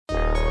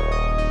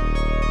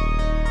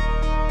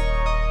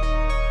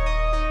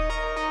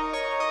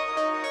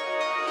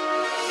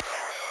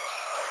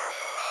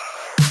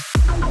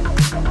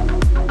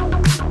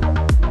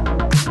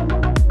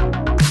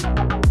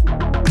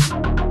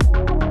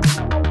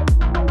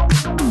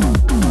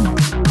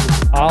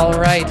All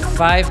right,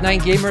 5-9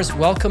 gamers,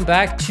 welcome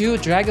back to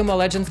Dragon Ball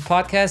Legends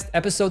podcast,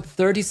 episode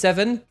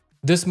 37.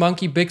 This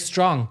monkey big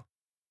strong.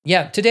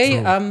 Yeah, today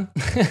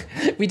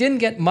we didn't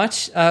get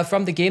much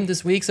from the game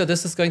this week, so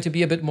this is going to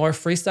be a bit more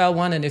freestyle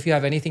one. And if you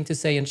have anything to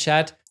say in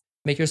chat,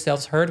 make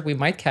yourselves heard. We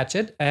might catch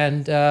it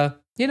and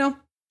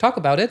talk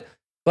about it.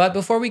 But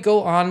before we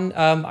go on,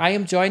 I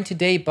am joined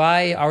today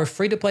by our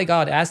free-to-play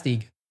god,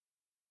 Astig.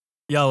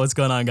 Yo, what's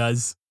going on,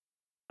 guys?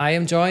 I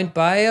am joined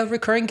by a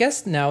recurring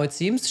guest now, it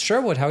seems.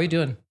 Sherwood, how are you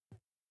doing?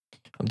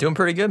 I'm doing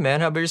pretty good,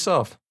 man. How about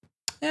yourself?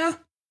 Yeah,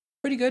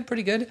 pretty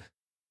good.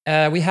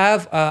 We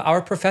have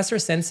our Professor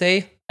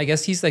Sensei. I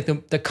guess he's like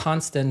the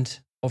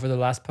constant over the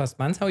last past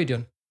months. How are you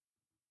doing?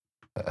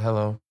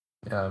 Hello.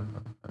 Yeah,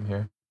 I'm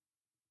here.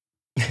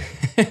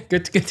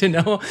 Good to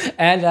know.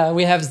 And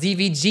we have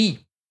ZVG.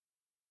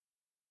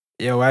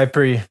 Yo,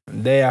 Viper,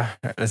 there.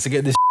 Let's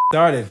get this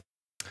started.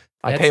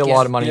 I pay a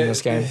lot of money in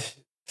this game.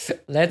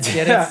 Let's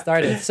get it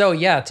started. So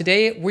yeah,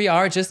 today we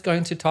are just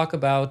going to talk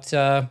about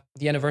the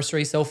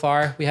anniversary so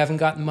far. We haven't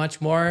gotten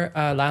much more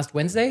last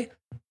Wednesday.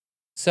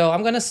 So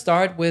I'm going to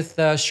start with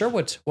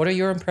Sherwood. What are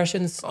your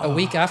impressions a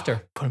week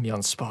after? Putting me on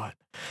the spot.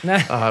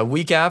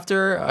 Week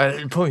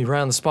after, put me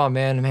right on the spot,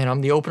 man. Man,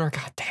 I'm the opener.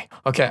 God dang.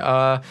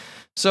 Okay.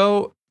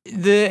 So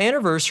the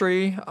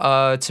anniversary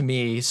to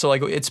me, so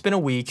like it's been a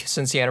week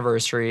since the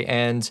anniversary,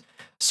 and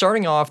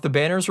starting off, the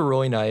banners were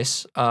really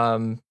nice.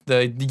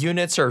 The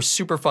units are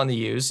super fun to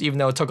use, even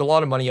though it took a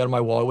lot of money out of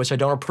my wallet, which I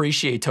don't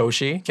appreciate,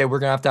 Toshi. Okay, we're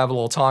going to have a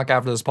little talk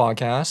after this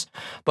podcast.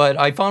 But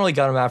I finally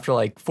got him after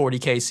like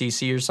 40k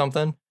CC or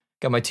something.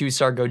 Got my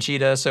 2-star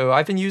Gogeta, so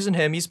I've been using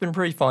him. He's been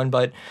pretty fun.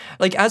 But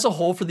like as a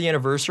whole for the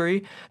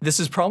anniversary, this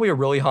is probably a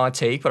really hot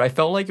take, but I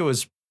felt like it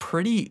was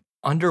pretty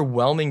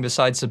underwhelming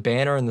besides the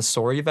banner and the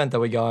story event that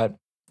we got.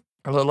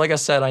 Like I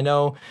said, I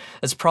know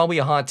it's probably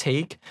a hot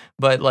take,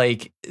 but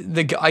like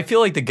I feel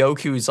like the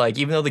Goku's, like,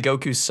 even though the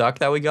Goku suck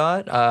that we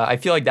got, I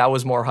feel like that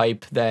was more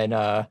hype than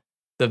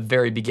the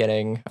very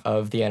beginning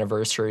of the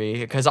anniversary,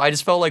 because I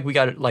just felt like we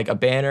got like a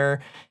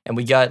banner and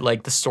we got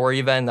like the story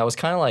event that was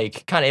kind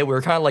of it. We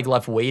were kind of like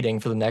left waiting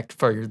for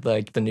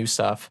the new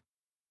stuff.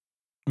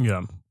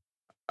 Yeah.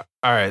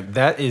 All right,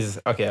 that is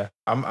okay.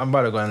 I'm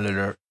about to go on a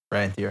little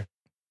rant here,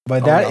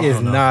 but that is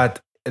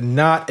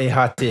not a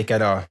hot take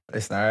at all.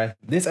 Listen, all right.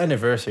 This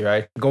anniversary,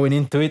 right? Going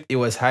into it, it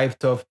was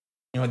hyped up.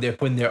 You know, they're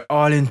putting their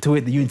all into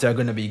it. The units are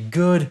gonna be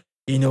good.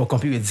 You know,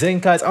 compete with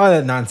Zenkais, all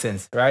that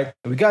nonsense, right?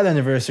 We got the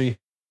anniversary,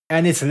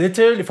 and it's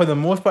literally, for the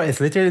most part, it's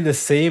literally the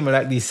same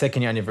like the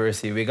second year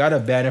anniversary. We got a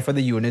banner for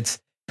the units,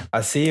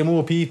 a same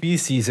OPP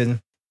season,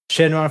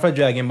 Shenron for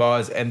Dragon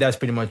Balls, and that's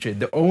pretty much it.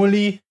 The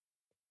only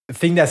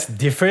thing that's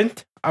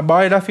different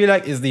about it, I feel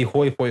like, is the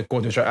Hoi Poi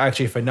coins, which are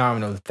actually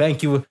phenomenal.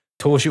 Thank you,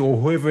 Toshi, or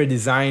whoever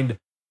designed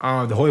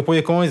the Hoi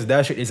Poi coins.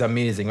 That shit is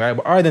amazing, right?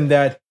 But other than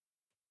that,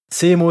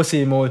 same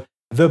old.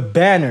 The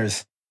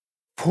banners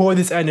for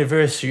this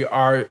anniversary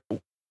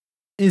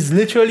is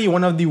literally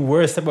one of the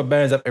worst type of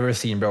banners I've ever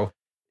seen, bro.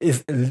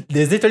 There's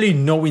literally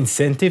no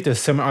incentive to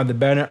summon on the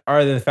banner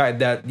other than the fact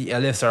that the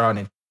LFs are on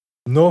it.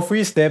 No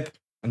free step,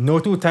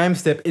 no 2-time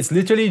step. It's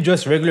literally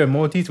just regular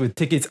multis with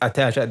tickets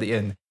attached at the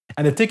end.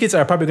 And the tickets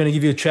are probably going to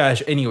give you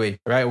trash anyway,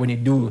 right? When you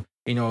do,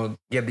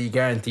 get the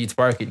guaranteed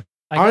sparking.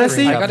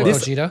 Honestly, I got a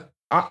Gogeta.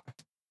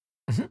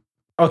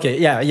 Okay,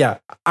 yeah.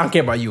 I don't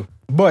care about you.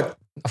 But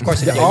Of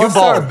course, the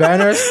All-Star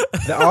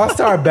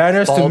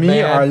banners to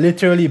me are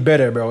literally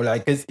better, bro.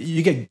 Like, cause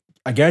you get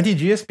a guaranteed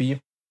GSP,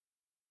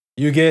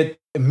 you get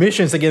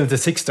missions again to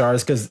 6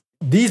 stars. Cause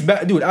these,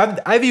 dude,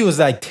 I've used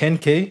like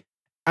 10k,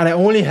 and I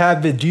only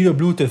have the Vegeta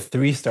Blue to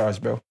 3 stars,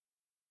 bro.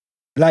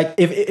 Like,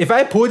 if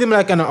I pulled him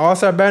like on an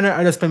All-Star banner,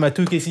 I just spend my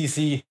 2k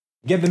CC,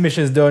 get the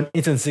missions done,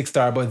 instant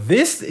 6-star. But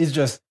this is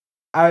just,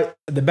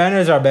 the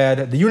banners are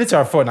bad. The units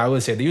are fun, I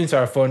will say. The units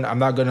are fun. I'm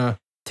not gonna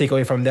take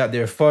away from that.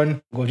 They're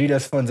fun.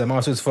 Gogeta's fun.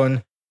 Zamasu's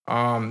fun.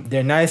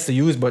 They're nice to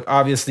use, but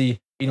obviously,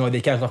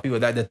 they can't compete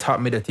with like the top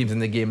meta teams in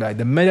the game. Like,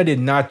 the meta did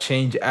not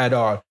change at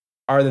all,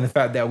 other than the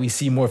fact that we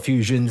see more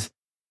fusions,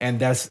 and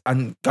that's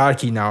on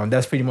Garki now, and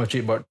that's pretty much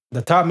it. But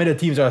the top meta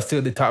teams are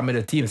still the top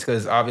meta teams,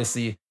 because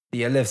obviously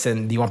the LFs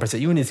and the 1%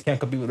 units can't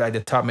compete with like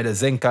the top meta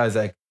Zenkais,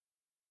 like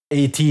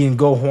 18,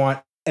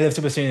 Gohan, LF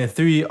Super Saiyan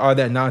 3, all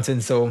that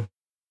nonsense. So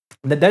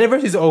the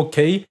anniversary is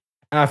okay,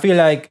 and I feel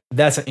like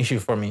that's an issue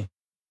for me.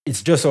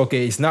 It's just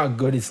okay. It's not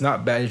good. It's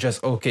not bad. It's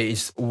just okay.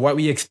 It's what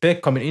we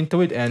expect coming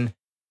into it, and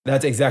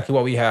that's exactly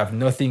what we have.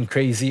 Nothing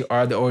crazy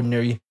or the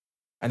ordinary,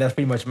 and that's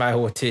pretty much my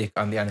whole take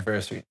on the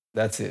anniversary.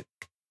 That's it.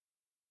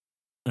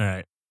 All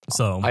right.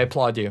 So I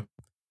applaud you.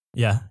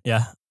 Yeah.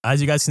 As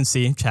you guys can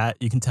see in chat,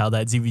 you can tell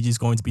that ZVG is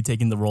going to be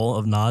taking the role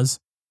of Nas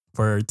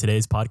for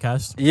today's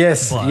podcast.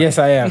 Yes,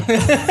 I am.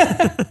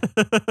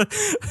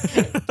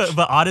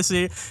 But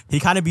honestly, he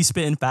kind of be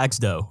spitting facts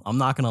though. I'm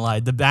not gonna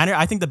lie.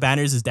 I think the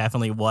banners is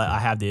definitely what I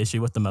have the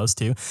issue with the most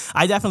too.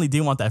 I definitely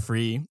do want that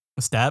free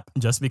step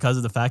just because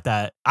of the fact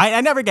that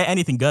I never get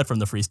anything good from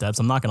the free steps.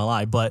 I'm not gonna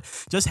lie, but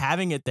just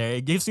having it there,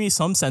 it gives me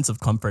some sense of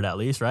comfort at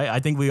least, right?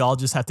 I think we all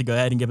just have to go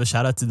ahead and give a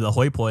shout out to the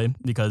Hoi Poi,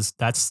 because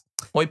that's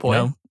Hoi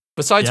Poi.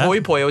 Besides Yeah.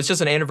 Hoi Poi, it was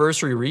just an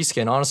anniversary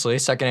reskin, honestly.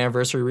 Second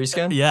anniversary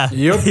reskin. Yeah.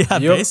 Yep, Yeah,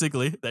 yep.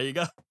 basically. There you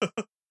go.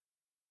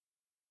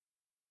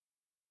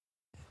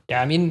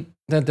 Yeah, I mean,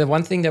 the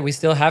one thing that we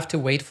still have to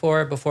wait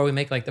for before we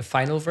make like the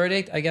final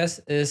verdict, I guess,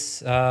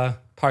 is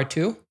part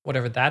 2,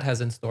 whatever that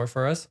has in store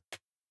for us.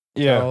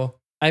 Yeah. So,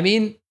 I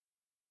mean,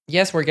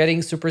 yes, we're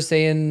getting Super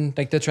Saiyan,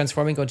 like the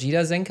transforming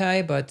Gogeta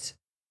Zenkai, but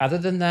other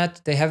than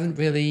that, they haven't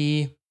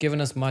really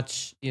given us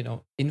much,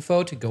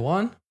 info to go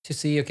on to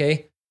see,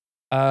 okay,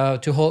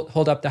 to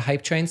hold up the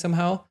hype train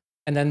somehow.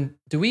 And then,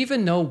 do we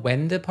even know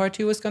when the part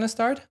 2 is going to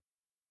start?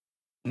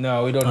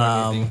 No, we don't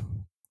know anything.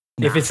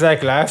 If Nah. it's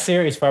like last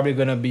year, it's probably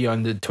gonna be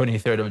on the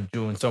 23rd of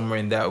June, somewhere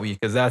in that week,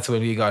 because that's when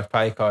we got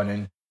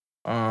PyCon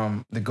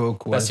and the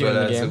Goku Best as well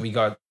unit in the as game. we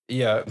got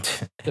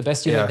The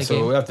best unit yeah. in the So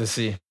game? we'll have to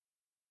see.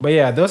 But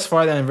yeah, thus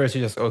far the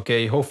anniversary is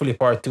okay. Hopefully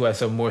part 2 has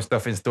some more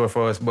stuff in store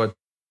for us. But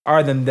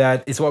other than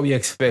that, it's what we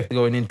expect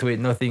going into it.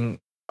 Nothing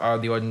out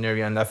of the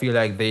ordinary, and I feel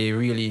like they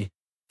really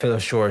fell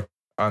short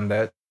on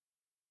that.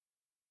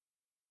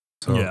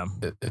 So Yeah.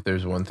 if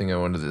there's one thing I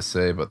wanted to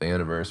say about the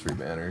anniversary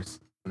banners,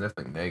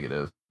 nothing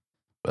negative.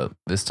 But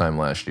this time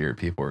last year,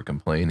 people were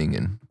complaining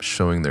and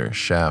showing their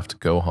Shaft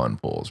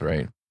Gohan pulls,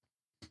 right?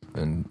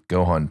 And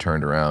Gohan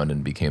turned around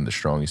and became the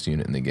strongest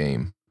unit in the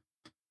game.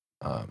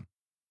 I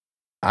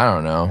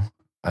don't know.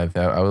 I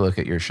would look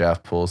at your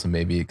Shaft pulls and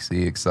maybe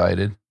be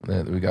excited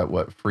that we got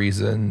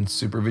Frieza and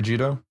Super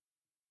Vegito.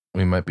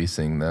 We might be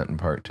seeing that in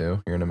part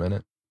 2 here in a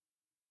minute.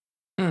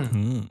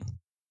 Hmm.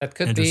 That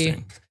could be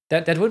Interesting.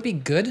 that would be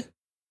good.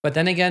 But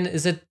then again,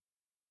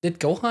 did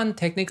Gohan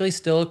technically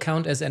still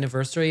count as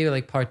anniversary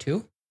like part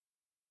 2?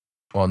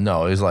 Well,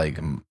 no, it was like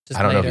Just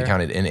I don't know if you later.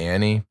 counted in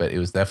Annie, but it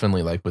was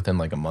definitely like within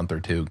like a month or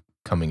two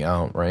coming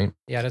out, right?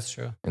 Yeah, that's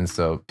true. And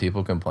so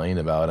people complained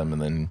about him,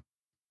 and then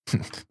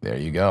there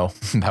you go.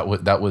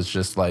 That was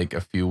just like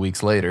a few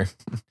weeks later,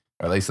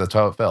 or at least that's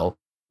how it felt.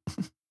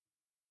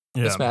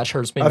 Yeah. This match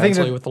hurts me I think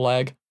mentally that- with the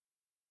lag.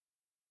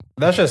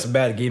 That's just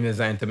bad game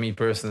design to me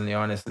personally,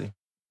 honestly.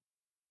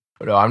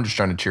 But no, I'm just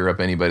trying to cheer up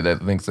anybody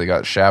that thinks they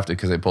got shafted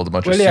because they pulled a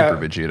bunch of Well, yeah.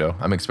 Super Vegito.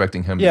 I'm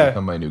expecting him Yeah. to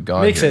become my new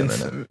god. Makes here in a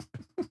sense. minute.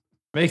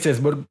 Makes sense.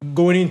 But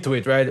going into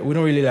it, right, we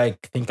don't really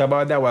like think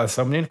about that while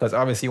summoning, because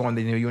obviously we want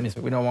the new units,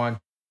 but we don't want,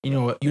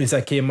 units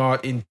that came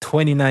out in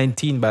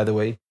 2019, by the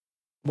way.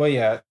 But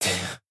yeah,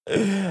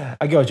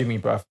 I get what you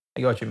mean, Prof.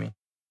 I get what you mean.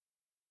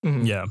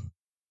 Mhm. Yeah.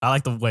 I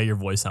like the way your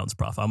voice sounds,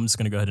 Prof. I'm just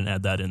going to go ahead and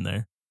add that in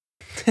there.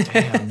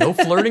 Damn, no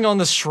flirting on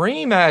the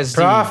stream,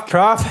 Asdeek.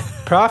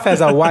 Prof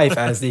has a wife,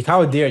 Azdik.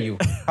 How dare you?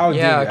 How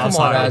Yeah, dare you? come on,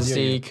 sorry.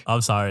 Asdeek.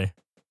 I'm sorry.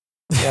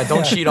 Yeah,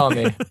 don't cheat on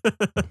me.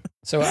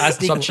 So Stop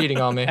Asdeek cheating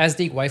on me.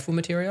 waifu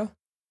material?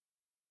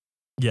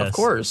 Yes. Of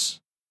course.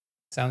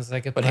 Sounds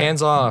like a But plan.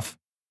 hands off.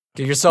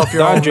 Get yourself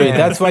your own Dandre, man.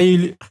 that's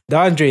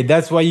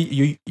why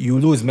you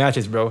lose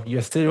matches, bro.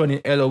 You're still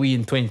running LOE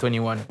in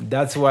 2021.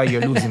 That's why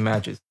you're losing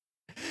matches.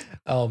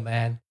 Oh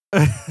man.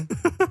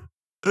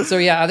 So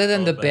yeah, other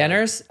than Oh, the man.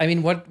 banners, I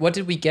mean, what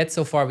did we get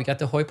so far? We got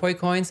the Hoi Poi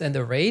coins and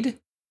the raid.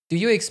 Do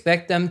you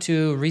expect them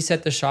to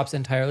reset the shops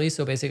entirely?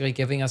 So basically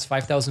giving us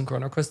 5,000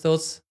 Chrono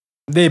Crystals?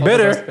 They Over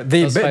better.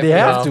 those They 5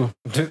 have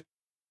to.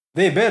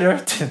 They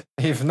better.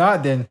 If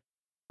not, then.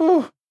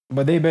 Whew.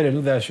 But they better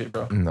do that shit,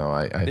 bro. No,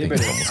 I think better-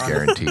 it's almost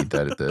guaranteed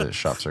that the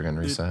shops are going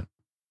to reset.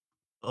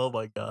 Oh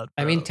my God.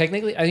 I mean, bro.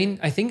 technically,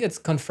 I think it's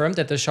confirmed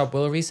that the shop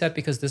will reset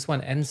because this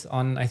one ends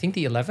on, I think,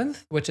 the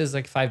 11th, which is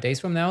like 5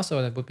 days from now.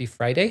 So that would be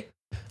Friday.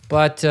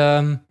 But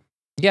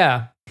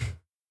yeah,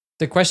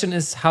 the question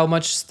is how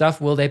much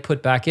stuff will they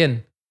put back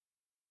in?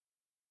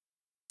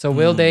 So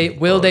will they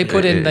well,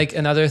 put in it- like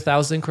another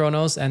 1,000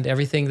 Chronos and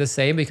everything the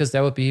same? Because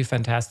that would be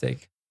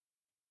fantastic.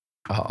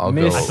 I'll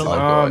Miss, go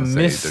and say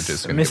Miss, they're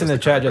just going to Miss in the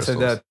chat just said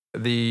that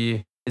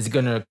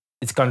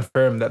it's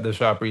confirmed that the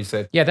shop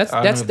reset. Yeah, that's I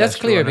don't know that's if that's that's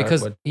true clear or not,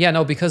 because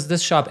but- because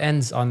this shop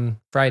ends on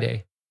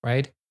Friday,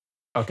 right?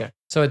 Okay.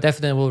 So it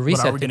definitely will But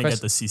reset. are we The going to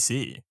get quest- the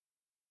CC?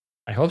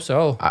 I hope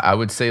so. I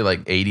would say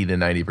like 80 to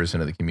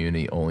 90% of the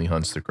community only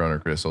hunts the Chrono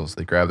Crystals.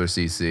 They grab their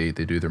CC,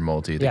 they do their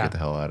multi, they Yeah. get the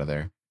hell out of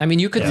there. I mean,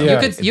 you could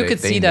Yeah. you could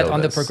They see that know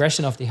on the this.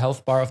 progression of the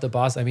health bar of the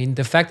boss. I mean,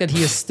 the fact that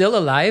he is still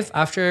alive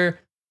after,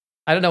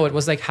 I don't know, it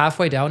was like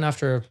halfway down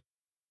after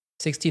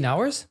 16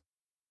 hours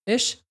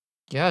ish.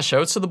 Yeah,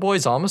 shouts to the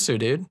boys Amasu,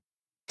 dude.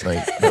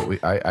 Like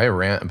but I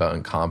rant about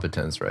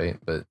incompetence, right?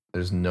 But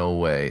there's no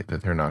way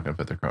that they're not going to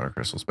put the Chrono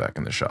Crystals back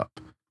in the shop.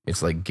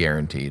 It's like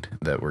guaranteed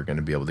that we're going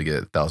to be able to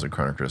get 1,000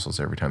 Chrono Crystals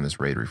every time this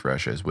raid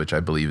refreshes, which I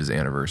believe is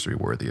anniversary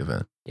worthy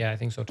event. Yeah, I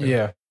think so too.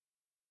 Yeah.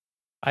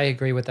 I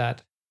agree with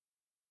that.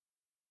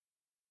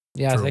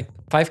 Yeah, it's True. like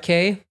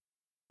 5K,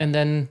 and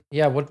then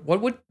yeah, what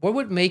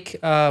would make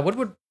what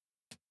would,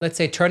 let's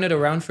say, turn it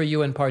around for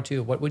you in part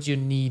 2? What would you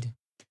need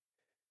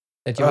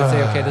that you would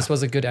say, okay, this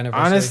was a good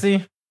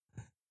anniversary?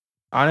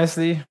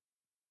 Honestly,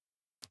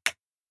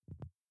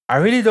 I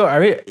really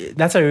don't.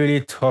 That's a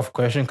really tough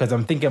question because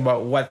I'm thinking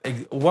about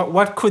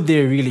what could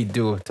they really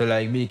do to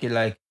like make it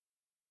like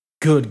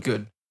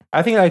good.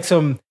 I think like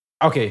some.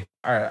 Okay,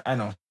 all right. I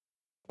know.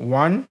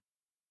 One,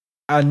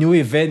 a new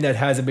event that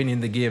hasn't been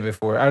in the game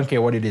before. I don't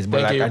care what it is, but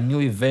Thank like you. a new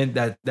event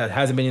that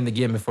hasn't been in the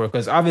game before.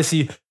 Because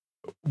obviously,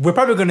 we're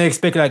probably gonna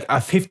expect like a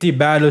 50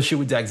 battle shit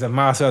with like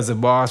Zamasu as a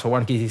boss for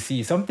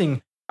 1KCC.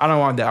 Something I don't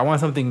want that. I want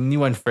something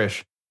new and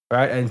fresh,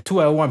 right? And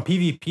two, I want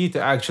PvP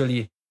to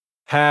actually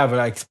have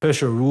like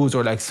special rules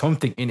or like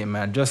something in it,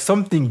 man. Just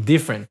something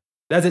different.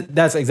 That's it.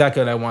 That's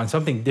exactly what I want.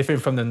 Something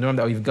different from the norm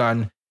that we've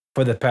gotten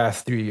for the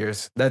past 3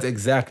 years. That's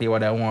exactly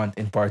what I want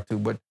in part 2.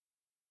 But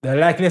the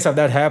likeliness of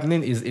that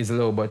happening is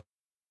low, but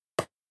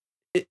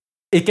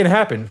it can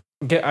happen.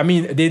 Okay, I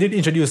mean, they did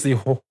introduce the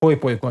Hoi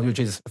Poi coin, which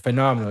is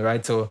phenomenal,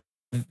 right? So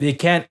they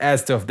can add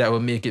stuff that will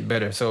make it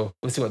better. So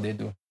we'll see what they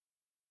do.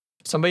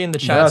 Somebody in the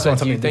Yeah, chat that's said, "Do you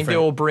something think they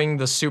different. will bring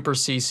the Super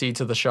CC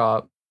to the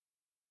shop?"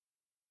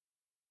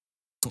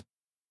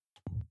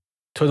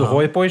 To the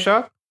Hoi Poi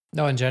shop?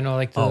 No, in general,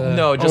 like the Oh,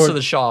 No, just or- to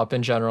the shop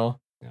in general.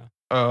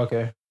 Oh,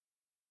 okay.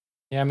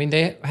 yeah. I mean,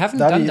 they haven't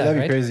That'd done be, that, that'd be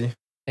right? crazy.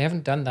 They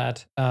haven't done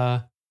that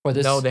for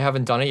this. No, they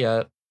haven't done it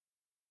yet.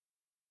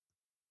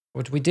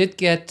 What we did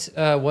get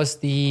was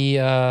the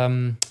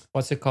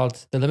what's it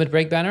called? The limit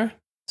break banner.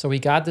 So we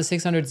got the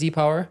 600 Z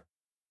power,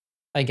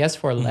 I guess,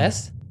 for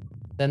less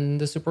than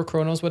the Super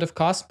Chronos would have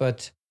cost,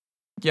 but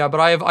Yeah,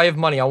 but I have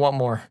money. I want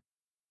more.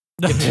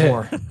 Give me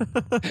more.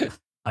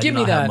 I Give do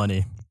me not have that.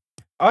 money.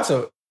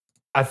 Also,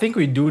 I think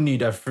we do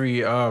need a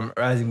free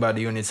rising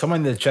body unit.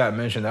 Someone in the chat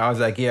mentioned that. I was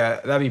like, yeah,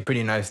 that'd be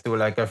pretty nice too.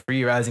 Like a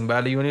free rising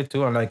body unit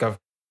too. And like a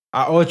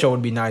Ultra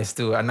would be nice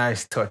too. A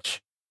nice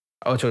touch.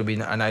 Ultra would be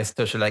a nice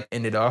touch to like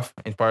end it off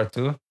in part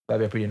 2.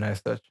 That'd be a pretty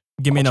nice touch.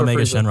 Give me an Ultra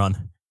Omega Frieza.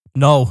 Shenron.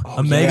 No, Oh,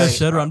 Omega yes.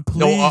 Shenron, please.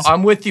 No,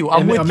 I'm with you.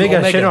 I'm with Omega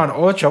you. Shenron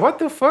Ultra. What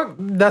the fuck?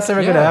 That's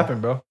never gonna Yeah.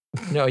 happen, bro.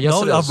 No, yes,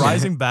 no, it a is.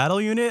 rising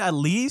battle unit at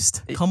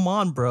least. Come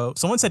on, bro.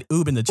 Someone said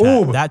Oob in the chat.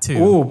 Oob, That too.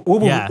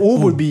 Oob Yeah,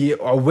 would Oob. be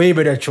a way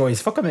better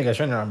choice. Fuck Omega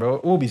Shenron, bro.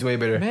 Oob is way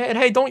better. Man,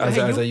 hey, don't As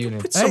a you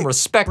unit. put some Hey,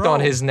 respect bro, on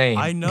his name.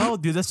 I know,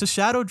 dude. That's the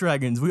Shadow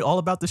Dragons. We all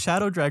about the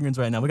Shadow Dragons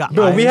right now. We got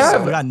Bro, we Ice,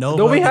 have- we got Nova,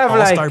 don't we have,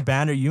 All-Star like-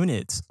 banner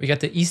units. we got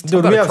the East. Dude,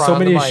 we gotta have cry so on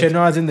the many mic.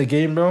 Shenrons in the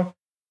game, bro.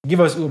 Give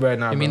us Oob right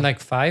now, You bro. mean like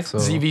 5? So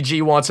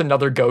ZVG wants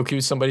another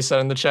Goku. Somebody said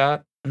in the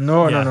chat.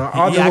 No, Yeah, no. he-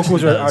 All he the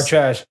actually Gokus are does.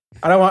 trash.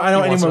 I don't want He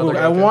any wants more another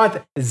Goku. I Goku.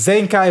 want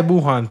Zenkai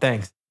Buhan,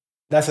 thanks.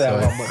 That's what I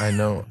So want. but- I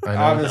know.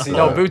 Obviously,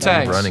 No, I'm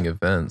Bootangs. running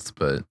events,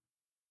 but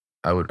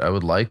I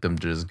would like them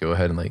to just go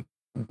ahead and like,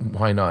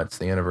 why not? It's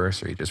the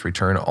anniversary. Just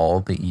return all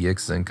the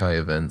EX Zenkai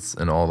events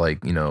and all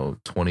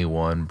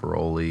 21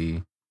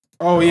 Broly.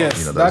 Oh,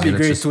 yes. those That'd be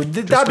units, great just- too.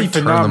 Just That'd be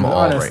return phenomenal, them all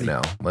honestly.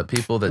 right now. Let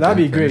people that That'd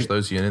didn't be finish great.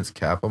 those units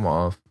cap them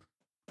off.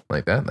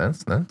 Like that.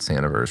 That's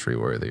anniversary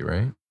worthy,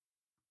 right?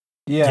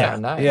 Yeah, Yeah,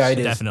 nice. Yeah, it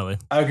is. Definitely.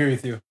 I agree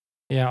with you.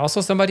 Yeah. Also,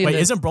 somebody. Wait, in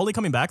the, isn't Broly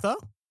coming back though?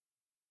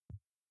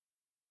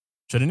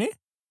 Shouldn't he?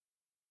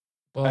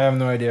 well, I have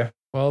no idea.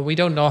 well, we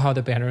don't know how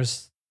the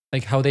banners,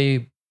 like how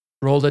they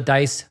roll the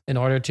dice in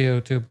order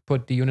to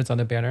put the units on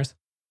the banners.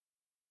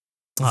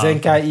 Oh,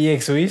 Zenkai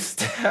EX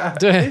East.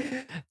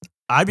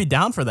 I'd be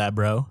down for that,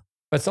 bro.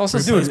 But it's also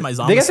Replace Dude, my they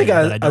zombie can think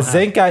saber that I a don't have.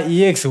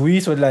 Zenkai EX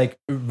East would like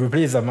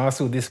replace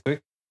Zamasu this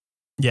quick.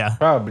 Yeah,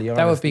 Probably. that would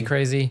be honestly.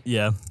 crazy.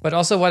 yeah. But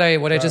also, what I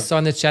just saw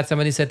in the chat,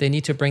 somebody said they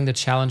need to bring the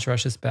challenge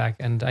rushes back,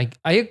 and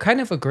I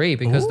kind of agree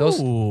because those,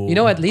 you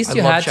know, at least I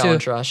you love had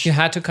Challenge to Rush. you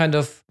had to kind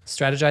of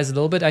strategize a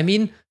little bit. I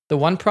mean, the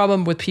one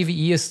problem with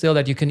PVE is still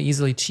that you can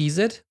easily cheese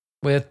it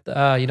with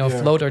Yeah.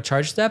 float or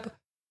charge step,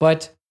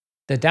 but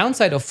the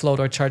downside of float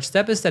or charge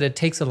step is that it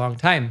takes a long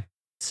time.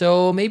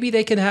 So maybe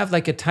they can have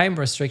like a time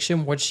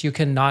restriction, which you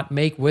cannot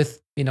make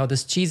with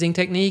this cheesing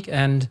technique,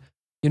 and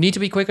you need to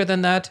be quicker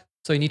than that.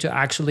 So you need to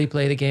actually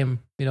play the game,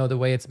 the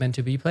way it's meant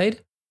to be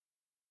played.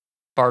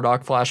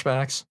 Bardock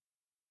flashbacks.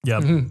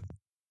 Yep. Mhm.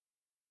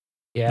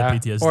 Yeah,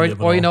 PTSD or of it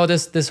or all.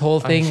 this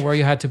whole thing where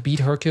you had to beat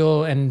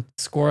Hercule and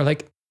score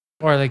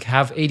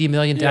have 80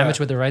 million Yeah. damage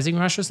with the Rising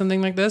Rush or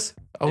something like this.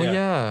 Oh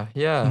Yeah.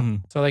 yeah.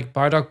 Mhm. So like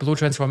Bardock, Blue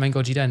Transform, and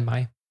Gogeta and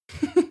Mai.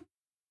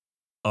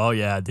 Oh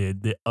yeah,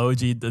 dude. The OG,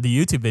 the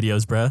YouTube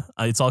videos, bro.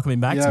 It's all coming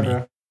back Yeah, to me.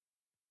 bro.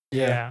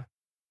 Yeah.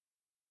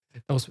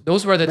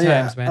 Those were the But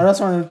times, I man.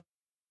 just wanted.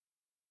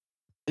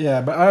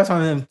 Yeah, but I just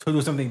wanted them to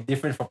do something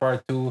different for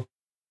part 2.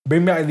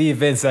 Bring back the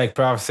events, like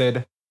Prof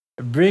said.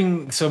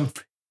 Bring some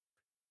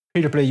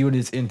free-to-play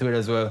units into it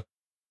as well.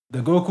 The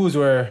Gokus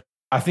were,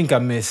 I think, a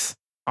miss,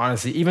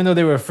 honestly. Even though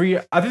they were free,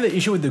 I think the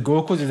issue with the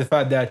Gokus is the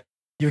fact that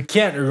you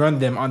can't run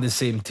them on the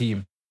same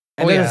team.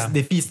 And Oh, that yeah.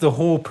 defeats the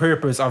whole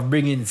purpose of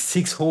bringing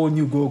 6 whole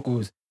new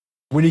Gokus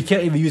when you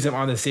can't even use them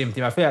on the same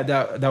team. I feel like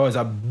that was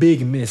a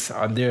big miss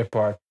on their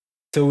part.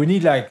 So we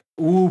need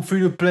free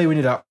to play. We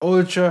need an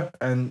ultra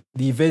and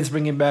the events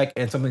bringing back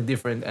and something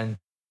different. And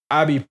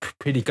I'll be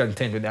pretty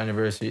content with the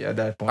anniversary at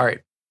that point. All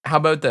right. How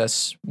about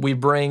this? We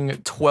bring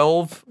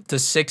 12 to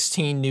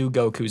 16 new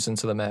Gokus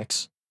into the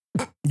mix.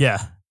 Yeah,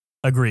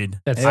 agreed.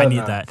 That's I Hell need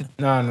no. that.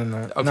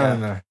 No. Okay.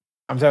 No.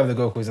 I'm tired of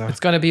the Gokus now. It's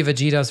gonna be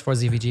Vegeta's for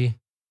ZVG.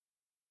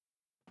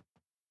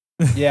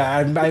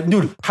 Yeah,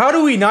 dude, how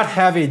do we not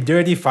have a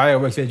dirty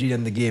fireworks Vegeta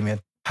in the game, man?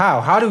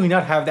 How do we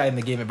not have that in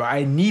the game, man? But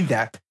I need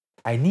that.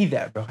 I need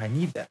that, bro. I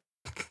need that.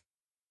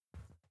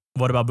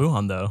 What about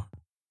Buhan though?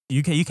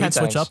 You can't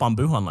switch times. up on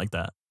Buhan like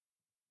that.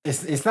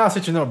 It's not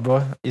switching up,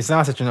 bro. It's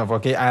not switching up.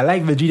 Okay, I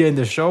like Vegeta in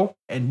the show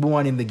and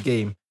Buhan in the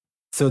game.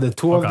 So the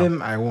two of Okay.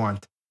 them, I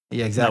want.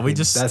 Yeah, No, exactly.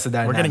 That's the we're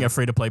getting dynamic. a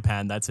free to play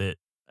pan. That's it.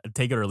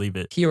 Take it or leave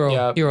it.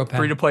 Hero pan.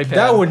 free to play.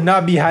 That would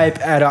not be hype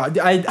at all.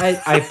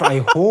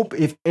 I hope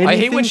if anything I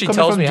hate when she coming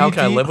tells from me how can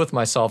I GT, live with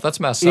myself. That's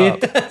messed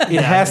up. It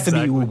Yeah, has to be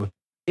exactly. Oob.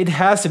 It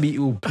has to be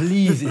Oob.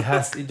 Please, it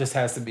just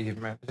has to be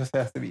him, man. It just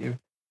has to be him.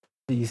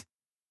 Please.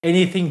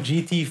 Anything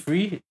GT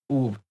free,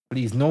 Oob.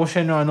 Please. No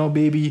Shenron, no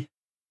baby.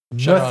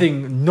 Shenron.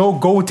 Nothing. No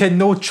Goten,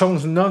 no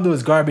Chunks, none of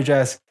those garbage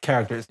ass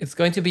characters. It's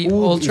going to be Oob is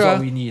ultra.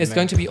 what we need, It's man.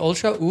 going to be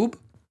ultra Oob,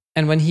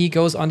 and when he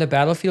goes on the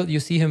battlefield, you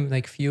see him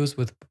like fuse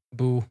with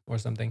Boo or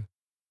something.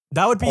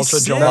 That would be Ultra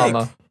sick. Joe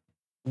Mama.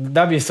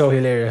 That'd be so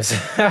hilarious.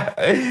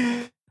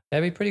 That'd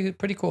be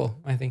pretty cool.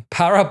 I think.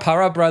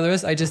 Para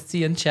brothers. I just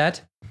see in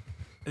chat.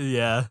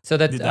 Yeah. So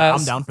that Dude,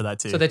 I'm down for that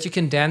too. So that you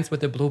can dance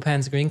with the blue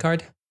pants green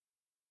card.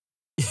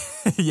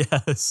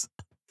 Yes.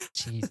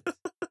 Jeez.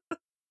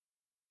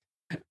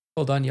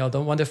 Hold on, y'all.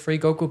 Don't want a free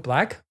Goku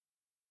Black?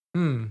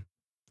 Who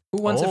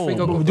wants a free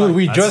Oh. Goku Dude, Black?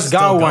 we That's just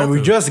got still one. We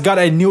Goku. just got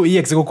a new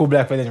EX Goku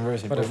Black for the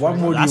anniversary. But But if what we-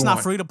 more do That's you not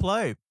want? free to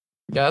play.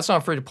 Yeah, that's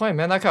not free to play,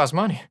 man. That costs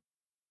money.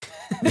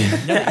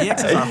 Yeah,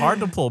 EXs are hard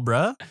to pull,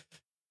 bruh.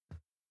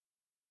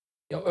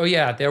 Oh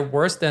yeah, they're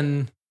worse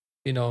than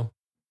LF.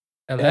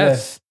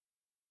 LS.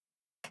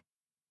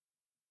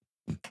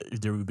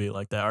 There would be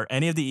like that. Are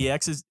any of the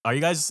EXs? Are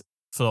you guys?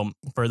 So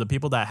for the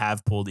people that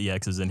have pulled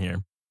EXs in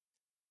here,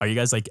 are you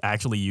guys like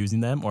actually using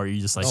them, or are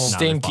you just like nah,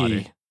 they're fodder?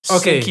 Stinky.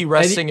 Stinky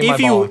resting in my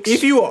box.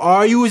 If you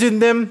are using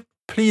them,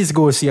 please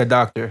go see a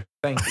doctor.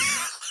 Thank you.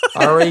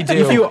 I already do.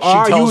 If you She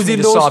are tells me using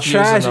to those stop using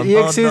trash them.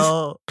 EXs,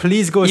 Oh,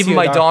 please go see Even a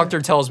my doctor.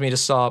 doctor tells me to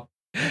stop.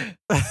 no.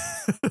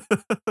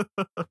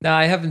 No,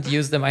 I haven't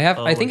used them. I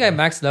Oh think my I God.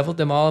 max leveled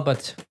them all,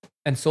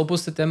 and soul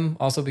boosted them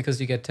also because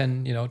you get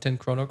 10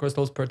 chrono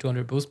crystals per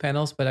 200 boost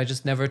panels, but I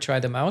just never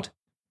tried them out.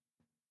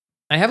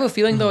 I have a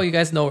feeling though, you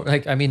guys know,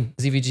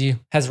 ZVG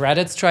has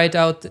Raditz tried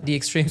out the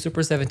Extreme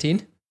Super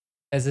 17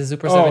 as a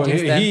Super 17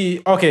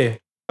 stand?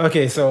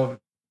 Okay. So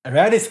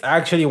Raditz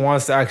actually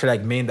wants to actually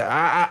like main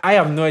that. I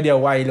have no idea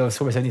why he loves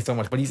Super 17 so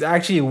much, but he's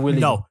actually willing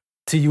No.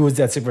 to use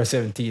that Super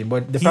 17.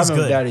 But the He's problem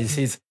with good. that is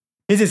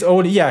his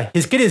old. Yeah,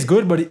 his kid is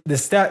good, but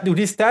his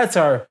stats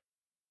are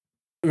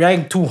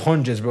ranked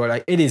 200s, bro.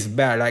 Like it is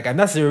bad. Like, and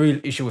that's the real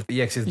issue with the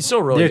EXs. He's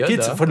still really Their good,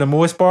 kids, though. for the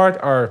most part,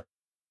 are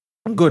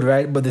good,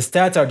 right? But the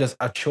stats are just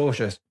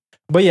atrocious.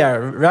 But yeah,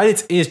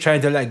 Raditz is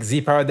trying to like Z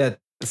power that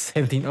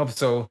 17 up,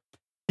 so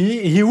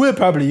he will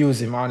probably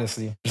use him,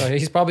 honestly. So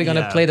he's probably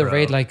gonna Yeah, play the bro.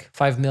 raid like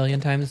 5 million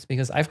times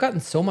because I've gotten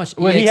so much.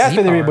 Well, he EX has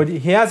to the raid, power. but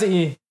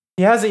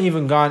he hasn't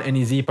even gone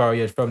any Z power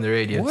yet from the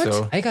raid yet. What?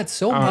 So I got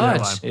so I don't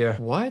know. much. Yeah.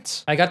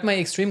 What? I got my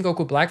Extreme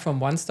Goku Black from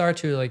 1 star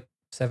to like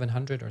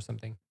 700 or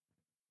something,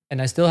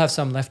 and I still have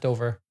some left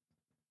over.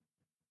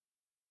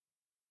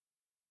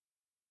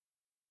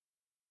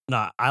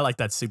 Nah, I like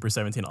that Super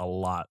 17 a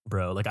lot,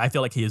 bro. Like I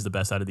feel like he is the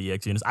best out of the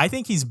EX units. I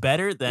think he's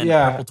better than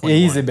Yeah, Purple yeah,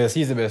 21. he's the best.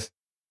 He's the best.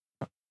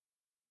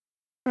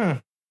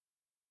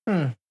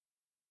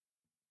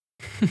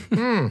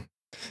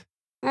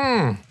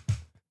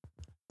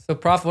 So,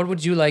 Prof, what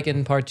would you like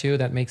in part 2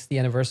 that makes the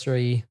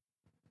anniversary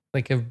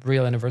like a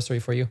real anniversary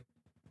for you?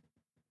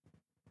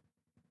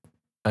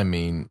 I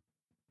mean,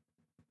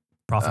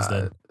 Prof is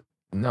dead.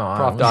 no,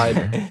 Prof I'm died.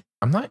 here.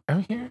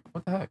 I'm here.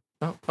 What the heck?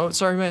 Oh,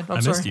 sorry, man. I'm I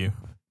sorry. missed you.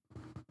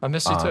 I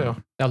missed you too.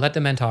 Now let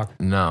the men talk.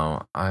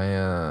 No,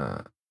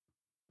 banners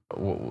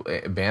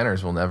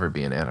will never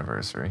be an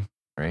anniversary,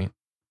 right?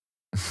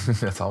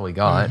 That's all we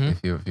got. Mhm.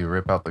 If you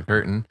rip out the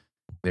curtain,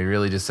 they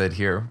really just said,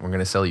 "Here, we're going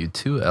to sell you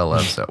 2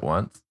 LFs at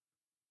once,"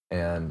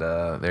 and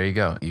there you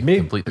go. You Make-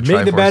 complete the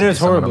make the Triforce, banners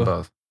you summon them horrible.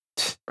 both.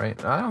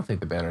 Right? I don't think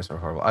the banners are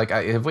horrible. Like,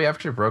 have we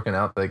actually broken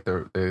out like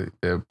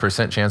the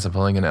percent chance of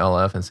pulling an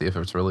LF and see if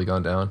it's really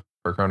gone down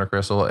for Chrono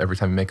Crystal every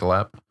time you make a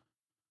lap?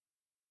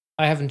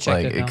 I haven't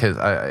checked Like, it now.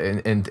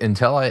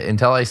 because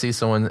until I see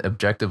someone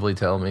objectively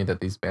tell me that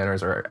these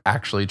banners are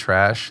actually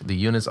trash, the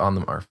units on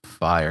them are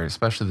fire,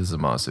 especially the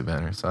Zamasu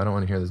banners. So I don't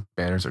want to hear the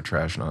banners are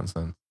trash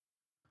nonsense.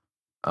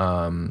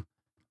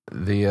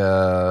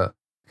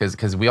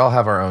 Because we all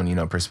have our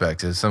own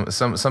perspectives.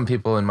 Some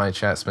people in my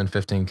chat spend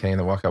 15K and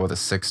they walk out with a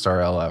 6-star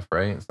LF,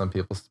 right? Some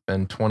people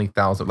spend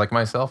 20,000. Like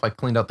myself, I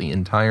cleaned out the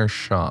entire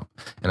shop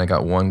and I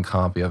got 1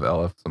 copy of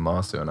LF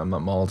Zamasu and I'm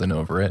not mauling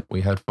over it.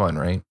 We had fun,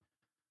 right?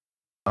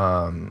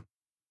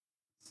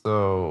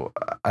 So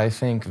I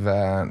think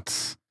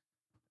that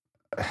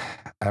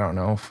I don't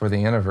know, for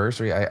the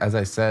anniversary, as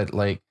I said,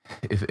 like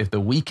if the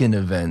weekend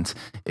event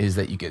is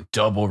that you get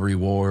double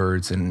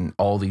rewards and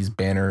all these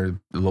banner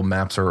little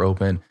maps are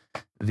open,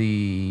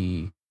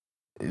 the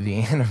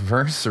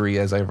anniversary,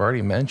 as I've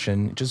already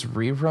mentioned, just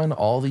rerun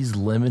all these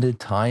limited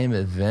time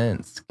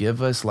events.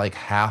 Give us like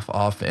half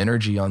off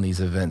energy on these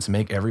events.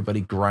 Make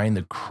everybody grind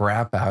the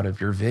crap out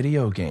of your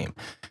video game.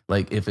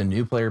 Like if a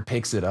new player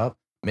picks it up,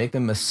 make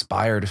them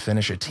aspire to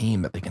finish a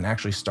team that they can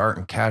actually start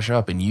and cash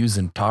up and use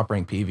in top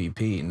rank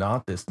PvP,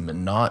 not this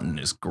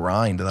monotonous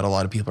grind that a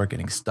lot of people are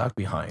getting stuck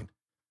behind.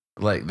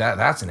 like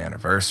that's an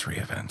anniversary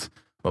event.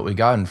 What we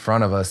got in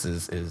front of us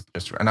is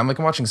just, and I'm like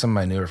watching some of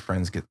my newer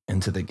friends get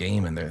into the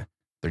game, and their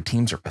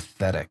teams are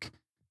pathetic.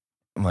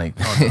 I'm like,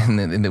 and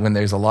then when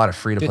there's a lot of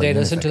free to play, they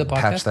listen to the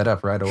podcast? Patch that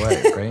up right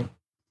away, right?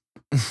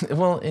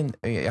 Well,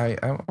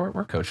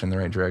 we're coaching in the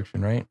right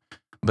direction, right?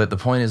 But the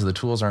point is, the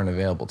tools aren't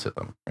available to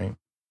them, right?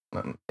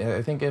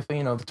 I think if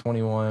the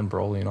 21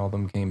 Broly and all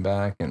them came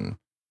back and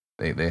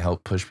they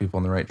help push people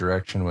in the right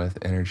direction with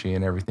energy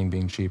and everything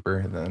being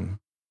cheaper, then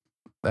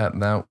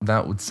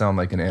that would sound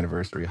like an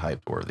anniversary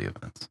hype worthy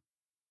event.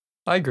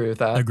 I agree with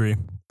that. I agree.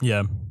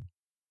 Yeah,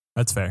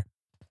 that's fair.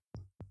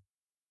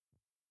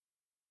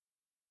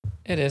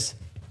 It is,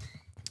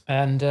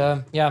 and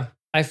yeah,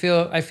 I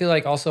feel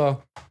like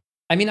also.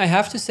 I mean, I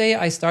have to say,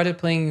 I started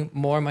playing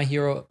more My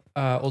Hero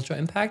Ultra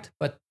Impact,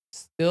 but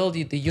still,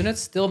 the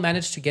units still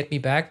managed to get me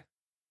back.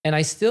 And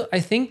I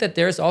think that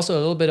there's also a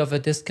little bit of a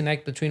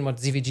disconnect between what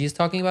ZVG is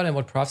talking about and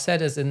what Prof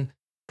said, as in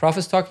Prof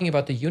is talking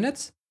about the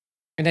units.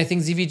 And I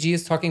think ZVG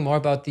is talking more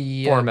about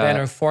the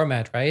banner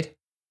format, right?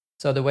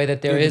 So the way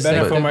that there is...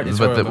 banner format is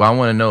I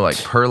want to know,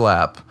 like, per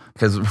lap,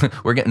 because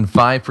we're getting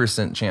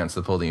 5% chance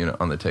to pull the unit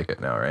on the ticket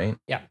now, right?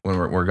 Yeah. When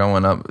we're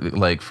going up,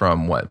 like,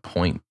 from, what,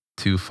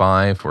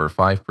 0.25 or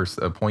 5%,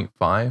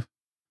 0.5?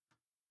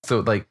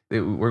 So, like,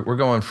 we're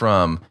going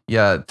from,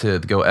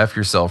 to go F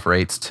yourself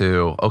rates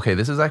to, okay,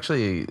 this is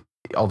actually,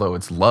 although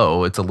it's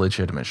low, it's a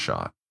legitimate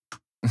shot.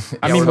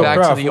 I mean, we're but back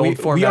to Prof, the old we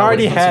format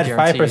already when it comes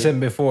had to 5% guaranteed.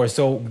 before,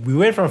 so we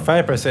went from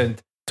 5%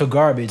 to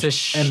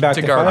garbage and back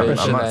to garbage,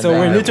 5%. and So then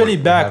we're literally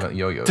we back haven't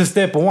yo-yoed. to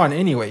step one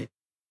anyway.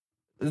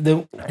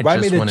 Why I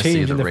made just the want to see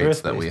change the in the rates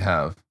first that we place?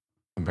 have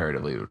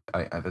comparatively.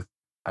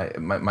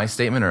 My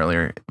statement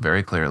earlier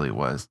very clearly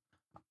was,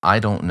 I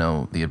don't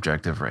know the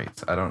objective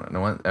rates. I don't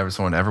know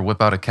someone ever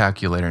whip out a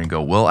calculator and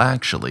go, well,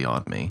 actually,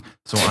 on me.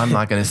 So I'm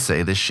not going to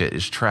say this shit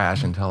is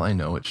trash until I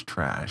know it's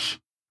trash.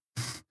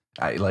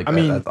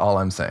 That's all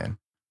I'm saying.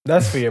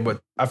 That's fair,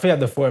 but I feel like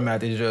the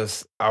format is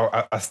just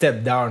a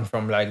step down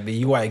from like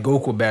the UI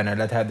Goku banner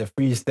that had the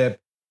free step,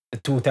 the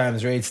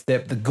 2x rate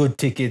step, the good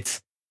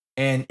tickets,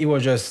 and it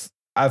was just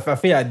I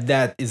feel like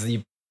that is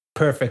the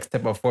perfect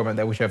step of format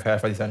that we should have had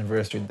for this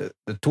anniversary. The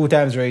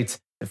 2x rates,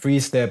 the free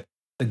step,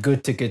 the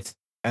good tickets,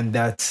 and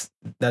that's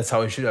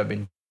how it should have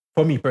been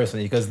for me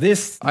personally. Because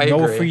this I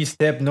no agree. free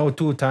step, no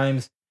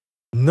 2x,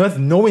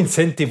 no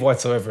incentive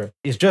whatsoever.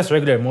 It's just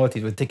regular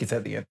multis with tickets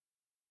at the end.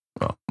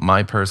 Well,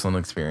 my personal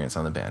experience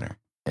on the banner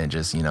and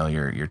just,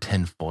 your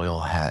tinfoil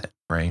hat,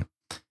 right?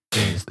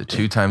 Is the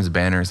 2x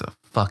banner is a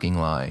fucking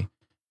lie.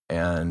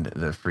 And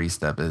the free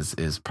step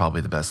is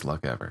probably the best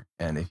luck ever.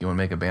 And if you want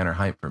to make a banner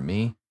hype for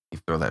me, you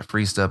throw that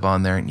free step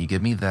on there and you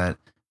give me that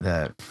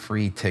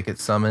free ticket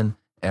summon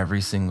every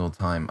single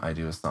time I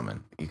do a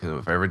summon. Because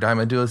if every time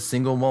I do a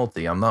single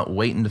multi, I'm not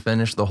waiting to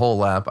finish the whole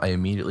lap, I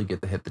immediately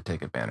get to hit the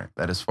ticket banner.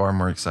 That is far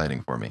more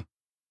exciting for me.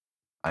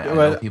 I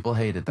know people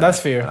hated that. That's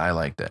fair. But I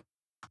liked it.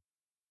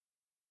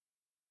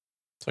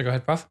 So go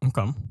ahead, Prof.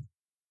 Okay.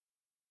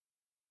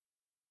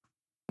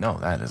 No,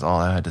 that is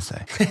all I had to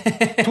say.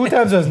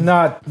 2x was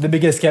not the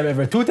biggest scam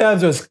ever.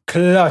 2x was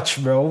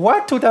clutch, bro.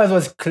 What? 2x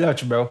was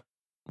clutch, bro.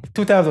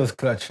 2x was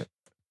clutch.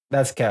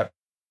 That's cap.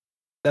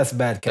 That's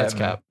bad cap. That's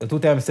cap. The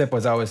 2x step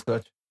was always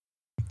clutch.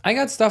 I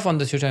got stuff on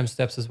the 2x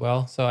steps as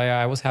well, so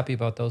I was happy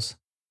about those.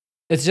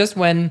 It's just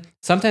when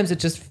sometimes it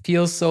just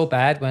feels so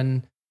bad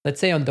when,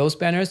 let's say on those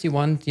banners, you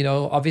want,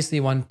 obviously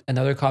you want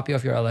another copy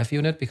of your LF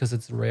unit because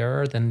it's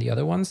rarer than the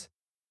other ones.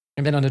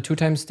 And then on the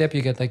 2x step,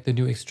 you get like the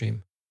new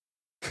extreme.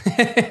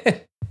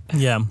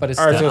 Yeah. But it's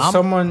All right, still, so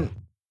someone...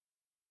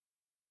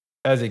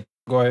 Isaac,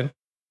 go ahead.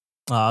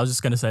 I was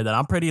just gonna say that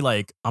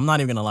I'm not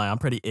even gonna lie, I'm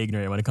pretty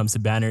ignorant when it comes to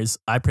banners.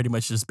 I pretty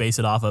much just base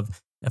it off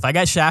of if I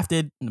get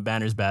shafted, the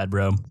banner's bad,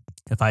 bro.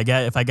 If I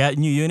get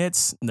new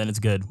units, then it's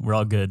good. We're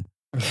all good.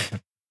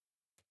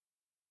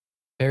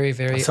 very,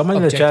 very Someone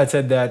in the objective. chat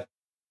said that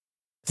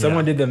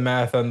someone Yeah. did the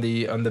math on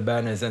the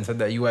banners and said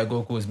that UI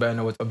Goku's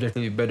banner was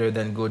objectively better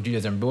than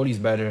Gogeta's and Broly's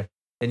banner.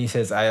 And he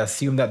says, I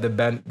assume that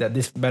that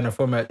this banner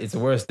format is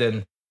worse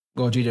than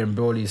Gogeta and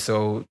Broly.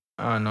 So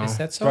I don't know. Is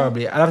that so?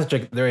 Probably. I'll have to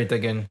check the rate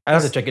again. I'll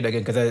have to check it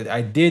again because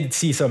I did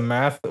see some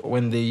math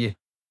when the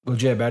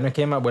Gogeta banner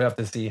came out. But I have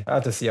to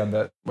see on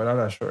that, but I'm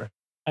not sure.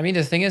 I mean,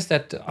 the thing is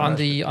that on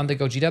the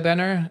Gogeta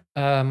banner,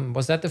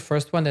 was that the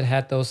first one that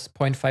had those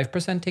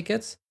 0.5%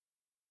 tickets?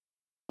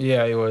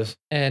 Yeah, it was.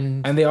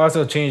 And they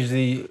also changed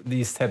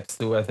these steps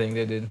too. I think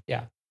they did.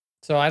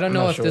 so I don't I'm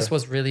know not if this sure.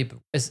 was really,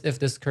 if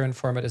this current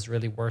format is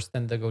really worse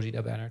than the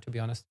Gogeta banner, to be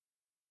honest.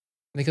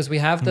 Because we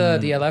have the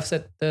LFs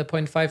at the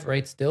 0.5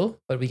 rate still,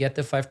 but we get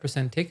the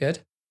 5%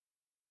 ticket.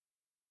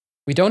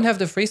 We don't have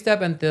the free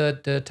step and the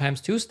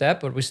 ×2 step,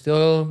 but we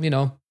still,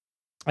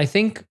 I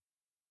think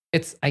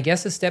it's, I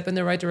guess, a step in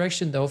the right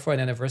direction, though, for an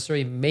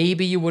anniversary.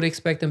 Maybe you would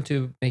expect them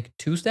to make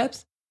 2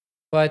 steps,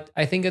 but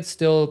I think it's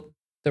still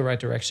the right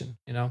direction,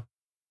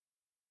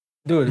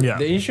 Dude, Yeah.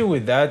 the issue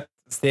with that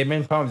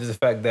statement, Palms, is the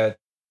fact that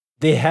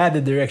they had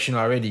the direction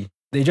already.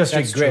 They just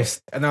That's true.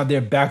 regressed, and now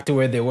they're back to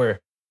where they were.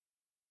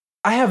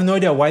 I have no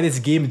idea why this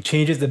game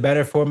changes the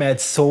banner format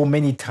so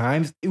many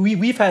times.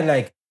 We've had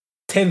like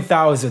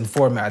 10,000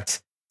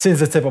 formats since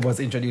the tip was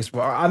introduced.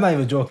 Bro. I'm not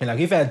even joking. Like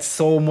we've had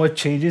so much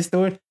changes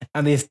to it,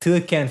 and they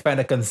still can't find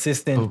a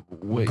consistent,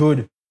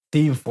 good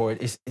theme for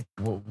it.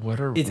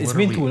 It's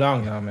been too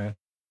long now, man.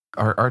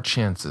 Our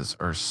chances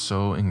are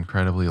so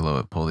incredibly low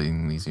at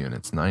pulling these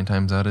units. 9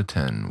 times out of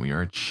 10, we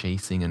are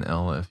chasing an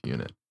LF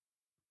unit.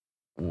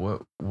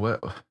 What?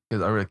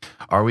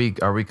 Are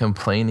we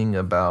complaining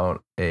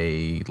about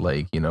a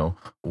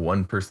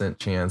 1%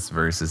 chance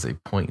versus a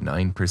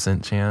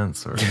 0.9%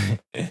 chance, or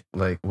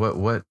like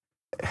what?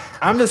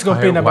 I'm just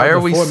complaining about why the are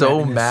we format so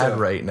in mad itself.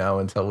 right now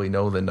until we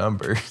know the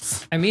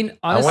numbers? I mean,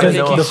 I honestly, wanna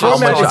know the how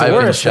format much is I've been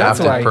worse. That's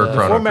shafted why per the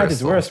Chrono format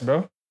Crystal. is worse,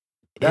 bro.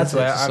 That's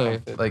why It's I'm like-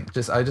 upset. Like,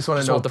 I just want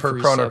to Just know want the per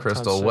free Chrono sub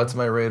Crystal, tons, what's yeah.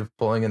 my rate of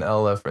pulling an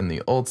LF in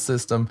the old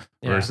system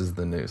Yeah. versus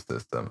the new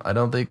system? I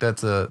don't think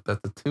that's a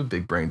too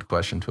big brained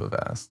question to have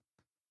asked.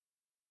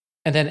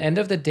 and then end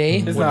of the day,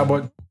 It's not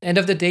about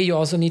you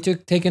also need to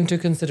take into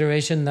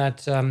consideration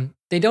that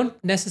they don't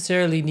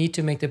necessarily need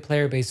to make the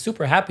player base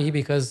super happy,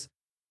 because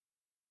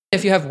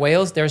if you have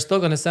whales, they're still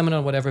going to summon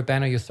on whatever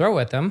banner you throw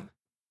at them.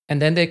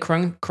 And then they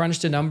crunch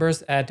the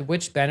numbers at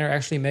which banner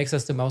actually makes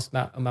us the most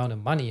amount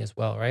of money as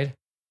well, right?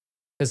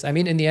 Because, I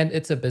mean, in the end,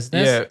 it's a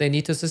business. Yeah. They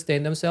need to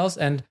sustain themselves.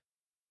 And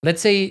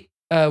let's say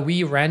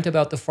we rant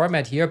about the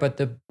format here, but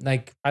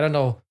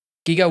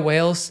Giga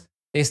Whales,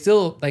 they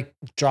still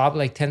drop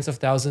tens of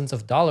thousands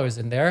of dollars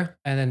in there,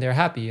 and then they're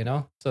happy, you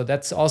know? So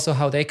that's also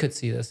how they could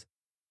see this.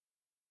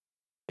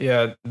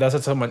 Yeah, that's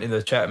what someone in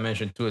the chat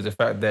mentioned too, is the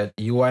fact that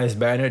UI's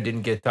banner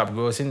didn't get top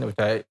grossing, which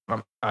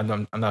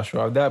I'm not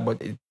sure of that,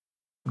 but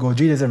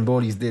Gogeta's and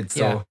Broly's did, so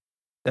Yeah.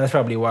 that's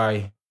probably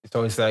why.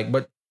 So it's like,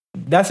 but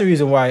that's the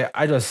reason why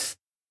I just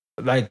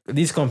like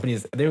these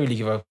companies. They really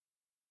give a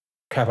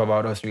crap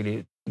about us.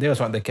 Really, they just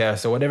want the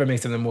cash. So whatever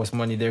makes them the most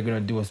money, they're gonna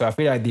do. So I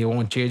feel like they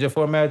won't change the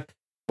format,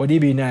 but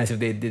it'd be nice if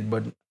they did.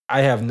 But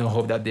I have no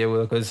hope that they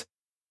will, because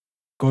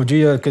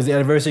Gogeta, because the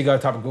anniversary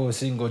got top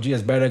grossing,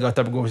 Gogeta's banner got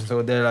top grossing,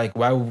 so they're like,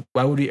 why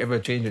would we ever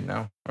change it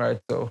now, right?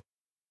 So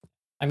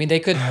I mean, they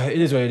could it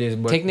is what it is.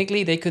 But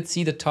technically, they could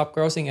see the top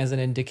grossing as an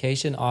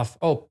indication of,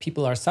 oh,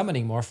 people are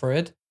summoning more for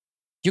it.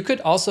 You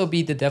could also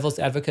be the devil's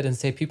advocate and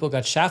say people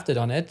got shafted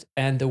on it,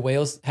 and the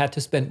whales had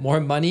to spend more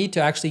money to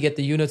actually get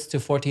the units to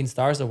 14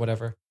 stars or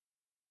whatever.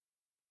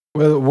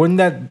 well, wouldn't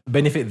that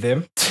benefit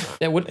them?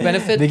 That would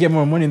benefit. They get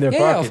more money in their Yeah,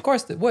 pocket. of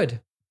course it would.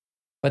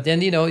 But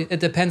then, it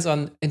depends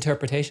on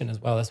interpretation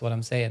as well, is what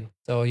I'm saying.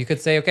 So you could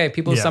say, okay,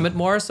 people Yeah. summon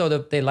more so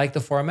that they like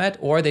the format,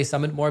 or they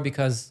summoned more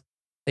because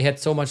they had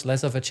so much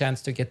less of a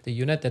chance to get the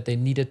unit that they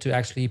needed to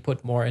actually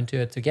put more into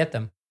it to get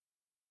them.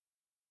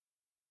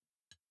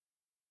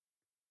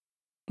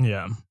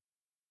 Yeah.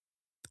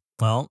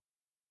 Well,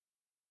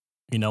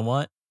 you know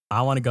what?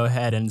 I want to go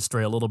ahead and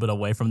stray a little bit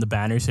away from the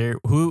banners here.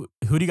 Who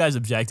do you guys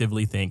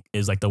objectively think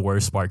is the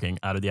worst sparking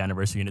out of the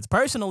anniversary units?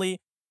 Personally,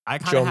 I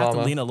kind Joe of have to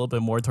Mama. lean a little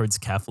bit more towards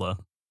Kefla,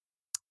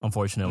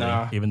 unfortunately,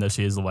 Nah. even though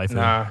she is the waifu.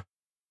 Nah,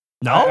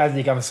 No? I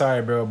think I'm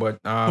sorry, bro, but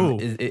Who?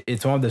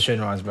 it's one of the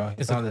Shenrons, bro.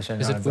 It's Is one of the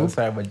is it Shenrons. I'm Boop?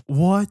 sorry, but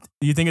What?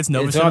 You think it's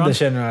Nova it's one of the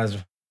Shenron?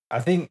 Shenrons. I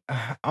think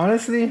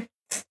honestly,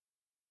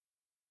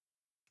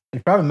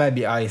 it probably might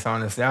be Ice.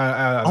 Honestly,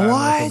 I'm not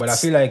What? sure, but I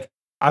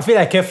feel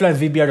like Kefla and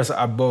VB are just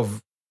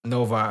above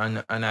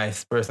Nova and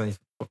Ice personally.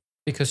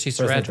 Because she's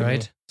Personally red, to me.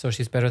 right? So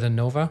she's better than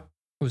Nova,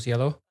 who's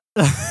yellow.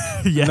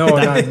 Yeah. No,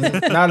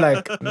 not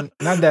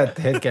that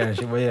headcanon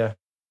shit, but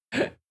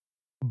yeah.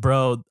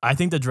 Bro, I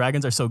think the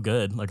dragons are so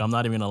good. I'm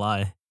not even gonna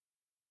lie.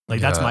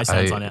 That's my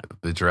sense on it.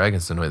 The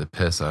dragons annoy the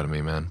piss out of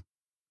me, man.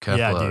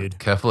 Yeah, dude.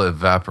 Kefla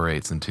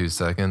evaporates in 2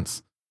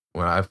 seconds.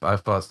 When I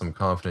fought some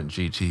confident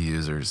GT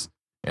users,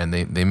 and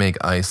they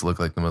make Ice look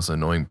like the most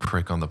annoying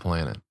prick on the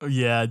planet.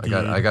 Yeah, dude.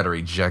 I got to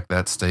reject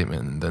that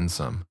statement and then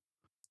some.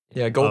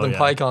 Yeah, Golden yeah.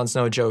 Pycon's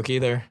no joke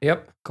either.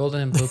 Yep, golden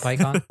and blue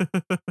Pycon.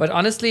 But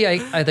honestly,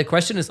 I the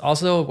question is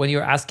also, when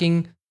you're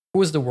asking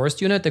who is the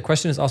worst unit, the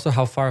question is also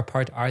how far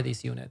apart are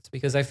these units?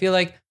 Because I feel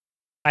like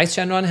Ice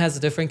Shenron has a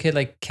different kit.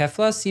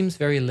 Kefla seems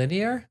very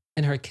linear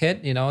in her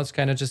kit. It's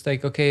kind of just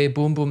okay,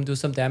 boom, boom, do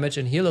some damage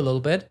and heal a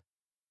little bit.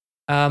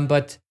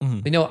 But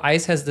Mhm.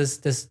 Ice has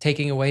this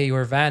taking away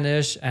your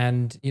vanish,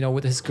 and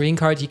with his green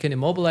card he can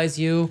immobilize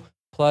you.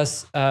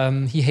 Plus,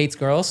 he hates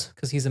girls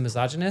because he's a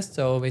misogynist.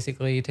 So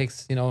basically, he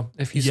takes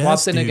if he Yes,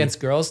 swaps in dude. against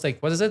girls,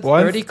 what is it?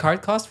 One- 30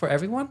 card cost for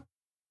everyone.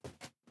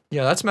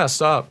 Yeah, that's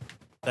messed up.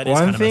 That is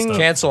One kind of messed thing- up.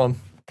 Cancel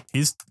him.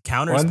 He's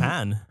counters One-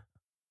 Pan.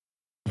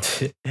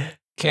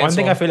 Cancel One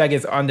thing I him. feel like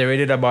is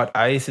underrated about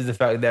Ice is the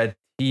fact that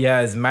he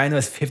has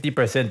minus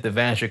 50%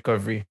 advantage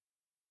recovery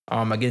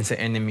against an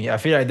enemy. I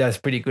feel like that's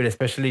pretty good,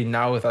 especially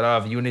now with a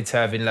lot of units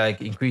having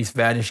increased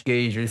vanish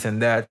gauge, this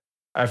and that.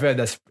 I feel like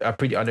that's a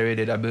pretty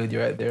underrated ability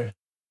right there.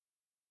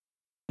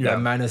 Yeah.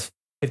 That minus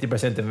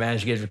 50%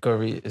 advantage gauge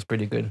recovery is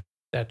pretty good.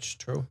 That's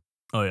true.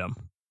 Oh yeah.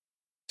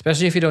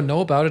 Especially if you don't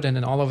know about it, and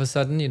then all of a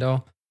sudden,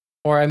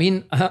 or I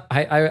mean,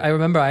 I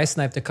remember I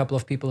sniped a couple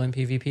of people in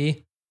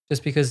PvP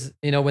just because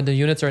when the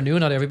units are new,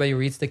 not everybody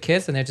reads the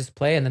kits and they just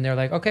play, and then they're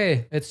like,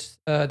 okay, it's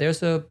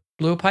there's a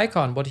Blue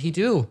Pycon. What did he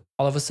do?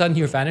 All of a sudden,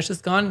 your Vanish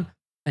is gone,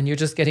 and you're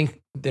just getting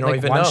They don't like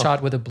even one know.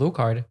 shot with a blue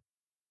card.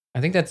 I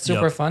think that's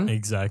super Yep, fun.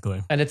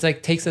 Exactly. And it's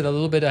like takes it a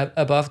little bit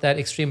above that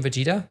Extreme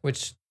Vegeta,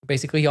 which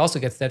basically he also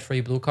gets that free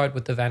blue card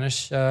with the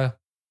Vanish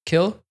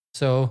kill.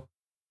 So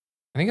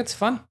I think it's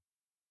fun.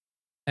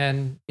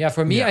 And yeah,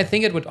 for me, Yeah. I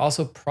think it would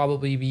also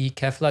probably be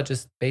Kefla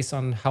just based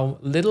on how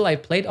little I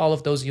played all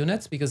of those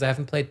units because I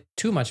haven't played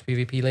too much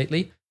PvP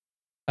lately,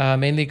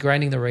 mainly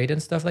grinding the raid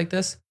and stuff like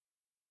this.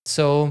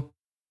 So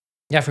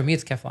yeah, for me,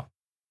 it's Kefla.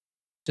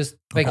 Just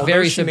like Although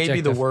very she may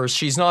subjective. be the worst,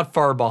 she's not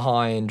far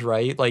behind,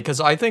 right? Like, because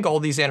I think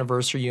all these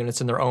anniversary units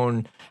in their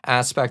own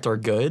aspect are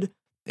good,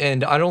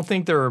 and I don't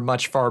think they're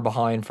much far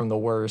behind from the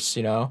worst.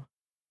 You know?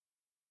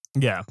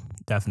 Yeah,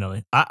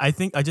 definitely. I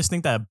just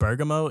think that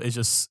Bergamo is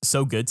just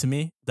so good to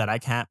me that I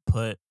can't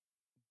put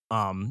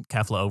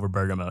Kefla over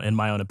Bergamo in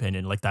my own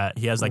opinion. Like that,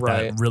 he has like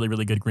Right. that really,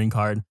 really good green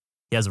card.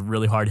 He has a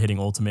really hard hitting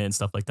ultimate and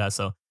stuff like that.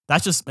 So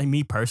that's just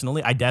me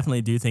personally. I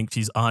definitely do think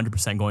she's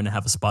 100% going to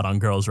have a spot on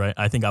girls, right?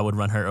 I think I would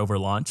run her over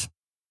launch,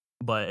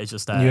 but it's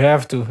just that You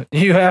have to.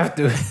 You have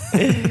to.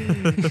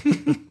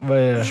 But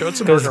yeah, Show it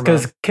to Bergamo.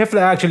 because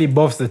Kefla actually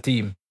buffs the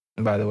team.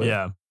 By the way,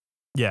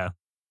 yeah.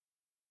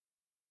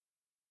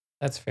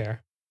 That's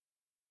fair.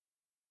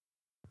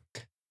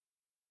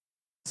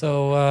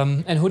 So,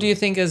 and who do you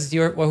think is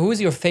who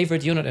is your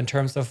favorite unit in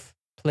terms of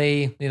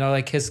play,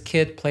 like his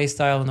kit, play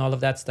style, and all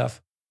of that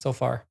stuff so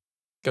far?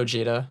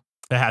 Gogeta,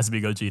 It has to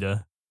be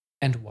Gogeta.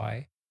 And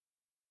why?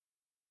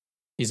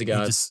 he's a He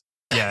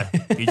god.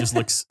 he just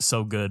looks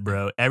so good,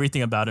 bro.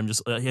 Everything about him,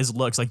 just his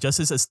looks, like just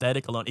his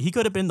aesthetic alone. He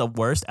could have been the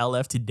worst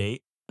LF to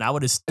date, and I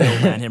would have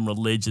still ran him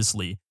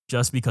religiously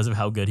just because of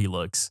how good he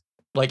looks.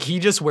 Like he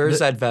just wears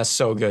that vest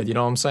so good. You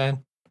know what I'm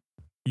saying?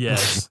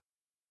 Yes.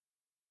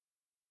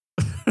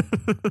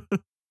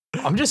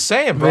 I'm just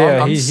saying, bro.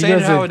 Yeah, I'm he just saying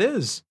does how it. it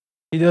is.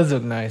 he does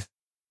look nice.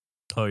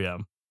 Oh yeah.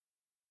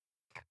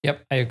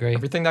 Yep, I agree.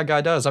 Everything that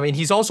guy does. I mean,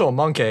 he's also a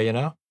monkey. You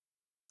know?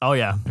 Oh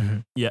yeah.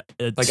 Mhm. Yeah.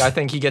 It's, Like I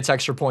think he gets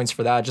extra points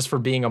for that just for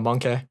being a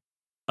monkey.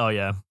 Oh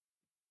yeah.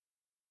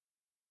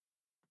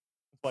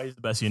 That's why he's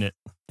the best unit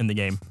in the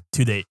game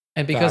to date.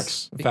 And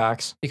because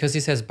Facts. because he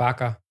says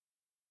Baka,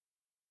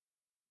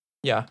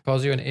 Yeah.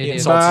 calls you an He idiot,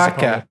 insults his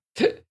Baka.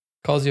 opponent.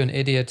 calls you an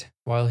idiot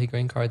while he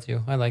green cards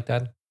you. I like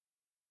that.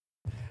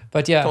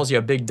 But yeah, Calls you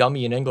a big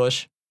dummy in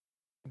English.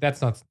 that's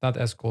not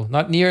as cool.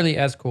 Not nearly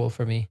as cool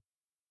for me.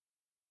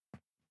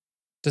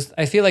 Just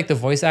I feel like the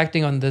voice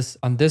acting on this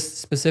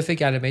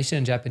specific animation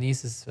in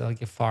Japanese is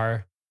like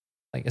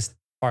is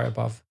far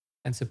above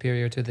and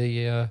superior to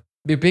the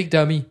be a big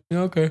dummy.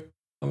 Yeah, okay,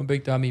 I'm a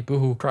big dummy.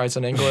 Boohoo. Cries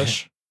in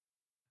English.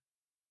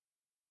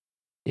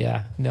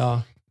 Yeah,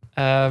 no.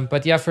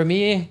 But yeah, for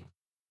me,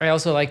 I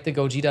also like the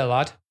Gogeta a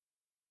lot,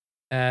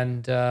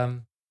 and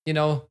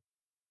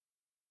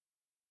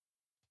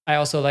I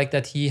also like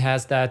that he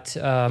has that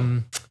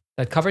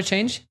that cover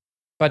change.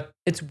 But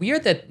it's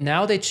weird that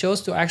now they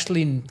chose to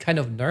actually kind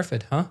of nerf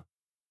it, huh?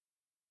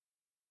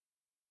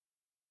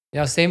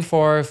 Yeah, same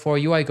for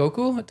UI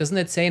Goku. Doesn't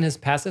it say in his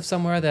passive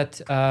somewhere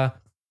that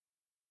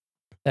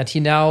that he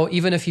now,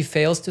 even if he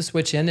fails to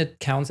switch in, it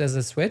counts as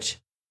a switch?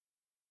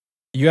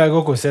 UI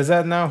Goku says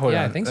that now. Hold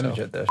Yeah, on, I think let me so.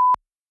 check that.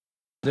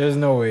 There's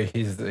no way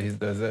he does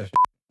that.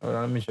 Hold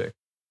on, let me check.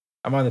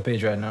 I'm on the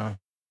page right now.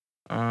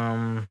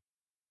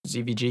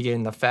 ZVG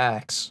getting the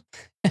facts.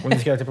 When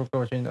this character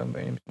performs change on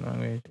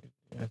language.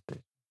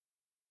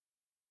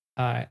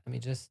 All right, let me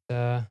just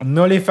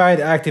Nullified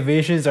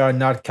activations are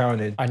not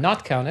counted. are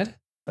not counted.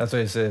 That's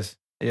what it says.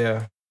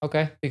 Yeah.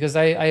 Okay, because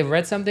I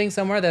read something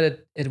somewhere that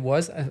it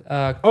was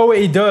Oh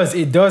wait, it does.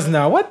 It does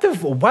now. What the?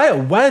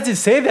 Why does it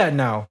say that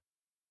now?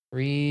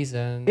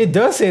 reason. It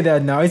does say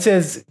that now. It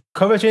says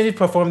cover changes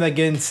performed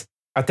against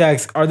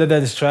attacks other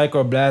than strike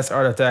or blast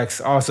art attacks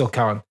also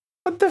count.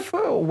 What the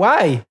fuck?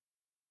 Why?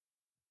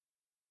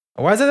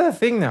 Why is that a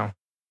thing now?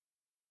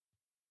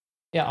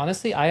 Yeah,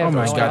 honestly, I have Oh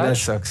my no god, idea. that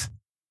sucks.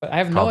 But I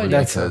have no Probably idea.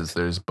 That because sucks.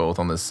 there's both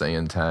on the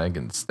Saiyan tag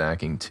and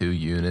stacking 2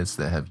 units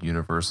that have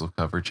universal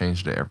cover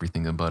change to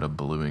everything but a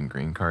blue and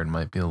green card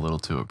might be a little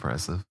too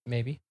oppressive.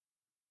 Maybe.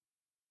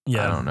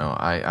 Yeah. I don't know.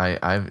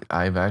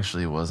 I've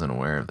actually wasn't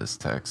aware of this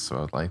text,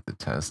 so I'd like to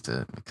test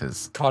it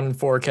because Caught in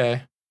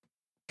 4K.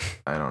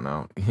 I don't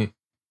know.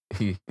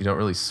 You don't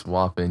really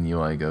swap in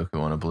UI Goku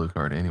on a blue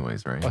card,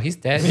 anyways, right? Well, he's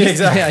dead.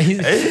 Exactly.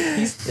 Yeah,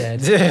 he's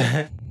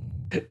dead.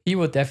 He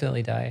will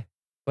definitely die.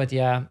 But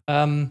yeah,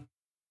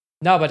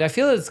 no, but I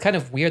feel it's kind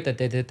of weird that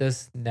they did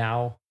this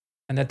now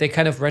and that they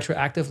kind of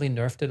retroactively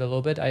nerfed it a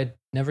little bit. I'd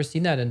never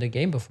seen that in the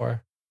game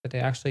before. That they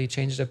actually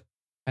changed a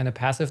kind of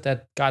passive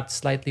that got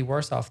slightly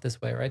worse off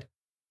this way, right?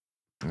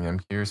 Yeah, I'm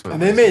curious what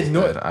And they this made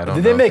no. said. I don't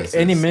Did know they if make this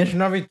any is-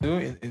 mention of it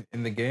too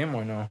in the game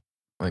or no?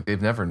 Like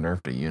they've never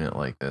nerfed a unit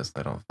like this.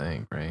 I don't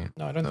think, right?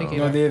 No, I don't think So-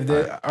 No,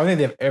 either. I don't think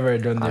they've ever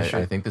done this I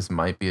shit. think this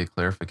might be a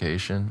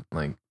clarification.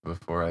 Like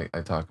before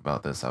I talk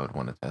about this, I would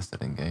want to test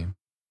it in game.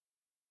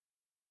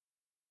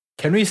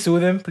 Can we sue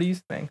them,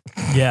 please? Thanks.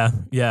 Yeah.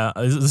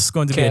 This is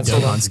going to be a Cancel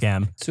Dokkan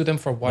them. scam. Sue them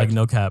for what? Like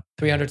no cap.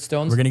 300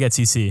 stones? We're gonna get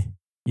CC.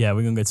 Yeah,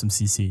 we're gonna get some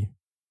CC.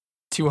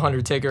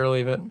 200, take it or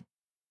leave it.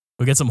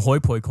 We'll get some hoi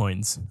poi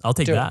coins. I'll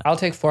take Dude, that. I'll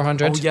take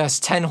 400. Oh yes,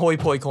 10 hoi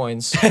poi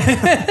coins.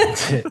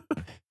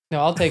 No,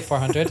 I'll take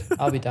 400.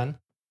 I'll be done.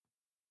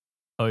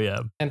 Oh yeah.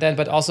 And then,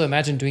 but also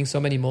imagine doing so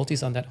many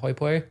multis on that hoi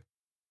poi.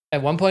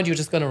 At one point, you're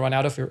just going to run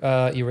out of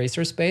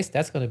eraser space.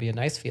 That's going to be a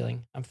nice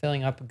feeling. I'm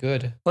filling up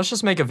good. Let's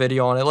just make a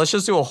video on it. Let's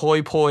just do a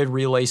hoi poi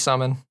relay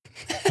summon.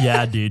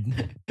 Yeah, dude.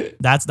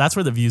 That's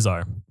where the views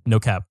are. No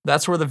cap.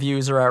 That's where the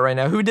views are at right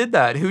now. Who did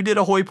that? Who did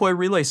a hoi poi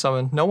relay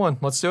summon? No one.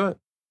 Let's do it.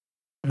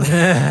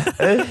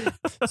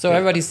 So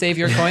everybody save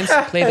your coins,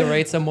 play the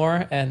raid some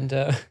more, and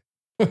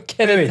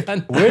get it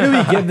done. Where do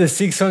we get the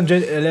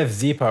 600 LF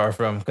Z power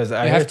from? Because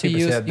I You heard have to people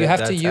use said you have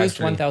to that's use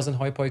actually- 1,000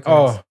 hoi poi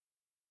coins.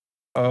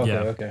 Oh, okay, Yeah.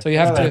 okay. So you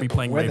have I'm to- gonna be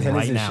playing where the raid hell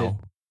is right this now.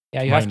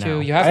 Yeah, you have Right to now.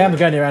 you I am have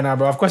grinding right now,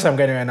 bro. Of course I'm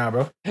grinding right now,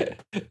 bro.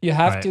 you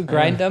have Right. to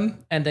grind them,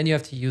 and then you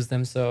have to use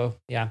them. So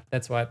yeah,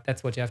 that's what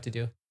you have to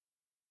do.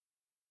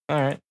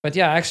 All right. But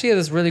yeah, actually, it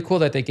is really cool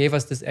that they gave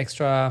us this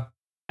extra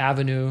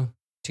avenue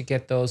to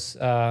get those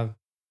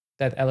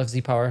that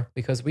LFZ power,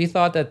 because we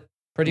thought that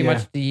pretty Yeah.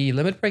 much the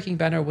limit breaking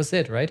banner was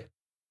it, right?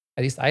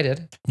 At least I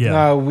did. Yeah.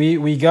 No,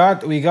 we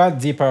got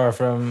Z power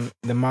from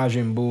the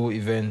Majin Buu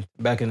event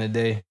back in the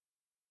day.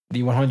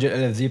 The 100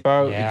 LF Z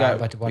power. Yeah,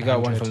 but we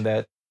got one 100. from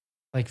that.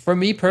 Like for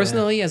me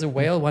personally, as a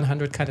whale,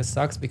 100 kind of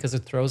sucks because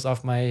it throws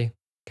off my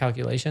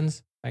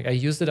calculations. Like I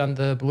used it on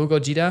the Blue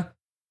Gogeta,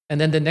 and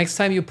then the next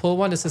time you pull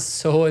one, this is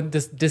so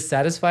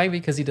dissatisfying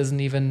because he doesn't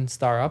even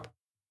star up.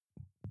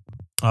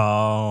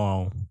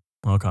 Oh.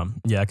 Okay.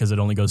 Yeah, because it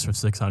only goes for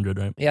 600,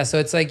 right? Yeah, so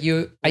it's like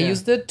I Yeah.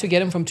 used it to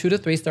get him from 2 to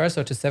 3 stars,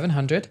 so to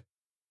 700.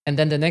 And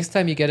then the next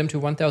time you get him to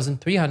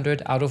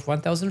 1,300 out of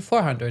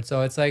 1,400.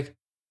 So it's like,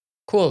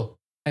 cool.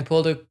 I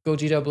pulled a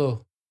Gogeta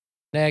Blue.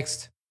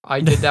 Next. I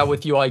did that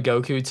with UI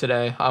Goku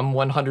today. I'm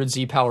 100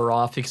 Z power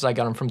off because I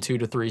got him from 2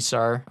 to 3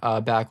 star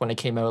back when it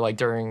came out, like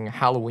during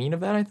Halloween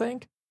event, I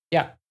think.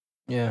 Yeah.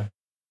 Yeah.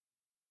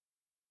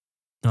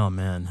 Oh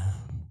man.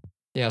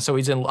 Yeah, so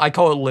he's in, I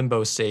call it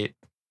limbo state.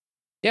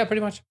 Yeah,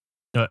 pretty much.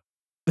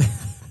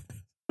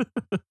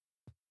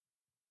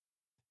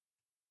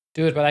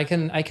 Dude, but I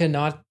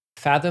cannot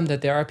fathom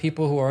that there are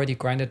people who already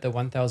grinded the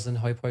 1,000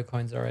 hoi poi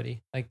coins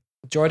already. Like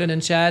Jordan in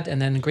chat, and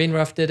then Green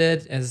Ruff did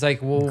it. And it's like,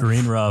 whoa.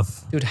 Green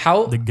Ruff. Dude,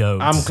 how? The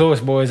goat. I'm close,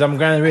 boys. I'm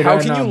grinding right How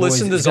now. can you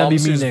listen boys. to It's gonna be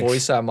me Zomsu's next.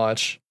 voice that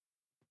much?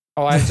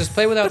 Oh, I just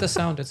play without the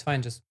sound. It's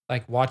fine. Just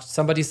like watch.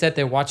 Somebody said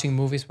they're watching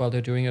movies while they're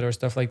doing it or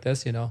stuff like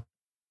this, you know?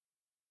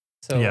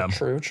 So Yeah.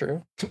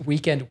 True.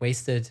 weekend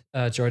wasted,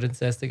 Jordan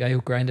says, the guy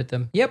who grinded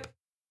them. Yep.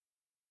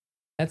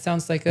 That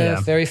sounds like a Yeah.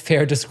 very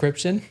fair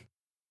description.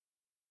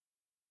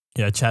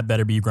 Yeah, chat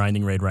better be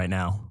grinding raid right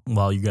now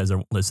while you guys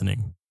are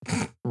listening.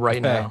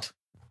 Right now. Fact.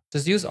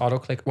 Just use auto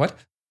click. What?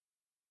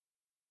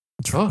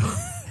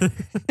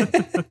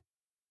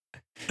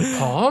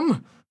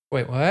 Palm?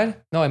 Wait,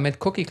 what? No, I meant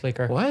cookie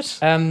clicker. What?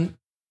 Okay,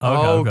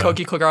 Oh, okay.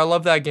 Cookie Clicker. I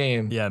love that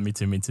game. Yeah, me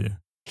too.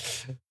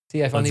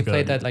 See, I've only Let's go,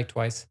 played dude. that like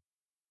twice.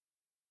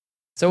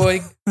 So,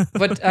 like,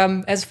 but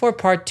as for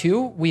part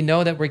 2, we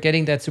know that we're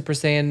getting that Super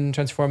Saiyan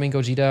transforming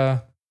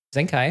Gogeta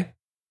Zenkai.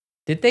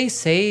 Did they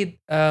say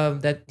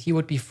that he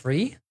would be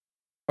free,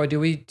 or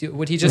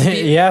would he just be?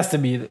 He has to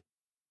be.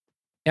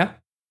 Yeah.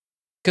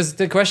 Because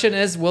the question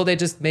is, will they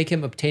just make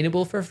him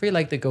obtainable for free,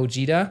 like the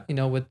Gogeta, you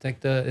know, with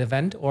like the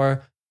event,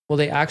 or will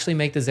they actually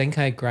make the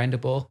Zenkai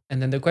grindable? And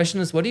then the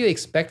question is, what do you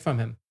expect from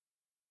him?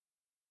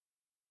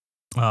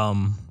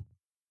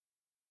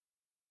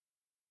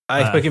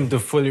 I expect him to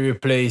fully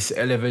replace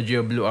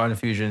Elevagio Blue on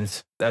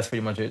fusions. That's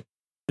pretty much it.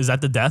 Is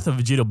that the death of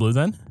Vegeta Blue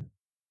then?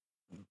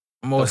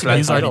 Most That's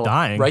He's the likely. already title.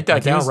 dying. Write that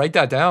Like, he down. was- Write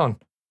that down.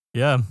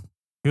 Yeah.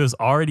 He was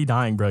already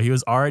dying, bro. He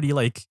was already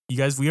like, you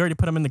guys, we already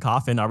put him in the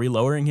coffin. Are we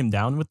lowering him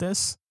down with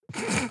this?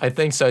 I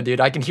think so,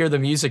 dude. I can hear the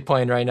music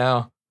playing right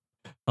now.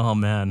 Oh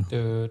man.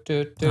 Do.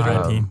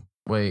 R.I.P.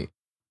 Wait,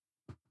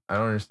 I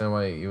don't understand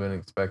why you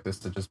wouldn't expect this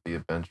to just be a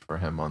bench for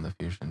him on the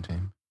fusion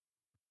team.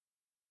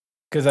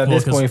 Because at Well,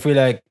 this 'cause- point, I feel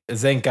like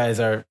Zenkais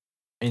are,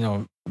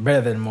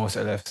 better than most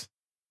LFs.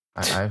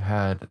 I've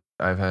had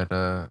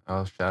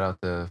I'll shout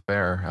out to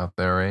Fair out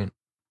there, right?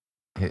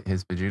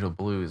 His Vegeta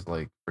Blue is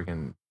like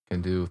freaking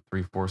can do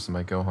 3/4 of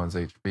my Gohan's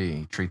HP.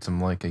 He treats him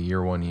like a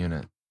year 1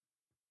 unit.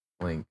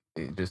 Like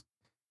it just,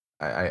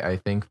 I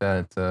think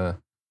that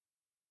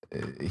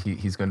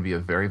he's going to be a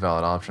very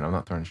valid option. I'm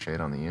not throwing shade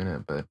on the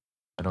unit, but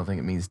I don't think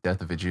it means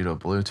death of Vegeta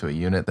Blue to a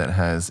unit that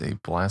has a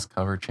blast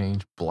cover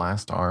change,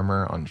 blast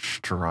armor on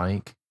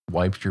strike,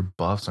 wipes your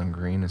buffs on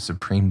green, a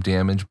supreme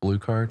damage blue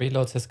card.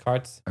 Reloads his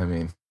cards. I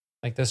mean,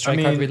 Like the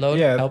strike card reload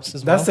helps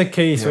as well. That's the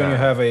case when you Yeah,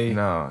 have a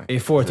no.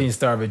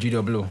 14-star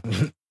Vegeta Blue.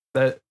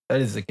 that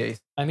is the case.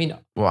 I mean,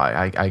 Well,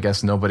 I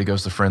guess nobody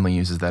goes to friendly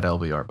uses that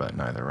LBR button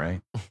either,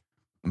 right?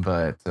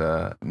 But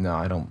no,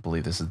 I don't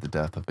believe this is the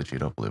death of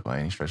Vegeta Blue by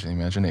any stretch of the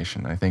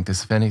imagination. I think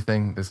this, if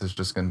anything, this is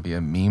just going to be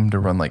a meme to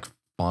run like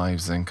 5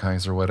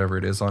 Zenkais or whatever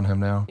it is on him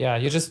now. yeah,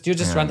 you just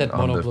run And that on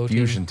mono the blue team.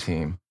 fusion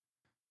team.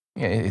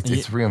 Yeah,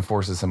 it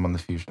reinforces him on the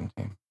fusion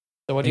team.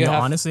 So what do you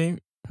have? Honestly,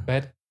 Go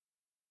ahead.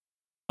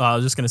 I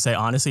was just gonna say,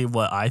 honestly,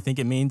 what I think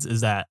it means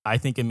is that I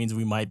think it means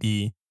we might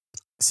be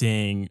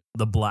seeing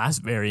the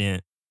Blast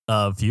variant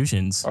of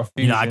fusions. Of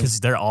You know, fusions. because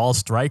they're all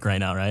strike right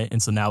now, right?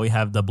 And so now we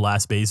have the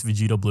Blast base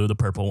Vegeta Blue, the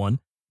purple one.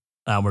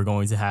 We're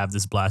going to have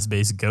this Blast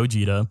base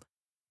Gogeta,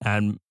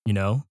 and you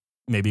know,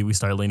 maybe we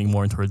start leaning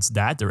more towards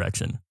that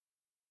direction.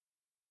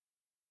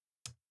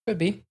 Could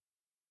be.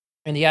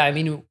 And yeah, I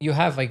mean, you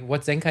have like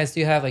what Zenkais do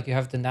you have? Like you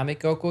have Dynamic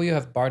Goku, you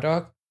have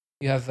Bardock,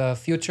 you have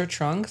Future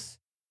Trunks,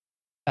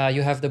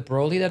 you have the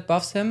Broly that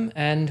buffs him,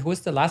 and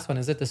who's the last one?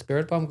 Is it the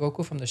Spirit Bomb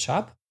Goku from the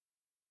shop?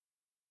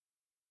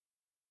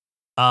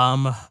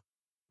 No,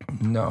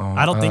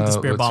 I don't think the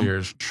Spirit what's Bomb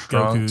yours?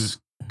 Trunks,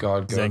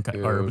 God Zenkai-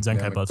 Goku, or Zenkai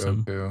Dynamic buffs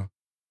him. Goku.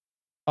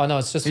 Oh no,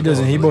 it's just He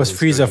doesn't. He Goku. boasts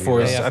Frieza Yeah,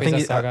 Force. yeah, I think Frieza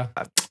he, Saga.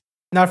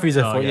 not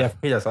Frieza Oh, Force. yeah. Yeah,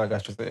 Frieza Saga. I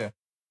should say. Yeah.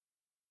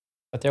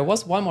 But there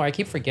was one more. I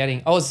keep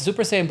forgetting. Oh, it's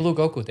Super Saiyan Blue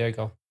Goku. There you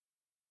go.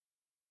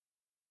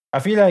 I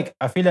feel like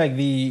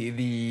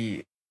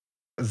the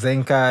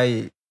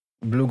Zenkai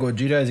Blue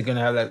Gogeta is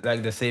gonna have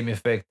like the same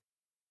effect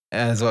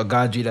as what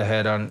Gogeta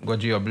had on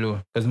Gogeta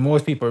Blue, because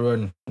most people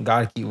run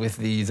Godki with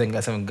the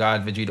Zenkai 7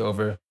 God Vegeta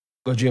over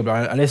Gogeta Blue,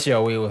 unless you're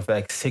away with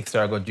like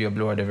 6-star Gogeta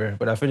Blue or whatever.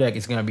 But I feel like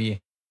it's gonna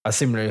be a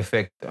similar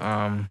effect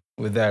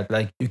with that.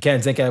 Like you can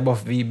Zenkai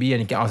buff VB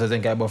and you can also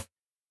Zenkai buff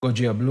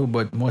Gogeta Blue,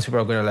 but most people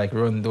are gonna like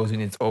run those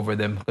units over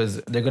them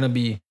because they're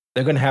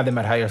gonna have them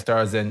at higher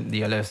stars than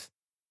the LS.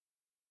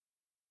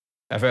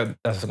 I feel like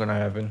that's what's gonna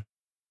happen.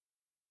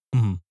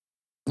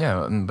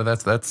 Yeah, but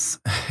that's.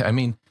 I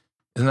mean,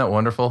 isn't that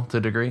wonderful to a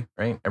degree,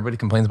 right? Everybody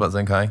complains about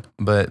Zenkai,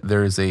 but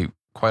there is a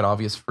quite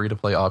obvious free to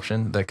play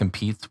option that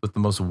competes with the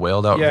most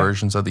wailed out Yeah.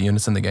 versions of the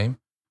units in the game.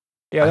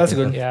 Yeah, I that's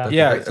think good. Yeah. that's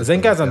Yeah, the greatest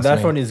thing. Zenkai's on That's that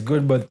me. front is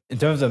good, but in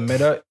terms of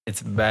meta,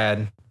 it's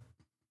bad.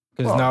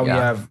 Because Well, now we yeah.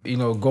 have,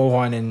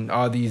 Gohan and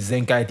all these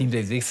Zenkai teams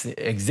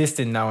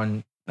existing now,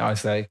 and now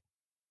it's like,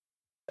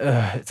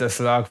 it's a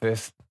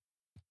slogfest.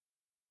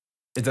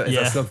 It's a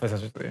Yeah. slugfest, I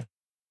should say.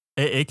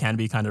 It can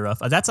be kind of rough.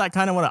 That's like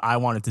kind of what I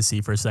wanted to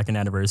see for a second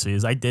anniversary.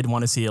 Is I did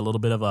want to see a little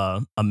bit of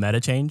a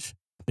meta change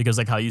because,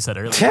 like how you said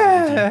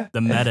earlier, the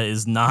meta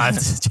is not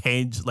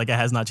changed. Like it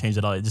has not changed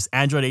at all. It's just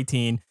Android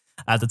 18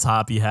 at the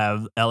top. You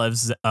have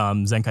LF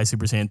Zenkai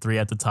Super Saiyan 3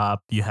 at the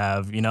top. You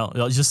have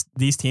it's just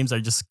these teams are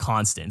just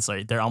constants.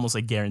 Like they're almost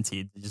like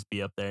guaranteed to just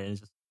be up there. And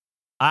it's just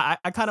I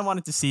kind of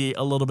wanted to see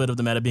a little bit of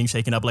the meta being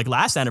shaken up. Like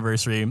last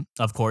anniversary,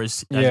 of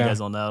course, as you Yeah. guys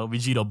all know,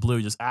 Vegito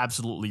Blue just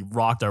absolutely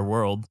rocked our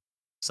world.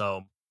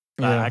 So.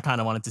 Yeah. I kind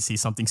of wanted to see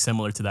something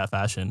similar to that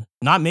fashion.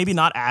 Maybe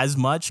not as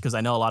much because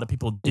I know a lot of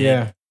people did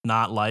Yeah.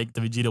 not like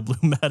the Vegeta Blue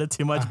meta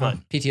too much, Uh-huh.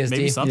 but PTSD.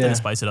 maybe something Yeah. to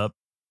spice it up.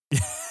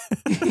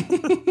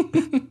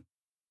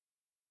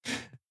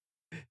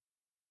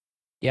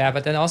 Yeah,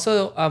 but then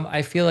also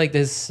I feel like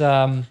this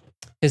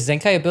his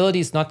Zenkai ability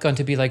is not going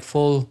to be like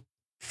full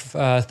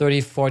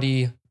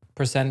 30-40%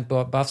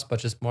 buffs, but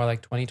just more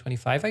like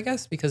 20-25, I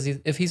guess, because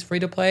if he's free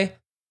to play,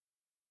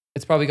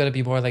 it's probably going to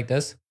be more like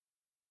this.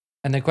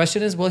 And the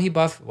question is, will he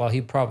buff? Well,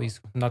 he probably is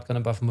not going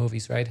to buff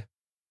movies, right?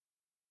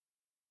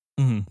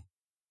 Mhm.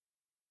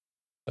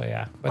 So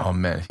yeah. But Oh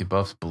man, if he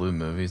buffs blue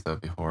movies,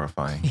 that'd be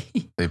horrifying.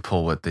 They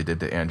pull what they did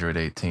to Android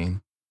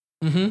 18.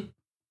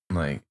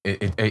 Like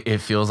it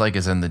feels like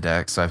it's in the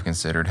deck, so I've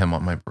considered him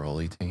on my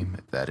Broly team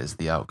if that is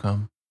the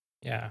outcome.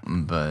 yeah.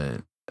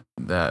 But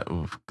that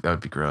would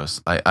be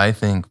gross. I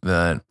think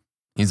that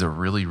he's a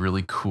really,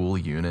 really cool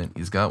unit.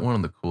 He's got one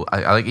of the cool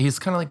I like he's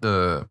kinda like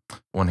the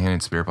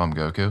one-handed Spirit Bomb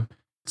Goku.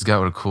 He's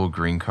got a cool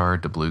green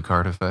card to blue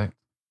card effect.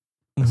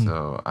 Mhm.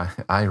 So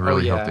I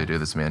really hope yeah. they do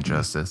this man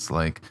justice.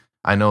 Like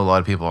I know a lot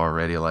of people are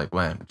already like,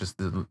 man, just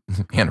the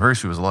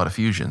anniversary was a lot of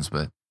fusions,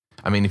 but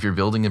I mean, if you're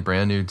building a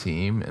brand new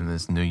team and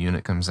this new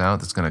unit comes out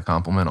that's going to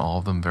complement all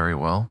of them very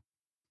well,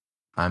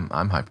 I'm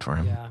hyped for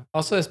him. Yeah.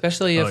 Also,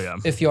 especially if Oh, yeah.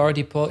 if you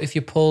already if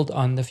you pulled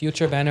on the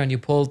future banner and you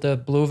pulled the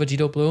blue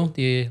Vegito Blue,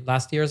 the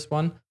last year's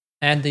one,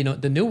 and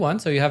the new one,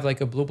 so you have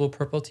like a blue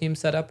purple team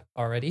set up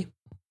already.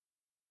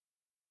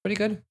 Pretty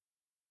good.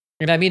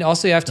 And I mean,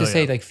 also you have to Oh,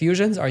 say yeah. like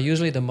fusions are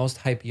usually the most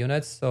hype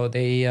units, so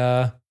they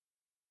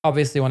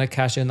obviously want to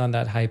cash in on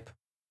that hype.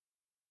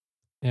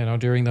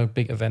 During the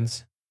big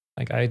events.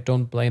 Like I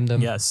don't blame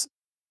them. Yes.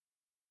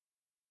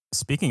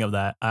 Speaking of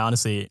that, I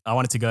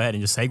wanted to go ahead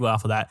and just segue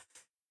off of that.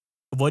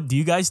 What do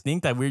you guys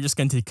think that we're just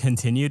going to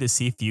continue to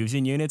see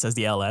fusion units as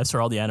the LFs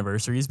for all the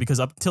anniversaries? Because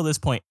up till this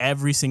point,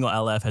 every single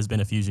LF has been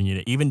a fusion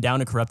unit, even down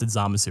to Corrupted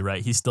Zamasu,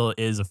 right? He still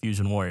is a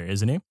fusion warrior,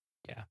 isn't he?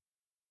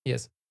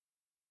 Yes.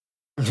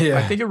 Yeah.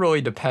 I think it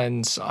really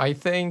depends. I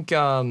think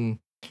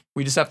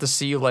we just have to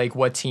see like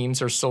what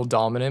teams are still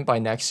dominant by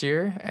next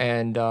year,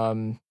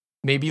 and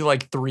maybe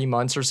like 3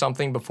 months or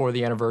something before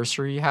the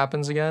anniversary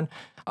happens again.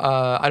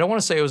 I don't want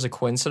to say it was a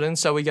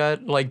coincidence that we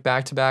got like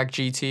back-to-back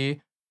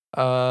GT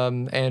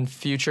and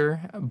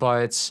Future,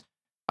 but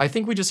I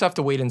think we just have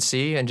to wait and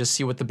see and just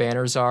see what the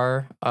banners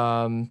are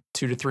 2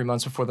 to 3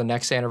 months before the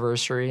next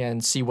anniversary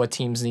and see what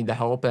teams need the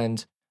help.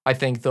 And I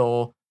think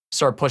they'll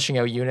start pushing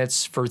out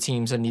units for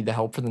teams that need the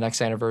help for the next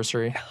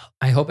anniversary.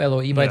 I hope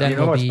LOE by Yeah. then You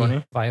know will what's be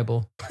funny?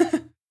 viable.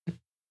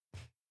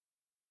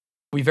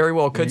 We very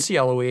well could see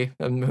LOE.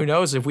 And who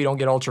knows if we don't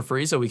get Ultra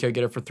Frieza, we could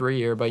get it for 3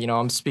 year. But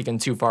I'm speaking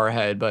too far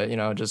ahead. But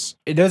just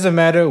It doesn't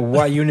matter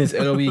what units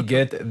LOE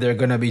get, they're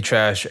gonna be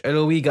trash.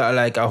 LOE got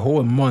like a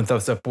whole month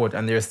of support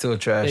and they're still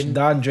trash.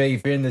 Dandre,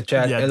 if you're in the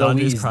chat, Yeah, LOE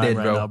Dondra's is crying dead,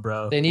 right bro. now,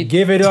 bro. They need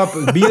Give it up.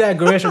 Be like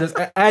Garish.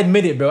 I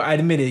admit it, bro. I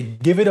admit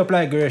it. Give it up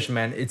like Garish,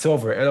 man. It's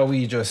over.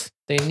 LOE just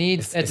they need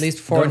It's- at it's least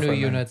 4 done new for, man.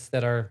 units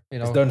that are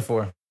it's done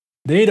for.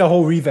 They need a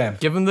whole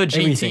revamp. give them the GT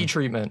Everything.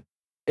 treatment.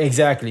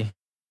 Exactly.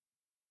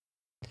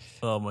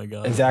 Oh my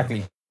god.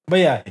 Exactly. But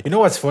yeah, you know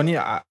what's funny?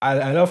 I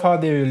love how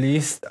they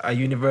released a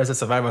Universal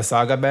Survivor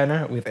Saga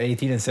banner with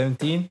 18 and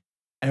 17.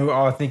 And we're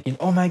all thinking,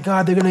 oh my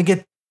god, they're gonna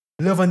get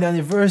Love on the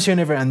Anniversary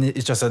and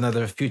it's just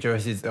another Future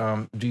versus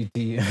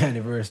GT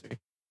anniversary.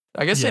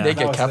 I guess Yeah. they did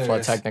That get was Kefla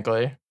hilarious.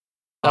 technically.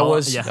 That Oh,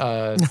 was yeah.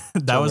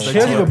 That was the She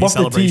doesn't even GOP buff the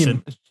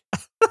celebration. team.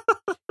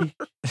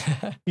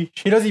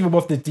 She doesn't even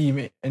buff the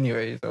team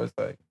anyway, so it's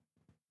like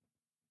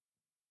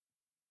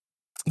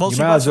Well, You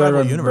she might buffed as well Rival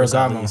run Universe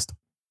at Bergamo. least.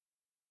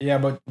 yeah,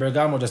 but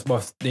Bergamo just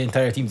buffs the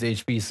entire team's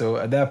HP, so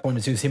at that point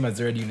it's just him as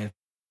third unit.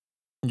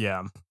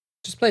 Yeah.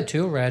 just play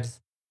 2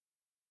 reds.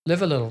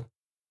 Live a little.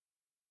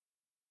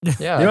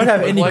 Yeah, They don't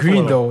have live any life a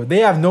green little. though. They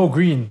have no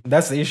green.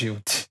 That's the issue.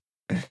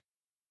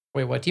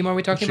 Wait, what team are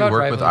we talking She about?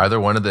 work with Rival? either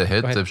one of the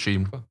hits ahead. if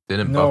she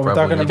didn't No, buff we're Rebel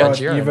talking Universe. got about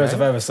Jiren, Universe right?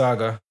 Survivor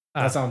Saga.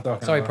 Ah, That's what I'm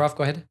talking Sorry, about. Prof,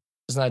 go ahead.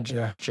 Isn't that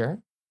Yeah. sure?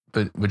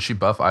 But would she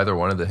buff either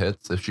one of the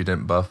hits if she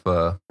didn't buff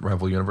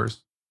Rebel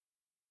Universe?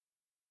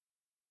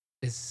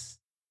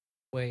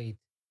 Wait.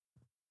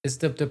 Is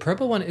the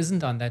purple one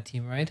isn't on that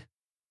team, right?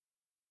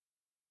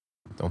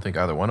 Don't think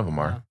either one of them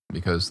are No.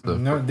 because the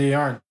No, they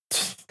aren't.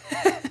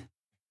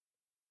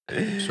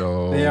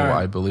 so They are.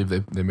 I believe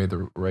they made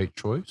the right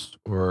choice.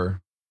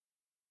 Or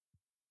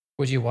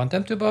Would you want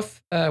them to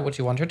buff? Would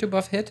you want her to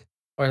buff hit?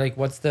 Or like,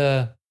 what's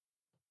the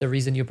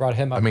reason you brought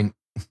him up? I mean,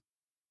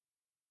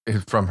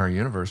 it's from her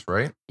universe,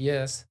 right?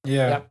 yes.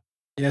 Yeah. Yeah.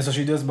 Yeah, so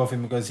she does buff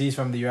him because he's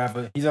from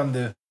the he's on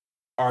the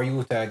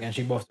RU tag and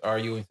she buffs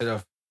RU instead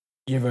of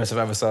Universe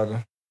Survivor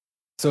Saga.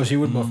 So she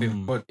would buff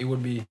him, but it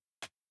would be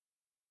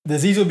the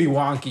Z's would be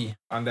wonky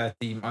on that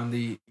team, on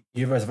the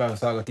Universe Survivor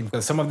Saga team,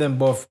 because some of them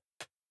buff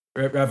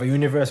Rival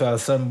Universe while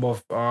some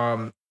buff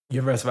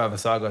Universe Survivor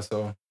Saga,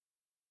 so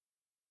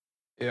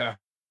yeah.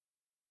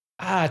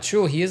 Ah,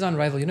 true. He is on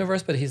Rival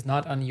Universe, but he's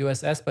not on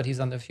USS, but he's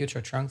on the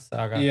Future Trunks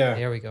saga. Yeah.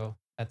 There we go.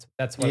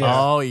 That's what. Yeah.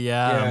 Oh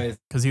Yeah, yeah. it's-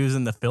 Because he was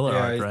in the filler Yeah,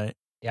 arc, it's- right?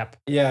 Yep.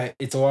 Yeah,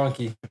 it's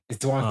wonky.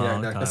 It's wonky Oh,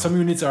 like that. 'Cause okay. some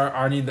units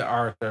are in the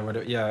arc or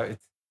whatever. Yeah,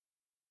 it's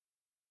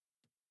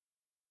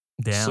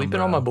Damn. Sleeping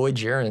bro. on my boy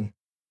Jiren.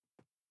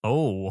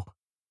 Oh.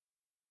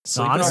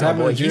 Sleeping honestly, on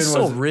my boy. Jiren He's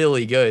still was-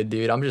 really good,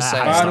 dude. I'm just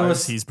saying. Ah, Vados-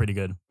 stars, he's pretty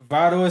good.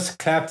 Vados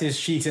clapped his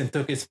cheeks and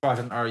took his spot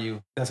on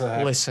RU. That's what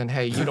happened. Listen,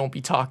 hey, you don't be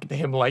talking to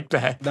him like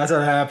that. That's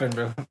what happened,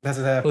 bro. That's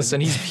what happened.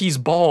 Listen, he's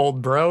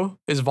bald, bro.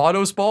 Is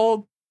Vados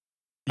bald?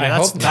 I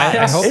that's- hope- that- I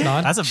that's- hope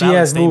not. That's a She valid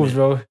has statement. moves,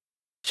 bro.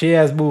 She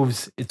has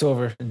moves. It's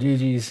over.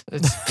 GG's.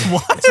 It's,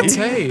 What? it's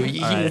okay.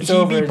 He, Alright. It's he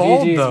over. be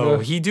bald GG's, though. bro.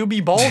 He do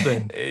be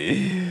balding.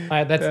 All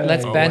right,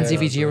 let's Oh, ban yeah,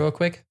 ZVG bro. real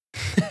quick.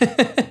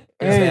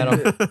 Hey,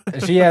 Phantom.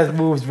 she has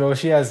moves, bro.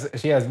 She has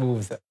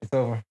moves. It's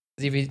over.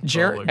 ZVG.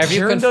 Jiren, Have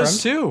you Jiren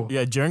does confirmed? too.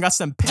 Yeah, Jiren got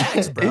some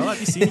pecs, bro. Have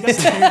you seen? He got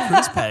some Terry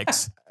Crews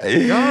pecs.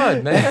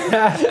 God,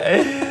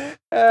 man.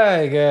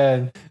 Oh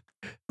god.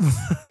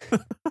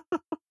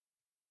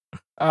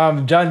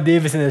 John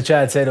Davis in the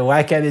chat said,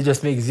 "Why can't they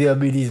just make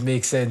ZLBDs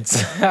make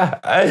sense?"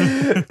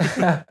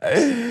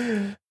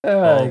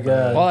 Oh man.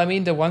 god. Well, I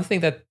mean, the one thing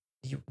that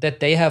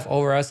they have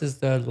over us is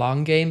the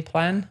long game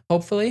plan.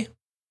 Hopefully,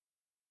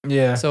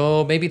 Yeah.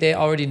 so maybe they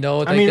already know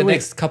like mean, the wait,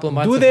 next couple of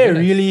months. Do of they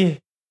units.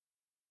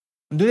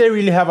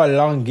 really have a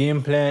long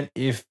game plan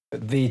if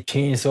they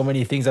change so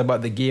many things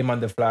about the game on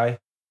the fly?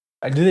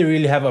 Like, do they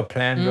really have a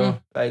plan, bro?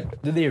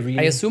 Like, do they really?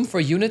 I assume for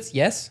units,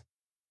 yes.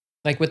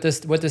 Like with the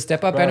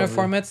step up banner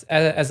Probably. formats,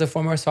 as a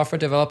former software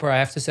developer, I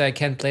have to say I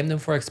can't blame them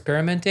for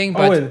experimenting,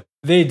 but well,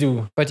 they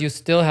do. but you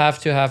still have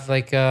to have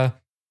like the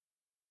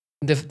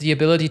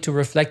ability to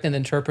reflect and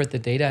interpret the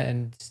data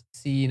and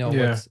see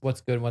Yeah.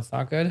 what's good, what's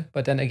not good.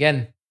 But then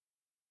again,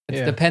 it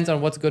Yeah. depends on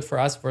what's good for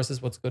us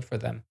versus what's good for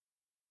them.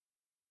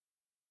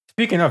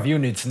 Speaking of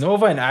units,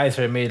 Nova and Ice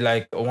were made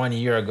like 1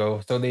 year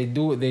ago, so they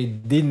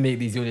did make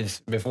these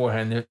units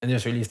beforehand and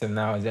just released them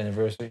now as the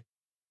anniversary.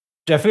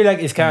 Which I feel like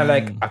it's kind of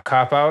like a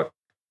cop out.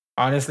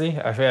 Honestly,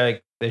 I feel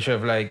like they should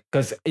have like,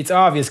 because it's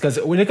obvious, because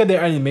we look at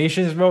their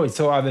animations, bro. It's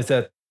so obvious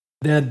that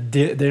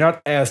they're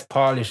not as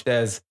polished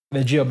as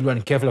the GW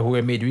and Kefla who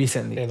were made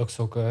recently. They look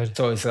so good.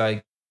 So it's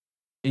like,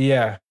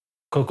 yeah,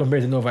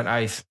 compared to Nova and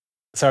Ice.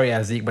 Sorry,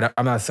 Azik, but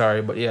I'm not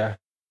sorry. But yeah,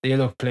 they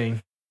look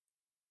plain.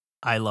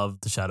 I love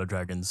the Shadow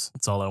Dragons.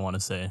 That's all I want to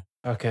say.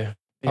 Okay.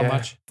 How Yeah.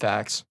 much?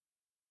 Facts.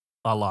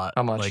 A lot.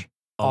 How much? Like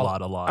a All-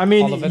 lot. I All of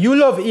mean, it? you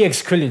love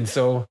EX Krillin,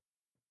 so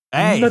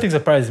Hey, nothing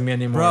surprises me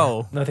anymore.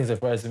 Bro. Nothing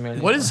surprises me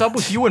anymore. What is up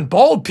with you and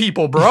bald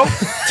people, bro?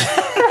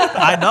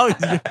 I know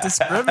you're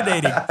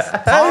discriminating.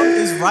 Palm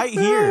is right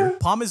here.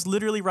 Palm is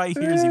literally right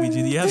here. ZVG. Do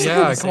you have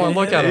something Yeah, to come on, say?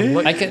 look at him.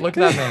 Look, I can- look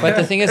at that man. But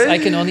the thing is, I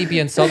can only be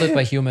insulted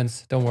by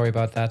humans. Don't worry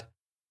about that.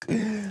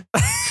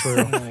 True.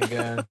 Oh my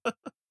god.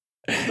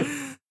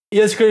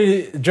 ES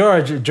Cullen,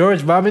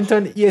 George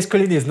Babington, ES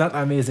Cullen is not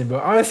amazing, bro.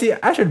 Honestly,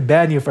 I should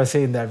ban you for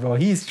saying that, bro.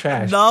 He's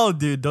trash. No,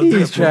 dude, don't do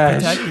He's it. We're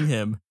trash. protecting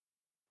him.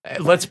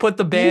 Let's put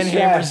the ban He's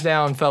hammers trash.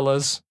 down,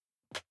 fellas.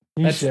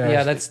 He's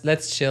trash.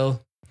 Let's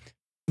chill.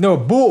 No,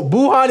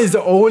 Buhan is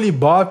the only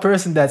bald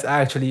person that's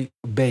actually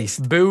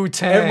based. Boo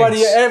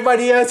tanks.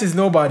 Everybody else is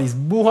nobodies.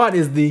 Buhan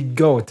is the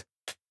goat.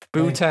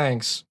 Boo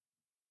tanks.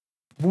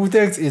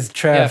 Butex is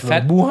trash, Yeah,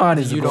 bro. Buhan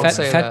is You the don't goat.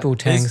 say Fat that. Boo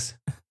tanks.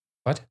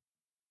 What?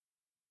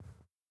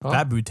 Huh?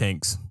 Fat Boo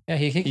tanks. Yeah,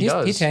 he He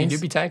does. He tanks. do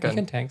be tanking. He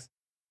can tanks.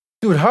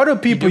 Dude, how do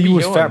people do be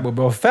use young. Fatboo,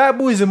 bro?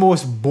 Fatboo is the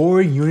most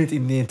boring unit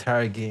in the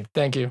entire game.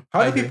 Thank you.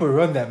 How I do agree. people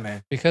run that,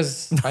 man?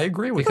 Because I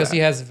agree with because that.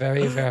 he has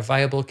very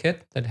viable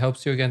kit that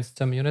helps you against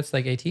some units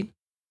like 18.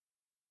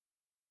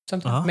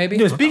 Something Uh-huh. maybe.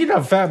 Dude, speaking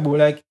of Fatboo,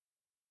 like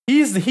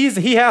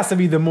he has to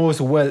be the most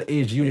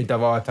well-aged unit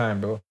of all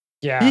time, bro.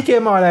 Yeah. He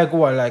came out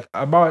like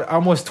about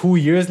almost 2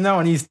 years now,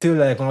 and he's still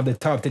like one of the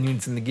top 10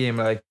 units in the game.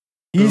 Like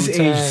he's Boo aged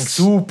tanks.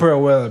 super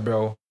well,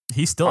 bro.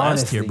 He's still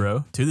S tier, Honestly.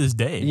 bro, to this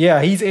day.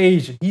 Yeah, he's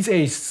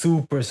aged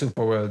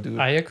super well, dude.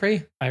 I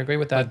agree. I agree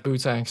with that. Boo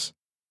tanks.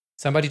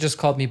 Somebody just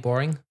called me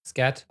boring.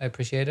 Scat, I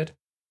appreciate it.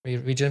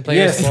 Region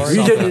players Yes,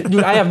 boring.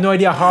 dude, I have no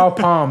idea how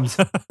Palms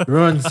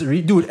runs.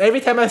 Dude, every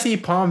time I see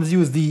Palms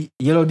use the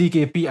yellow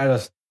DKP, I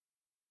just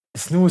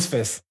snooze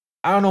fest.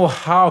 I don't know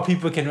how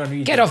people can run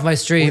Region Get off my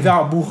stream.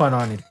 without Buhan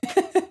on it.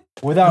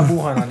 Without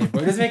Buhan on it,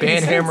 bro. It doesn't make any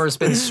Ban sense. hammer has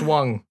been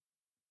swung.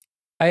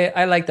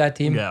 I like that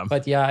team. Yeah.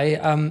 But yeah,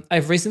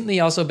 I've recently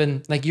also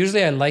been like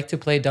usually I like to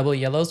play double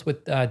yellows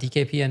with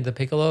DKP and the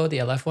Piccolo, the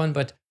LF one,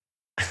 but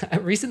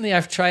recently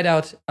I've tried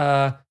out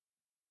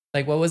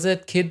like what was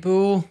it? Kid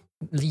Boo,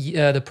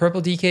 the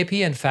purple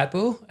DKP and Fat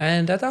Boo,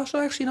 and that's also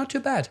actually not too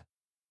bad.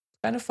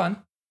 Kind of fun.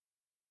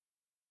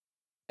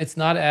 It's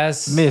not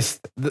as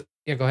Missed.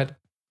 Yeah, go ahead.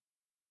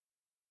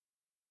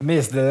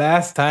 The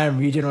last time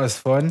Region was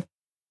fun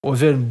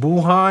was when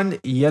Buhan,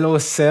 Yellow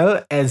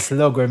Cell, and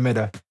Slug were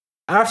meta.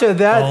 After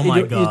that, Oh my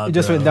it God,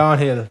 just went bro.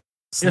 downhill.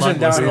 Slug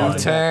down was here. Boo fun.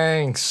 Tank.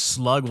 tanks.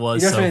 Slug It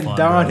was just so went fun,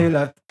 downhill.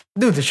 bro.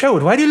 Dude,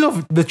 Sherwood, why do you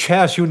love the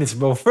trash units,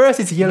 bro? First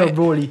it's Yellow Man.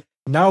 Broly,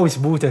 now it's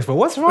Butex, bro.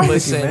 What's wrong with you,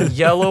 Listen, man?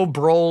 Yellow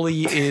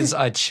Broly is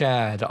a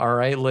Chad. All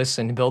right,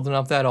 listen, building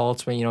up that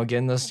ultimate,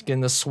 getting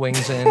the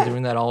swings in,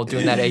 doing that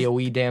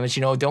AOE damage.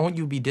 Don't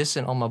you be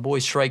dissing on my boy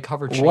strike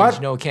cover change.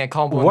 What? Can't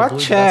combo on the What blue,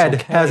 but Chad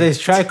that's okay. has a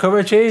strike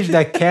cover change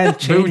that can't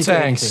change Boo into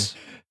anything? tanks.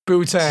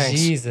 Boo tanks.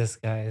 Jesus,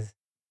 guys.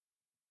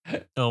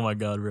 Oh my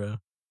god, bro.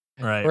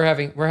 Right. We're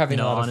having You a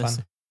know, lot of honestly-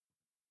 fun.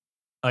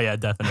 Oh yeah,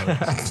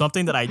 definitely.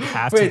 Something that I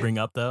have to Wait. bring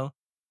up though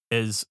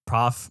is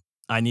Prof.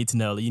 I need to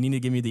know. You need to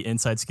give me the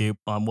inside scoop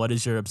on what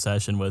is your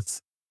obsession with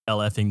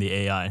LFing the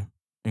AI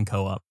in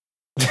co-op.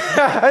 What?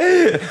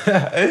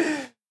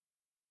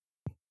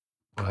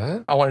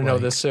 I want to know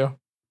Like, this too.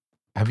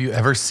 Have you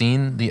ever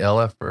seen the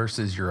LF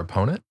versus your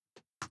opponent?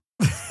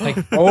 Like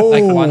Oh,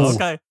 like once.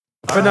 Okay.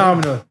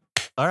 phenomenal.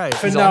 All right.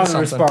 He's on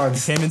Phenomenal something.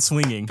 response. Came in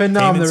swinging.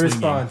 Phenomenal Came in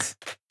swinging. response.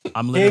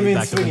 I'm Came literally in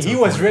back up swinging. into He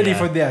the was corner. ready Yeah.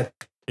 for that.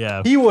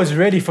 Yeah. He was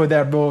ready for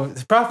that, bro.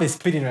 His prof is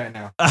spinning right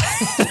now.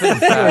 He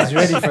was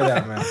ready for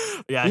that, man.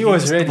 Yeah, He he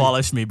was just ready.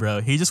 demolished me,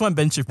 bro. He just went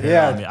Ben Shapiro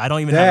Yeah. on me. I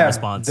don't even have a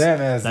response. Damn,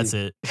 Asdi. That's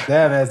it.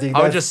 Damn, Asdi.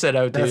 I would just sit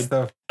out, that dude.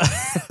 stuff.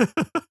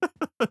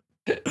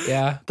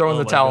 Yeah. Throw in Oh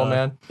the my towel, God.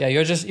 man. Yeah,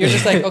 you're just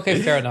like,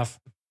 okay, fair enough.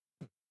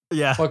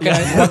 Yeah. What can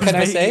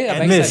I say?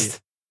 I'm And excited.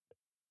 Missed.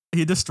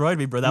 He destroyed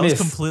me, bro. That was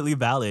Missed. completely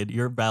valid.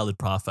 You're valid,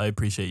 Prof. I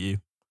appreciate you.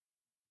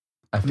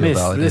 I feel Miss,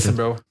 validated. listen,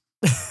 bro.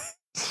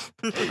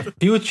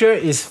 Future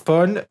is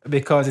fun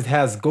because it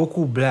has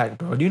Goku Black,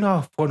 bro. Do you know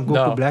how fun Goku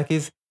No. Black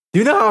is? Do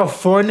you know how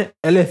fun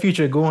LF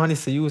Future Gohan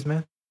is to use,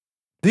 man?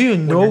 Do you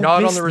know? you're not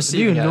on this? the Do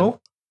receiving you end. know?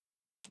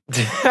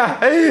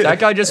 That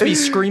guy just be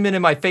screaming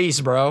in my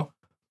face, bro.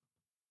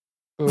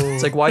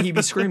 It's like, why he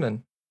be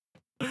screaming?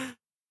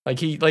 Like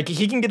he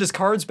can get his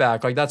cards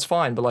back. Like that's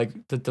fine, but like,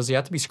 does he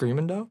have to be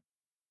screaming though?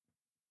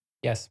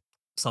 Yes.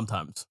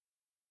 Sometimes.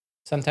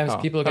 Sometimes Oh,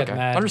 people get okay.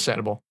 mad.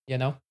 Understandable. You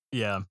know?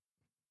 Yeah.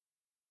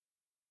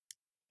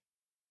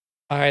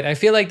 All right. I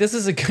feel like this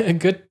is a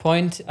good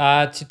point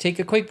to take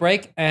a quick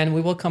break, and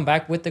we will come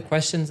back with the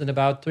questions in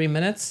about 3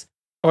 minutes.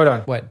 Hold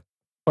on. What?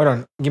 Hold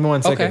on. Give me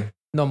 1 second. Okay.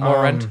 No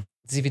more rent.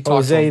 ZV talk.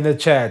 Jose in the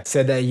chat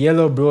said that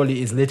Yellow Broly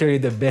is literally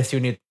the best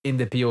unit in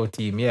the PO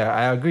team. Yeah,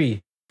 I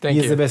agree. Thank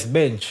He's you. the best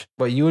bench,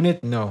 but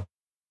unit, no.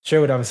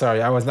 Sherwood, I'm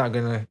sorry. I was not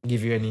gonna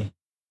give you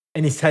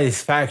any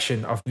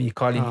satisfaction of me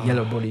calling Ah.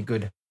 Yellow Broly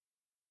good.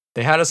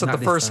 They had us at Not the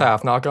this first time.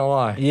 half. Not gonna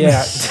lie.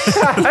 Yeah.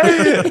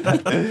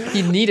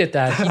 He needed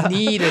that. He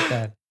needed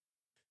that.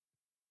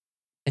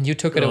 And you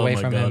took it Oh away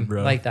my from God, him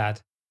bro. like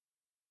that.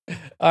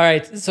 All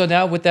right. So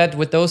now with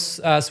those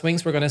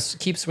swings, we're going to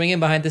keep swinging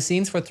behind the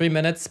scenes for 3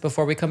 minutes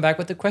before we come back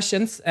with the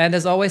questions. And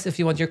as always, if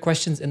you want your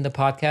questions in the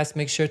podcast,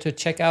 make sure to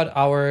check out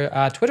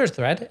our Twitter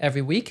thread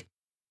every week.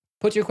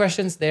 Put your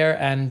questions there,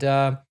 and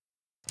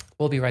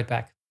we'll be right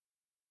back.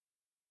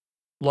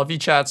 Love you,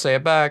 chat. Say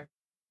it back.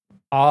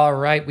 All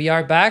right. We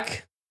are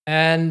back.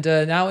 And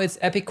now it's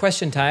epic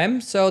question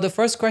time. So the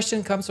first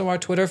question comes from our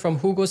Twitter from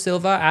Hugo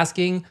Silva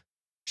asking,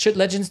 should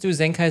Legends do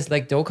Zenkais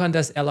like Dokkan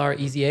does LR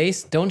Easy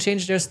Ace? Don't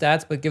change their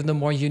stats, but give them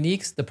more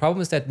uniques. The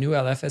problem is that new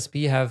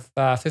LFSP have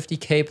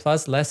 50k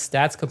plus less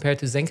stats compared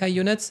to Zenkai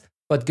units,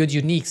 but good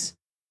uniques.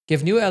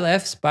 Give new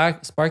LF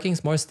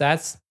Sparkings more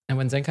stats, and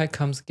when Zenkai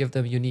comes, give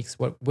them uniques.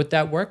 Would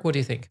that work? What do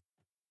you think?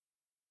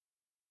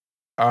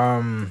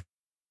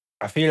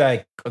 I feel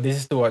like this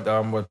is what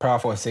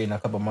Prof was saying a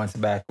couple months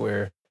back,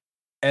 where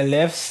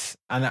LFs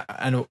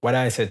and what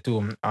I said to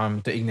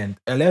Ignan,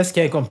 LFs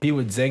can compete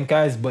with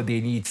Zenkais, but they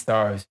need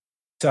stars.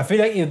 So I feel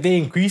like if they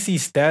increase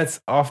these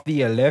stats off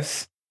the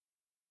LFs,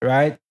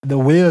 right, the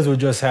whales will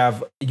just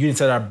have units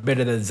that are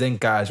better than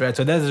Zenkais, right?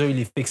 So that doesn't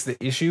really fix the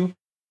issue,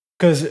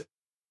 because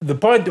the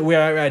point we're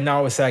at right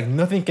now is like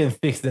nothing can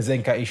fix the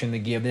Zenkai issue in the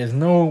game. There's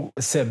no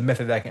set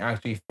method that can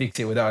actually fix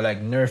it without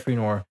like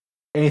nerfing or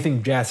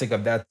anything drastic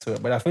of that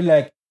sort. But I feel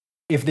like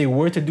if they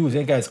were to do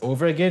Zenkais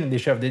over again, they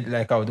should have did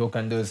like how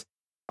Dokkan does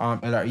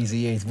LR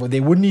Easy Ace. But they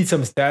would need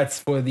some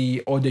stats for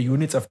the older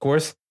units, of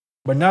course,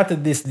 but not to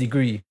this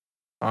degree.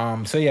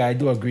 So yeah, I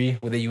do agree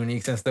with the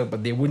uniques and stuff,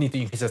 but they would need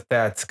to increase the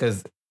stats,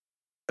 because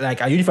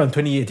like a unit from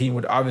 2018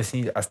 would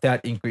obviously need a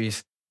stat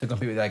increase to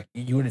compete with like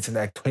units in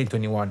like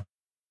 2021,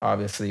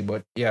 obviously.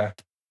 But yeah,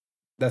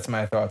 that's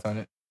my thoughts on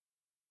it.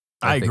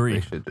 I think agree.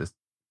 They should just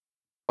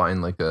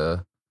find like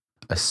a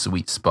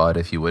sweet spot,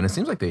 if you would. And it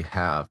seems like they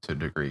have, to a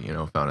degree,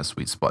 found a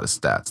sweet spot of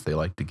stats they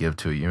like to give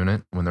to a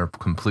unit when they're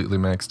completely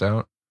maxed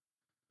out.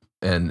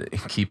 And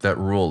keep that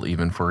rule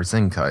even for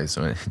Zenkai.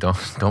 So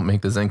don't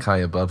make the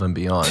Zenkai above and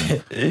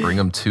beyond. Bring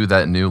them to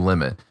that new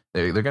limit.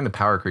 They're going to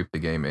power creep the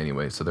game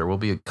anyway. So there will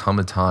come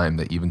a time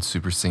that even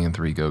Super Saiyan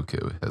 3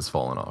 Goku has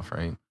fallen off,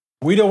 right?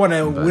 We don't want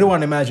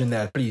to imagine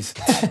that, please.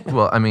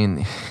 Well, I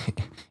mean,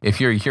 if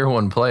you're a year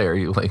one player,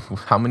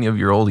 how many of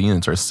your old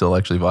units are still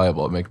actually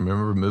viable?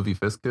 Remember movie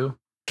Fisku?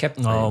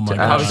 Oh my I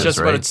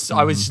god!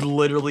 I was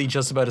literally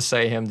just about to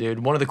say him, dude.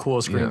 One of the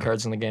coolest green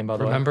cards in the game, by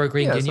the way. Remember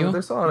Green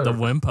Ginyu? So The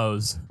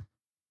Wimpos.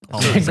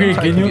 Green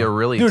Ginyu would be a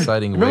really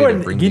exciting way to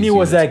bring Ginyu these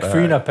was like units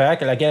free in back. a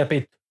pack, like I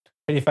paid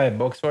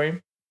 $25 for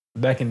him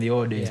back in the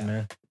old days,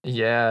 man.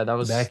 Yeah, that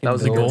was Back in the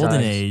The old golden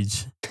times.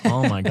 age.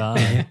 Oh my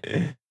god!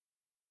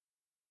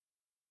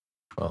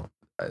 Well,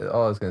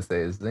 all I was going to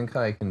say is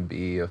Zenkai can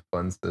be a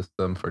fun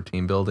system for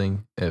team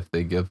building if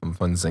they give them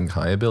fun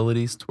Zenkai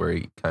abilities, to where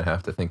you kind of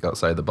have to think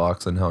outside the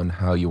box on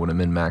how you want to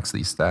min-max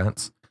these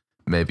stats.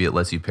 Maybe it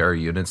lets you pair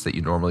units that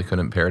you normally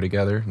couldn't pair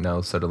together,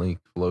 now suddenly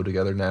flow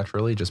together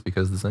naturally just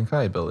because of the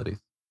Zenkai abilities.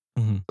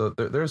 Mhm. So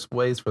there's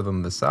ways for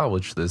them to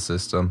salvage this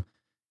system.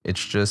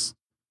 It's just,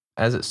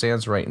 as it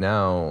stands right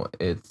now,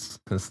 it's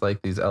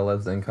like these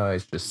LF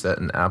Zenkais just set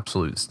an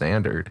absolute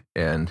standard.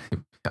 And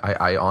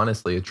I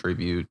honestly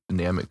attribute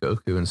Namek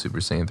Goku and Super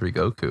Saiyan 3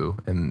 Goku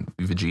and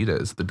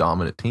Vegeta as the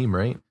dominant team,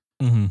 right?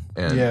 Mm-hmm.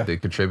 And the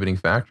contributing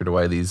factor to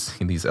why these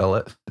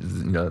LF,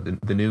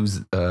 the new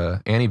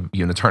anti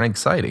units aren't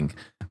exciting.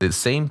 The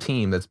same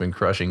team that's been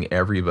crushing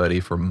everybody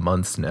for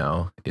months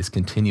now is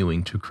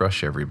continuing to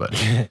crush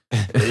everybody.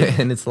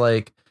 And it's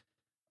like,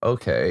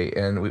 okay,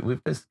 and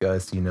we've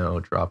discussed,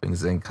 dropping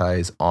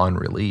Zenkais on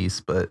release,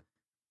 but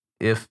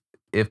if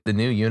the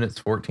new unit's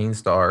 14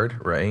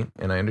 starred, right,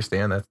 and I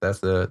understand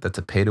that's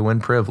a pay to win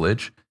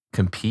privilege,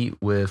 compete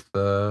with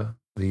the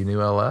new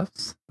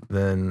LFs,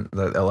 then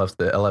the LF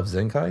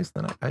Zenkais,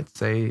 then I'd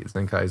say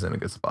Zenkai's in a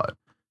good spot.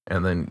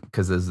 And then,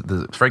 because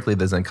frankly,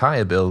 the Zenkai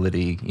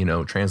ability,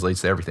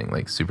 translates to everything.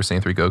 Like Super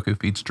Saiyan 3 Goku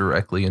feeds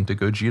directly into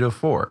Gogeta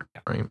 4,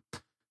 right?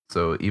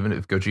 So even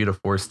if Gogeta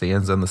 4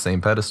 stands on the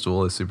same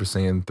pedestal as Super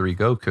Saiyan 3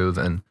 Goku,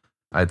 then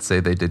I'd say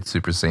they did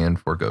Super Saiyan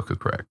 4 Goku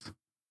correct.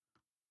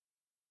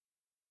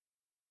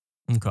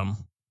 Okay.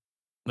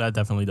 That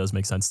definitely does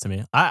make sense to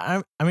me.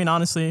 I mean,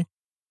 honestly,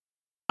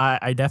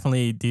 I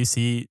definitely do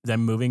see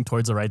them moving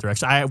towards the right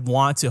direction. I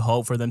want to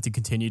hope for them to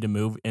continue to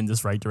move in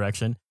this right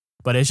direction,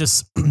 but it's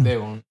just They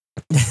won't.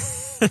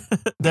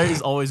 there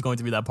is always going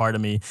to be that part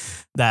of me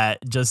that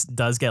just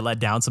does get let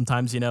down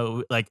sometimes,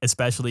 like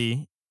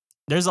especially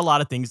there's a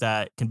lot of things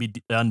that can be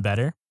done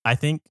better, I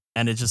think.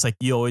 And it's just like,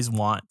 you always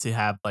want to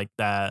have like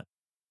that.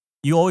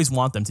 You always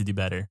want them to do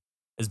better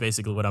is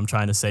basically what I'm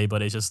trying to say.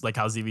 But it's just like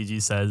how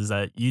ZVG says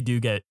that you do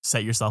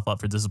set yourself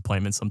up for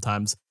disappointment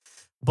sometimes.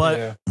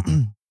 But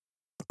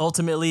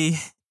ultimately,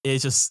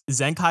 it's just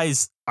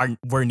Zenkais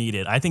were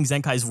needed. I think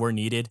Zenkais were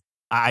needed.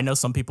 I know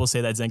some people say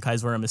that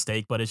Zenkais were a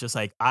mistake, but it's just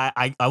like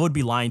I would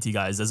be lying to you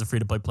guys as a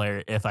free-to-play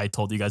player if I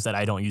told you guys that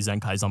I don't use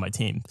Zenkais on my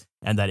team,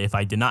 and that if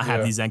I did not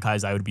have these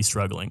Zenkais, I would be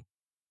struggling.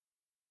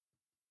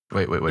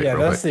 Wait. Yeah,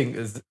 that's the thing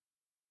is.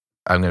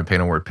 I'm going to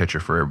paint a word picture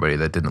for everybody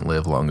that didn't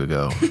live long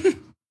ago.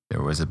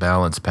 There was a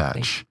balance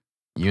patch.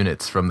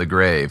 Units from the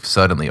grave,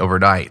 suddenly,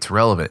 overnight,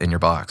 relevant in your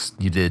box.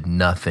 You did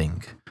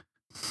nothing.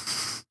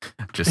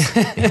 Just,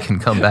 it can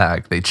come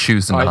back. They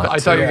choose not I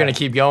thought you were going to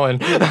keep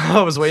going.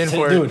 I was waiting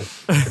for Dude, it.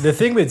 the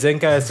thing with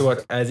Zenkai is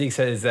what Azik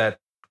said is that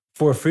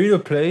for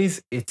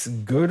free-to-plays, it's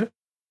good.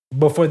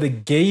 But for the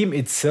game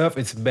itself,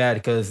 it's bad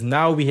because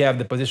now we have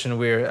the position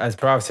where, as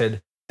Prav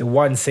said, the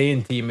one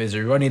Saiyan team is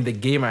running the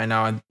game right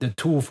now, and the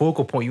two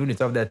focal point units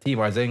of that team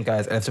are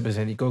Zenkai and Super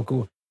Saiyan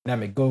Goku,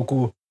 Namek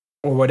Goku,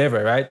 or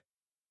whatever, right?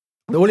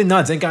 The only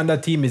non-Zenkai on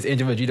that team is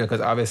Angel Vegeta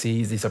because obviously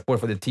he's the support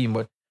for the team,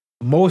 but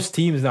most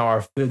teams now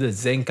are filled with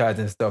Zenkais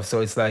and stuff.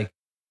 So it's like,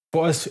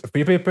 for us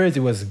free-play players, it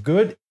was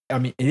good. I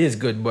mean, it is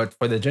good, but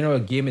for the general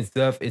game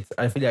itself,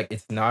 I feel like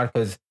it's not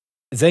because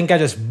Zenkai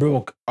just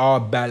broke all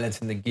balance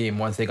in the game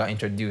once they got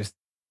introduced.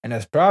 And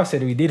as Prav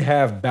said, we did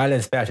have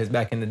balance patches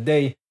back in the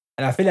day,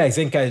 and I feel like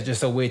Zenkai is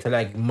just a way to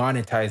like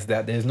monetize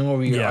that. There's no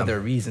real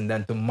other reason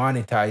than to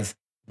monetize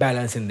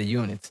balance in the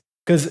units.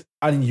 Because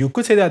you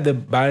could say that the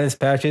balance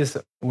patches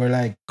were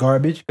like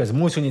garbage because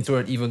most units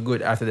weren't even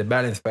good after the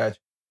balance patch.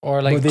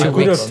 Or like but they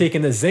could have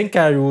taken the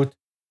Zenkai route.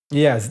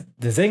 Yes,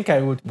 the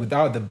Zenkai route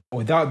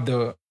without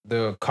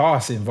the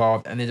cost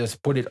involved, and they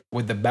just put it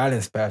with the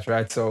balance patch,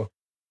 right? So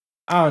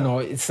I don't know.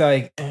 It's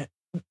like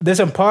there's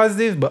some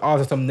positives, but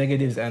also some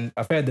negatives, and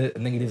I feel the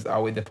negatives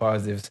outweigh the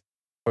positives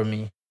for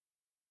me.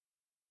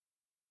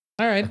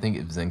 All right. I think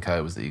if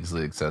Zenkai was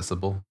easily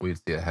accessible, we'd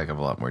see a heck of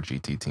a lot more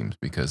GT teams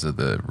because of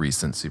the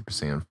recent Super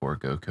Saiyan 4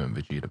 Goku and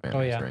Vegeta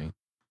banners, right?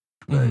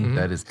 But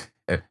that is,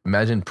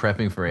 imagine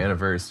prepping for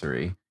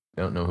anniversary.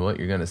 Don't know what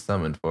you're going to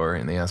summon for,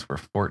 and they ask for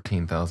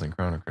 14,000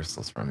 Chrono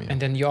Crystals from you.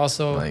 And then you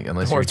also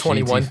unless or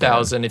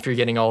 21,000 if you're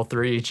getting all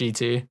three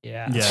GT.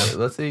 Yeah.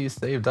 Let's say you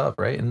saved up,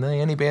 right? And then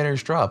any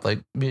banners drop. Like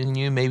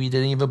you maybe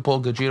didn't even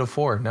pull Gogeta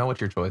 4. Now what's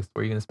your choice?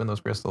 Where are you going to spend those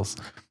crystals?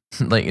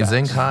 Like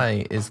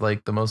Zenkai is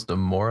like the most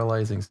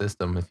demoralizing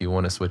system if you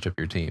want to switch up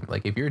your team.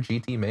 Like if you're a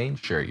GT main,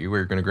 sure, you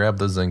were going to grab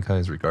those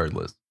Zenkais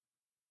regardless.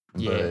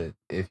 Yeah. But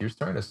if you're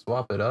starting to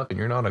swap it up and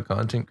you're not a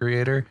content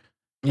creator,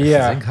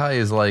 Yeah, Zenkai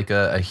is like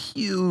a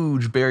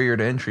huge barrier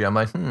to entry. I'm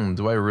like,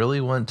 do I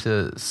really want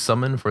to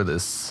summon for the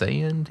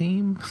Saiyan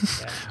team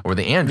or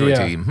the Android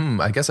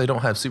team? I guess I don't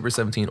have Super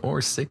 17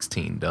 or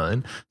 16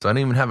 done, so I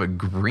don't even have a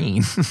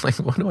green. Like,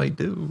 what do I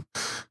do?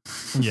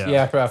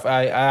 Yeah, Prof.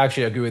 I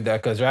actually agree with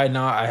that because right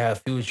now I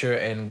have Future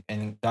and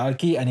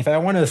Dalki, and if I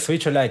want to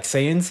switch to like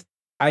Saiyans,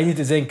 I need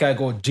to Zenkai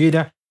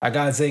Gogeta. I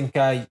got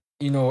Zenkai,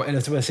 and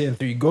the Super Saiyan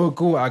 3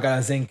 Goku. I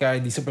got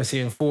Zenkai the Super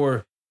Saiyan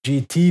 4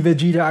 GT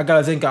Vegeta. I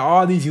got Zenkai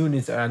all these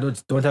units, and I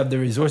don't have the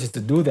resources to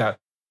do that,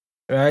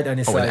 right? And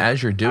it's and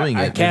as you're doing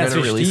it, you're going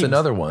to release teams.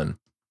 another one.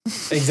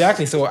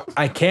 Exactly. So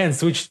I can't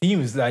switch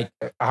teams like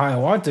how I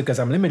want to because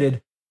I'm limited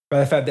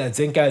by the fact that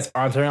Zenkais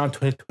aren't around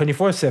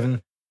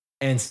 24/7,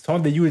 and some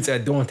of the units I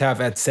don't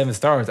have at 7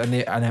 stars,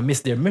 and I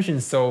miss their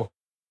missions. So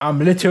I'm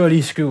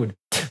literally screwed.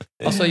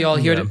 Also, y'all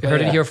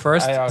heard it here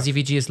first. I,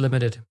 ZVG is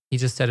limited. He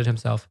just said it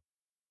himself.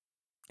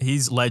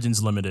 He's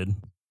Legends limited.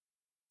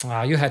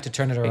 Wow, you had to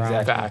turn it around.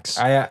 Exactly. Facts.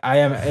 I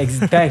am.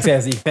 Thanks,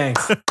 Ezzy.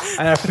 Thanks.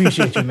 I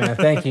appreciate you, man.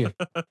 Thank you.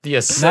 The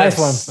assist. Nice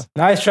one.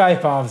 Nice try,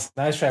 Palms.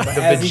 Nice try. The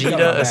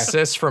Vegeta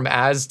assist from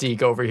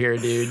Azteek over here,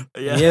 dude.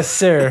 Yeah. Yes,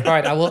 sir. All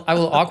right, I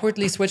will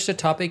awkwardly switch the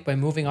topic by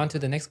moving on to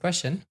the next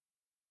question.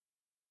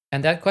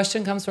 And that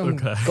question comes from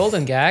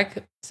Golden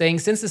Gag, saying,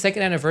 since the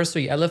second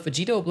anniversary, LF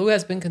Vegito Blue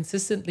has been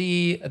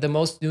consistently the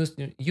most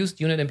used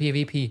unit in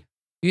PvP.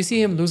 Do you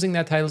see him losing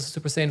that title to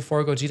Super Saiyan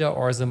 4 Gogeta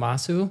or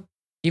Zamasu?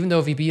 Even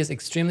though VB is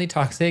extremely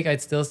toxic, I'd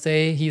still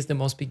say he's the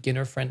most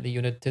beginner-friendly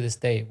unit to this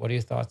day. What are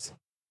your thoughts?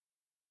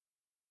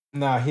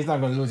 Nah, he's not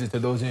going to lose it to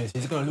those units.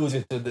 He's going to lose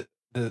it to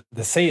the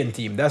Saiyan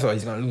team. That's what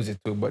he's going to lose it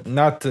to, but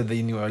not to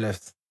the new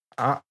LFs.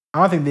 I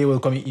don't think they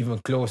will come even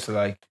close to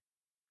like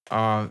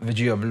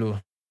Vegeta Blue,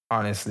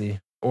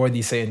 honestly. Or the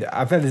Saiyan.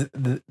 I feel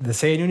the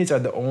Saiyan units are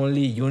the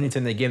only units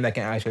in the game that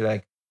can actually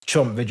like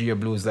trump Vegeta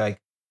Blue's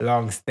like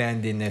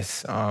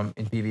long-standingness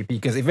in PvP.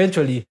 Because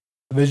eventually,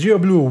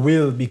 Vegeta Blue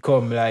will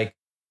become like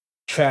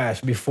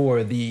trash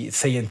before the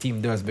Saiyan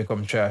team does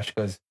become trash,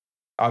 because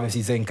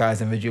obviously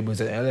Zenkais and Vegeta Blues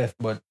are LF,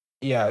 but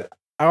yeah,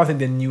 I don't think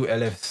the new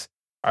LFs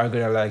are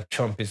gonna like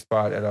trump his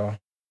spot at all.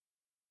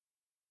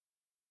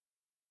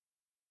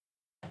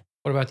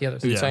 What about the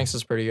others? Blue Tanks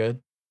is pretty good.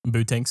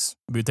 Bootanks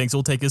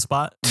will take his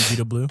spot.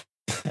 Vegeta Blue.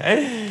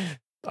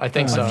 I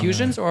think so. On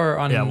Fusions or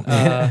on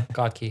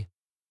God Key?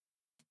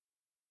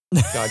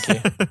 God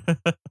Key.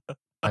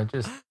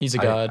 He's a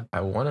god. I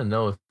want to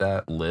know if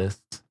that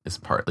list is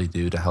partly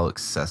due to how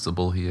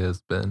accessible he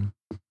has been.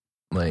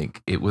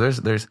 Like I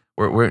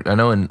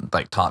know in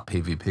like top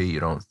PvP you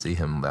don't see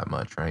him that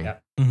much, right? Yeah.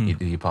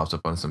 Mm-hmm. He pops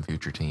up on some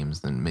future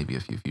teams and maybe a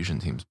few fusion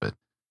teams, but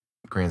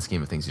grand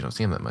scheme of things you don't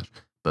see him that much.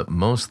 But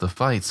most of the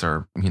fights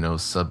are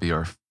sub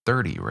BR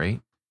 30,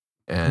 right?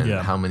 And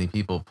how many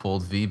people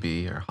pulled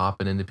VB or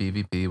hopping into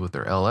PvP with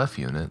their LF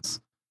units?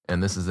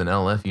 And this is an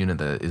LF unit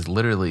that is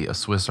literally a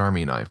Swiss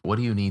Army knife. What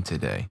do you need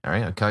today? All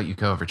right, I got you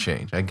cover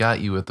change. I got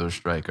you with those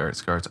strike art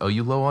cards. Oh,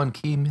 you low on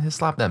key?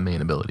 Slap that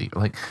main ability.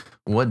 Like,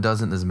 what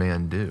doesn't this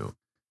man do?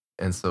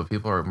 And so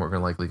people are more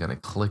than likely going to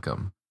click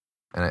him.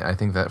 And I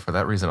think that for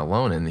that reason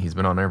alone, and he's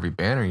been on every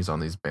banner, he's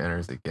on these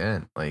banners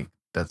again. Like,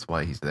 that's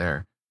why he's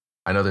there.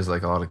 I know there's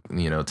like a lot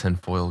of,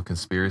 tinfoil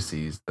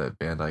conspiracies that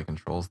Bandai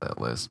controls that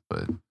list,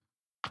 but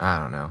I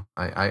don't know.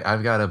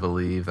 I've got to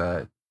believe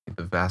that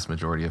the vast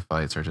majority of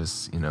fights are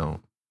just,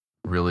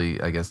 really,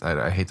 I guess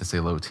I hate to say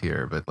low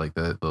tier, but like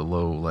the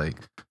low like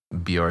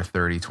BR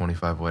 30,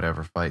 25,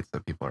 whatever fights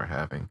that people are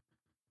having,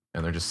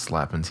 and they're just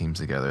slapping teams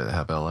together that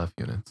have LF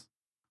units.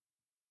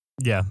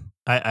 Yeah,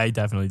 I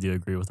definitely do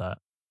agree with that.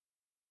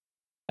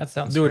 That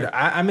sounds Dude, fair.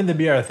 I'm in the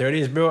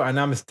BR30s, bro, and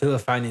I'm still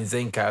finding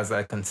Zenkas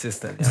like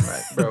consistently. I'm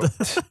like,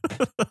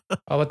 bro.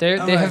 Oh, but they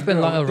I'm have like, been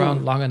bro, around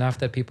dude. long enough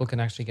that people can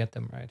actually get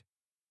them, right?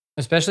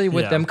 Especially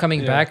with Yeah. them coming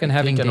Yeah. back and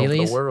having Taking over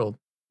dailies. the world.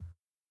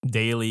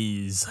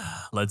 Dailies,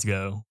 let's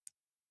go.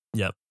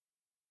 Yep.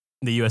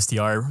 The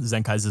USTR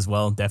Zenkais as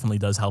well definitely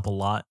does help a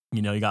lot.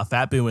 You know, you got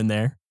Fat Boo in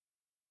there.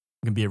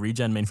 You can be a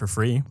regen main for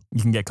free.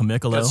 You can get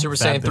Kamikalo. Got Super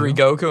Fat Saiyan 3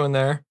 Boo. Goku in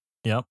there.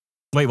 Yep.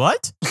 Wait,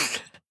 what?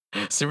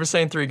 Super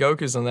Saiyan 3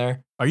 Goku's in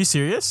there. Are you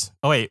serious?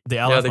 Oh wait, the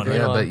LF the one. green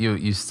Right? Yeah, one.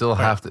 but you still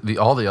have to.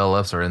 All the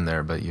LFs are in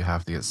there, but you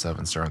have to get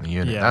 7-star on the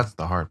unit. Yeah. That's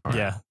the hard part.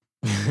 Yeah.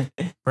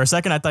 For a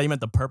second, I thought you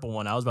meant the purple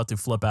one. I was about to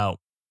flip out.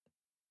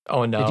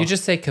 Oh no. Did you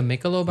just say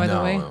Kamikalo, by the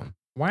No, way?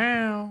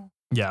 Wow.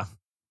 Yeah.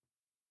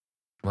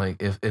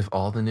 like if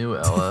all the new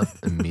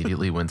LF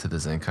immediately went to the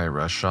Zenkai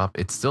Rush shop,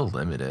 it's still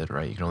limited,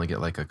 right? You can only get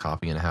like a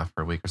copy and a half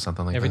per week or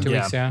something like Every that. 2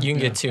 Yeah. weeks, yeah. You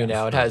can get 2 Yeah.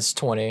 now. It has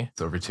 20.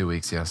 It's over 2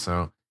 weeks, yeah.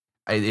 So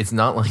it's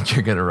not like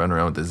you're gonna run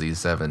around with the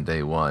Z7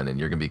 day one and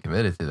you're gonna be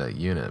committed to that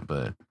unit.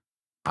 But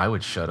I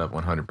would shut up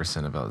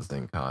 100% about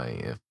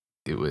Zenkai if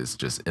it was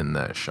just in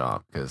that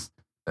shop, because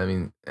I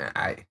mean,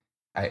 I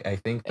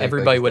think like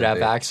Everybody you would said,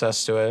 have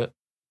access to it.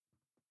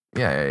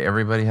 yeah,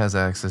 everybody has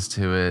access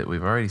to it.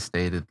 We've already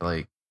stated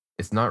like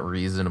it's not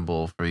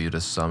reasonable for you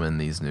to summon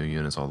these new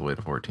units all the way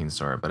to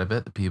 14-star, but I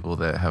bet the people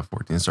that have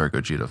 14-star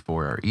Gogeta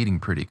 4 are eating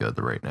pretty good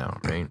right now,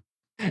 right?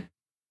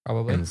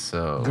 Probably. And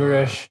so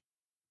Gurish.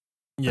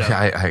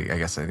 Yeah. I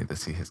guess I need to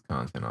see his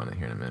content on it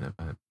here in a minute,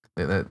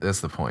 but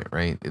that's the point,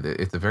 right?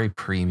 It's a very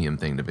premium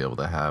thing to be able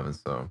to have, and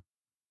so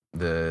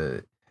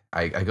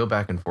I go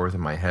back and forth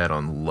in my head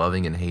on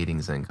loving and hating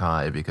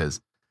Zenkai,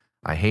 because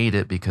I hate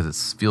it because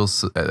it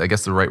feels, I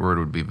guess the right word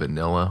would be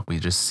vanilla. We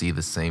just see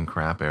the same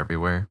crap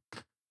everywhere.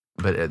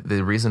 But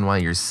the reason why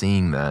you're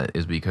seeing that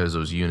is because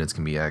those units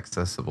can be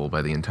accessible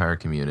by the entire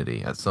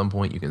community. At some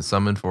point, you can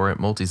summon for it,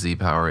 multi-Z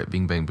power it,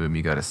 bing, bang, boom,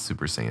 you got a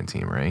Super Saiyan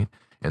team, right?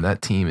 And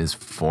that team is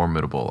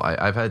formidable.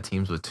 I've had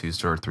teams with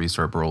 2-star,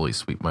 3-star Broly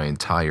sweep my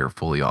entire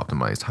fully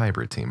optimized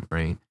hybrid team,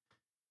 right?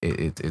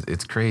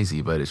 It's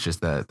crazy, but it's just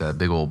that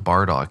big old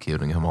Bardock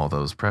giving him all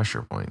those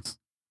pressure points.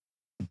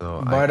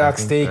 So I Bardock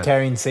think stay that-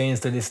 carrying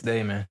Saiyans to this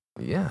day, man.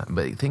 Yeah,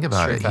 but think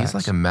about Straight it. He's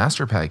like facts. a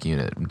master pack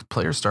unit.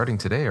 Players starting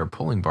today are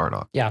pulling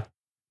Bardock. Yeah.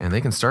 And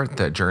they can start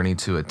that journey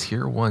to a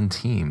tier 1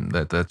 team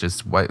that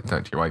just wipe,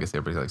 not tier 1, I guess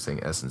everybody's like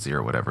saying S and Z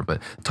or whatever,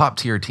 but top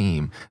tier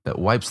team that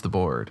wipes the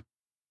board.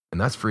 And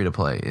that's free to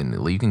play. And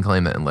you can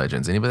claim that in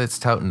Legends. Anybody that's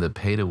touting the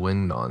pay to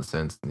win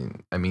nonsense,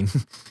 I mean,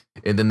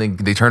 and then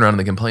they turn around and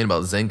they complain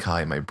about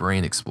Zenkai, my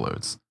brain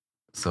explodes.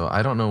 So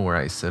I don't know where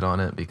I sit on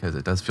it, because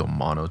it does feel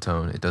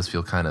monotone. It does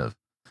feel kind of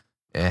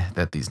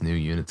that these new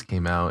units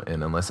came out.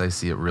 And unless I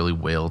see it really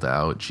wailed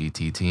out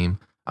GT team,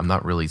 I'm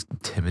not really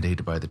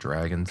intimidated by the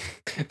dragons.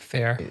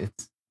 Fair.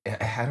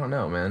 I don't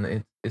know,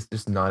 man. It's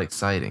just not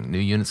exciting. New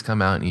units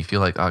come out and you feel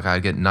like, oh, I gotta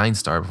get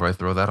 9-star before I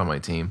throw that on my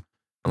team.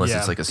 Unless Yeah.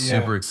 it's like a Yeah.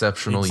 super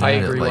exceptional I I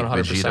unit agree like 100%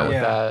 with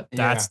Vegeta. that.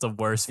 That's the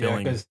worst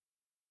feeling.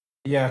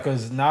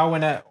 Because now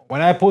when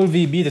I pulled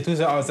VB the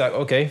Tuesday, I was like,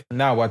 okay,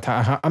 now what?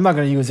 I'm not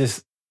gonna use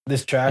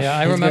this trash. Yeah,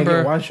 I He's gonna get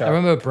remember. one shot. I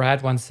remember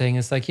Brad once saying,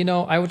 "It's like,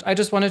 I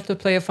just wanted to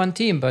play a fun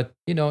team, but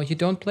you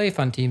don't play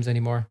fun teams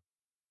anymore."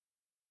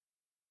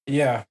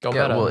 Yeah, Go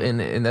Yeah, meta. well,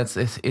 and that's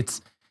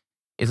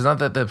it's not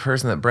that the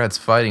person that Brad's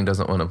fighting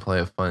doesn't want to play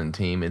a fun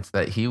team. It's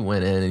that he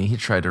went in and he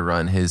tried to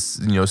run his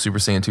Super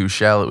Saiyan 2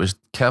 Shell. It was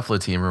Kefla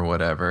team or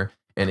whatever,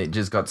 and it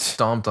just got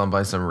stomped on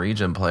by some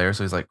region player.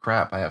 So he's like,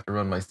 crap, I have to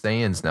run my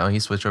Saiyans now. He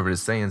switched over to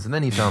Saiyans, and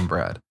then he found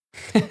Brad.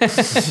 And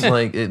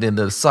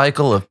the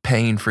cycle of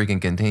pain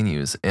freaking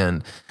continues.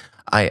 And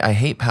I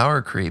hate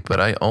power creep, but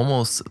I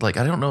almost like,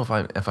 I don't know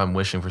if I'm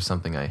wishing for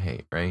something I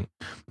hate, right?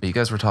 But you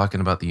guys were talking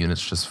about the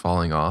units just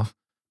falling off.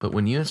 But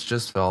when units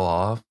just fell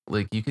off,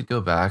 like you could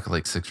go back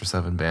like 6 or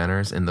 7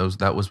 banners, and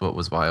that was what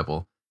was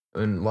viable.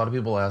 And a lot of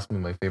people ask me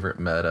my favorite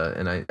meta,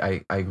 and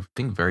I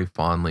think very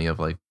fondly of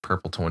like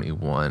Purple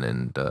 21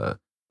 and yeah,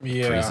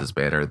 Frieza's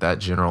banner. That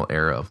general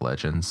era of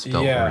Legends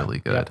felt Yeah, really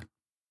good.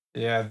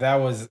 yeah. That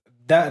was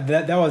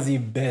the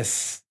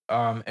best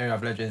era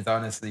of Legends.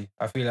 Honestly,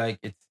 I feel like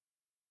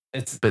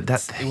it's But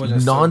that it was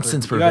just so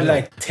nonsense good. You had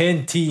prevailed. like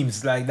 10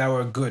 teams like that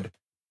were good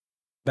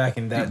back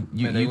in that.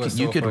 meta. It was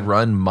You so could fun.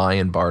 run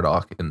Mayan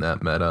Bardock in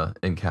that meta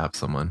and cap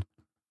someone.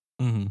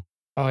 hmm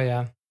Oh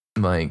yeah.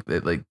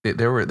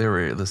 There were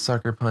the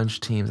sucker punch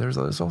teams. There's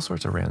all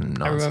sorts of random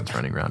nonsense remember-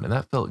 running around, and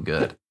that felt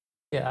good.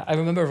 Yeah, I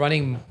remember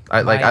running.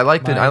 I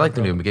like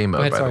the new Go game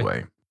mode, ahead, by sorry. the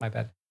way. My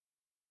bad.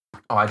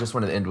 Oh, I just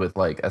wanted to end with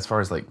like, as far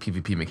as like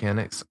PvP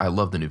mechanics, I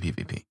love the new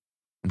PvP.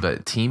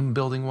 But team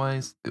building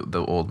wise,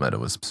 the old meta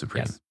was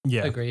supreme. Yes,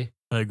 Yeah, agree.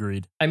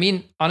 agreed. I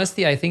mean,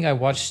 honestly, I think I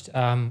watched.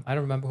 I don't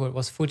remember who it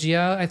was.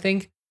 Fujiya, I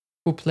think,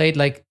 who played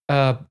like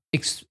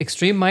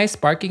Extreme Mai,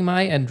 Sparking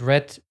Mai, and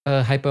Red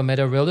Hyper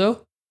Meta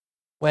Rildo.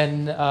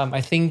 when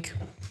I think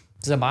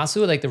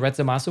Zamasu, like the red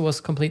Zamasu,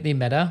 was completely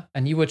meta,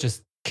 and he would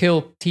just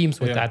kill teams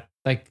with that.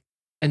 Like,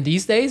 and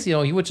these days, you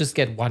know, he would just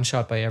get one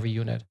shot by every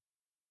unit.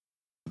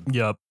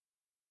 Yep.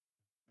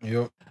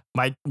 Yep.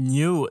 My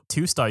new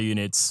 2-star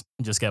units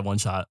just get one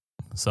shot.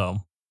 So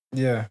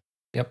Yeah.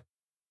 Yep.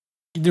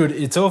 Dude,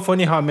 it's so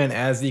funny how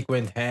Azik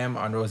went ham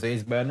on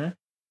Rosé's banner,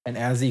 and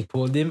Azik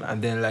pulled him,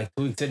 and then like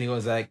 2 weeks in, he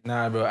was like,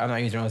 "Nah, bro, I'm not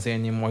using Rosé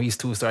anymore. He's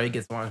 2-star. He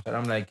gets one shot."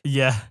 I'm like,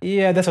 yeah,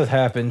 that's what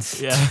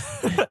happens. yeah.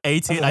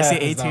 18. what I see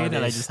happens 18, and I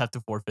nowadays. just have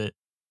to forfeit.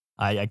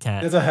 I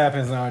can't. That's what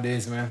happens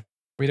nowadays, man.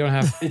 We don't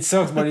have It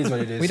sucks, but it is what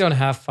it is. we don't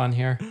have fun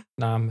here.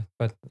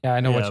 But yeah, I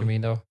know what Yeah. you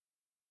mean though.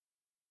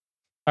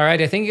 All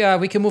right, I think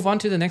we can move on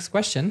to the next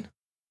question.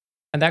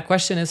 And that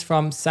question is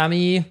from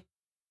Sami,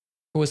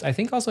 who is I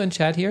think also in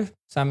chat here,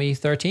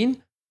 Sami13.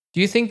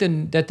 Do you think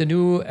that the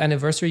new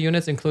anniversary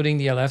units, including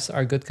the LFs,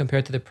 are good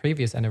compared to the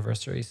previous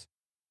anniversaries?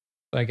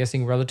 So I'm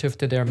guessing relative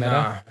to their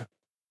meta.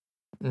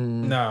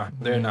 Nah,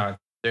 they're not.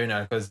 They're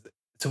not, because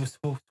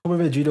Super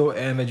Vegito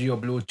and Vegito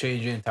Blue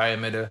changed the entire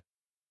meta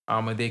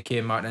when they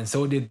came out, and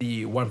so did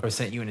the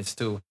 1% units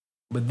too.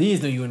 But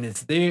these new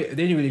units, they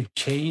didn't really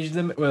change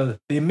them. Well,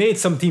 they made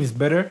some teams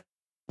better,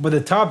 but the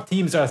top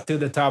teams are still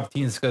the top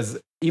teams, because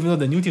even though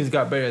the new teams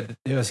got better,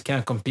 they just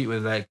can't compete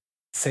with like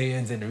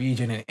Saiyans and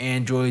Region and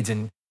Androids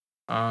and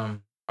all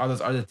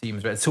those other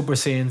teams, right? Super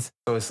Saiyans.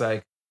 So it's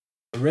like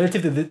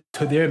relative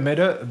to their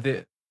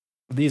meta,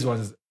 these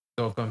ones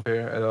don't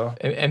compare at all.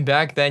 And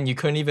back then, you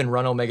couldn't even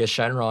run Omega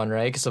Shenron,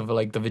 right? Because of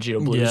like the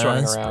Vegito Blues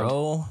running Yes, around.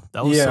 bro.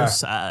 That was so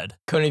sad.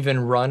 Couldn't even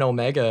run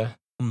Omega.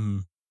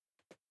 Mhm.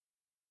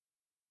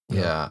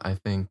 Yeah, I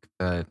think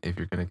that if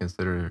you're going to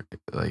consider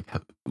like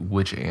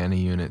which Annie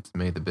units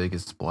made the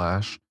biggest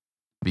splash,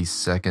 be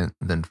second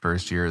than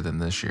first year than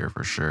this year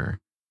for sure.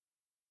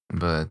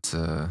 But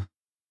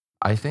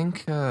I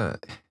think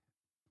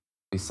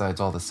besides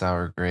all the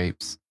sour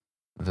grapes,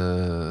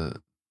 I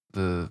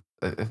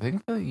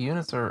think the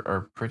units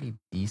are pretty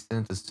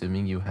decent,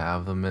 assuming you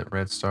have them at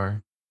Red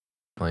Star.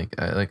 Like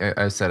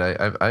I said,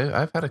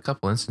 I've had a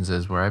couple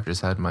instances where I've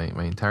just had my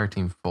entire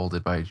team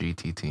folded by a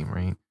GT team,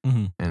 right?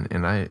 Mhm.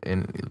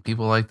 And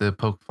people like to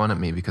poke fun at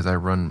me because I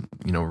run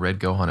Red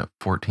Gohan at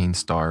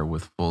 14-star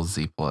with full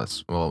Z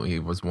plus. Well, he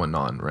was 1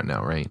 non right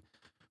now, right?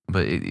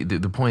 But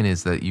the point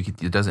is that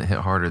it doesn't hit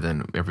harder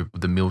than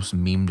the most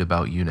memed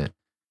about unit,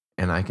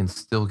 and I can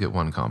still get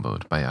one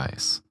comboed by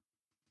ice.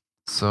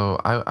 So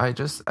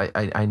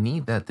I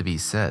need that to be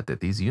said,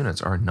 that these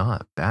units are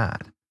not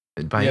bad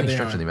by any they stretch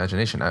of aren't. the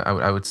imagination.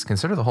 I would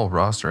consider the whole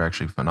roster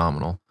actually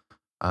phenomenal.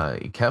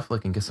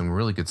 Kefla can get some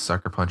really good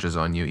sucker punches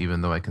on you,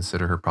 even though I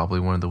consider her probably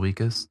one of the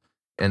weakest.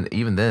 And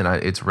even then,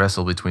 it's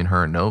wrestle between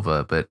her and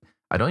Nova. But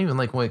I don't even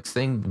like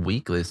saying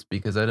weakless,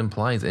 because that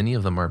implies any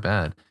of them are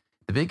bad.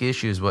 The big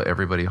issue is what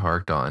everybody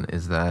harked on,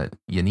 is that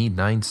you need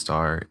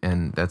 9-star,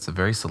 and that's a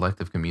very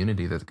selective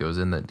community that goes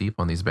in that deep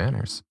on these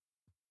banners.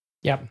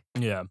 Yep.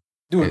 Yeah.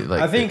 Dude,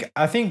 Like,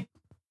 I think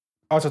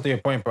also to your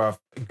point, Prof.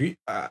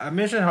 I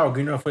mentioned how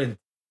Greenorf went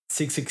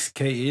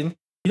 6k in.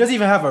 He doesn't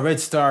even have a Red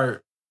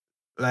Star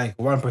like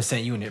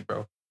 1% unit,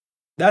 bro.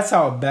 That's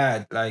how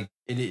bad like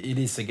it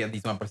is to get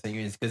these 1%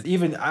 units. Because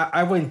even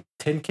I went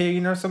 10k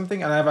in or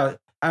something, and I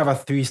have a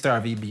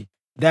 3-star VB.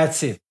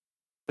 That's it.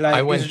 Like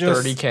I went it's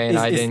just- 30K and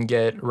I didn't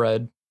get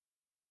red.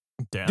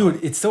 Damn.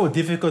 Dude, it's so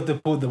difficult to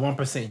pull the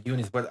 1%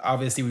 units, but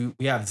obviously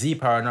we have Z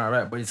power now,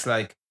 right? But it's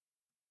like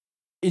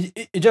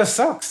it just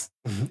sucks.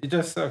 It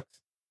just sucks.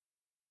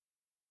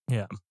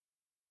 Yeah.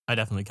 I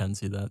definitely can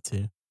see that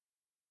too.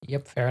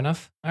 Yep, fair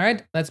enough. All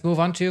right, let's move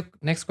on to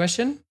next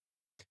question.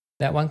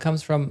 That one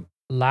comes from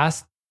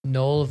Last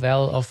Null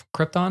Vel of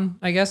Krypton,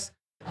 I guess.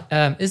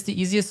 Is the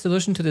easiest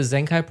solution to the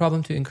Zenkai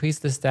problem to increase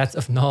the stats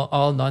of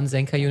all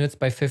non-Zenkai units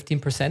by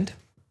 15%?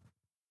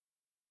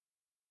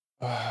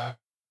 I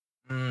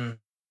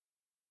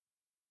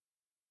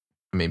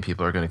mean,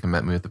 people are going to come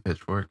at me with the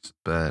pitchforks,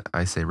 but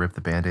I say rip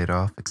the Band-Aid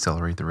off,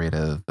 accelerate the rate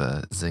of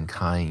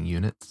Zenkai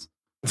units.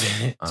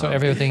 So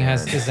everything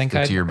has and is stick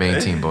Zenkai. to your main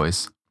team,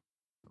 boys.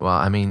 Well,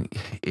 I mean,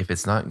 if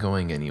it's not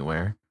going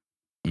anywhere,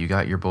 you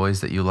got your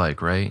boys that you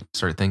like, right?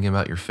 Start thinking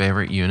about your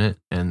favorite unit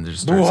and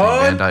just start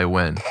saying Bandai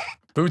win.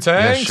 Bootanks.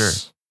 Yeah, sure.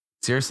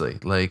 Seriously,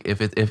 like if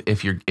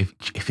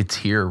it's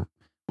here,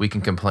 we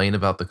can complain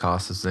about the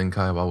cost of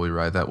Zenkai while we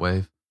ride that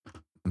wave.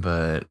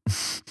 But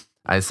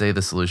I say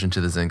the solution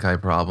to the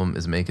Zenkai problem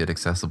is make it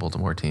accessible to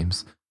more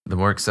teams. The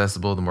more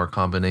accessible, the more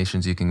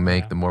combinations you can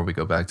make, Yeah. the more we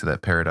go back to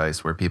that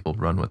paradise where people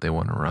run what they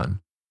want to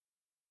run.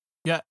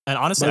 Yeah, and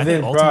honestly, But I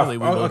think then, ultimately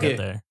Prof, we will okay. get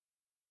there.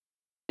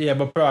 Yeah,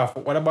 but Prof,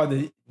 what about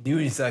the new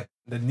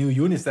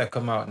units that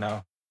come out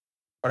now?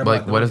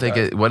 Like, what if those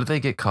guys? what if they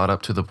get caught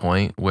up to the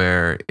point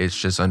where it's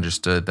just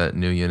understood that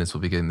new units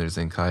will be getting their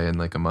Zenkai in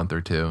like a month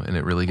or two, and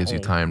it really gives you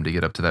Oh. time to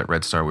get up to that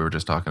red star we were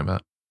just talking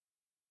about?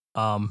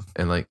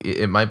 And like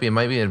it might be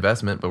an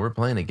investment, but we're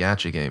playing a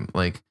gacha game.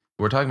 Like,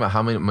 we're talking about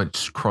how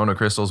much chrono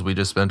crystals we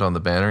just spent on the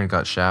banner and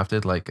got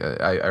shafted. Like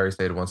I already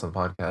stated once on the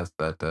podcast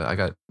that I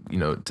got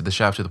to the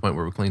shaft to the point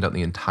where we cleaned out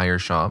the entire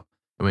shop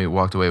and we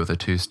walked away with a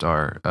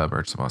 2-star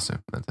Birch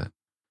Zamasu. That's it.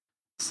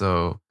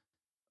 So,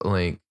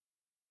 like,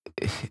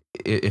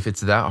 if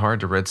it's that hard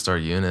to red star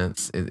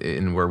units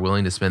and we're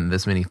willing to spend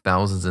this many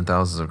thousands and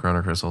thousands of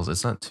chrono crystals,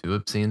 it's not too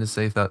obscene to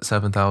say that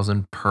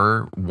 7,000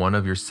 per one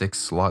of your 6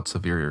 slots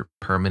of your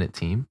permanent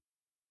team.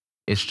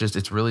 It's just,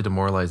 it's really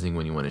demoralizing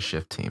when you want to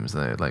shift teams,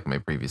 like my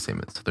previous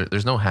statements.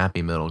 There's no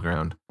happy middle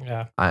ground.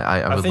 Yeah.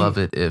 I would love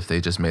it if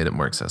they just made it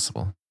more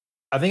accessible.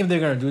 I think if they're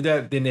gonna do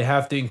that, then they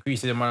have to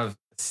increase the amount of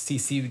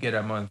CC we get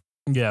a month.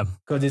 Yeah.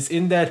 Because it's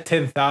in that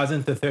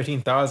 10,000 to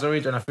 13,000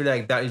 range, and I feel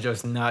like that is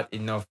just not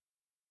enough.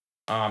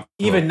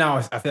 Even now,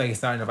 I feel like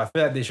it's not enough. I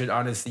feel like they should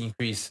honestly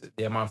increase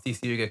the amount of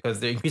CC we get because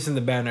they're increasing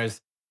the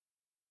banners,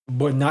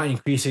 but not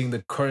increasing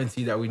the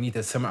currency that we need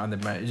to summon on the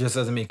banner. It just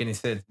doesn't make any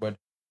sense. But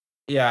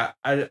yeah,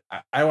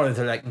 I wanted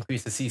to like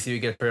increase the CC we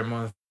get per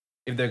month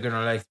if they're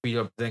gonna like speed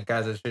up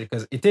Zenkai's shit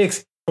because it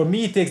takes like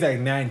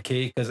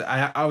 9K because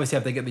I obviously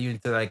have to get the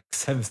unit to like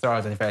 7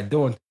 stars, and if I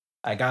don't,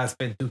 I gotta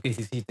spend 2K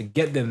CC to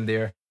get them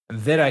there, and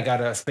then I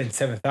gotta spend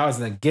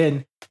 7,000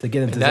 again to get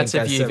them to. And that's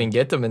Zenkai if you 7. even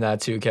get them in that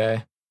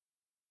 2K.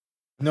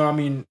 No, I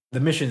mean the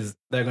missions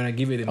they're gonna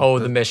give you.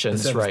 The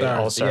missions, 7 right? stars.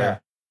 Also,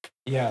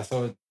 yeah.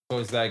 So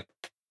it's like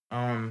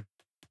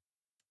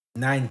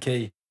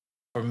 9K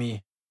for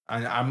me,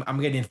 and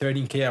I'm getting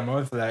 13K a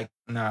month. Like,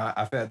 nah,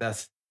 I feel like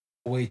that's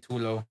way too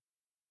low.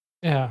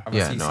 Yeah. I'm a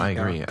Yeah, CC no, I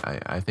count. agree.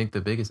 I think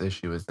the biggest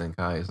issue with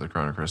Zenkai is the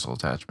Chrono Crystal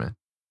attachment.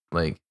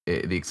 Like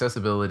the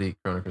accessibility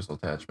Chrono Crystal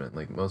attachment.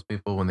 Like most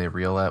people, when they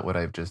reel at what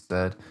I've just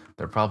said,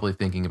 they're probably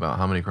thinking about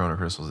how many Chrono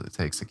Crystals it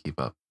takes to keep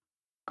up.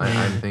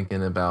 I'm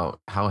thinking about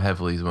how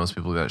heavily most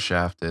people got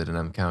shafted, and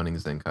I'm counting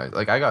Zenkai.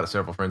 Like I got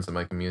several friends in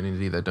my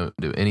community that don't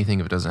do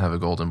anything if it doesn't have a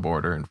golden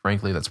border, and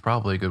frankly, that's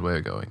probably a good way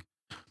of going.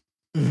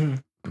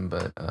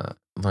 But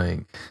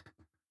like,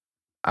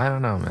 I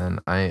don't know, man.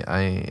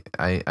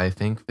 I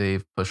think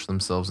they've pushed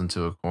themselves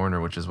into a corner,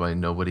 which is why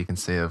nobody can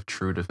say a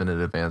true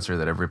definitive answer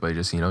that everybody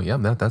just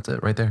that's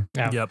it right there.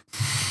 Yeah. Yep.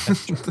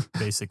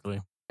 Basically.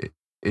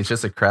 It's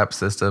just a crap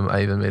system.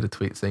 I even made a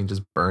tweet saying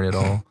just burn it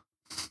all.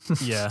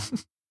 Yeah.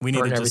 We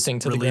need Burn to just everything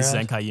to the release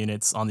ground. Zenkai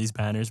units on these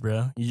banners,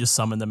 bro. You just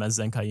summon them as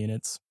Zenkai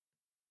units.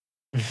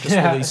 just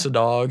release the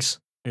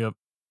dogs. Yep.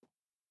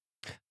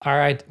 All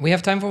right. We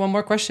have time for one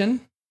more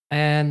question.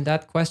 And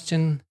that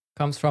question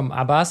comes from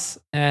Abbas.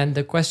 And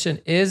the question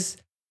is,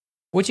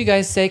 would you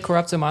guys say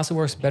Corrupt Zamasu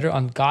works better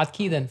on God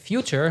Key than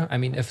Future? I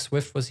mean, if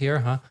Swift was here,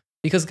 huh?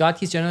 Because God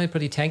Key is generally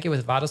pretty tanky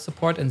with Vado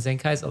support, and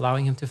Zenkai is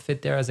allowing him to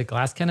fit there as a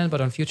glass cannon.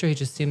 But on Future, he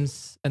just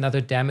seems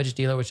another damage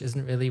dealer, which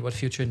isn't really what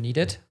Future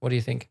needed. What do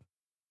you think?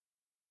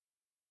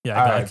 Yeah,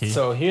 All God right, Key.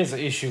 so here's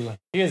the issue.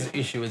 Here's the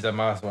issue with the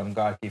mouse one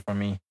God Key for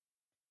me.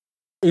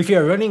 If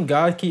you're running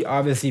God Key,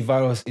 obviously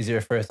Vados is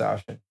your first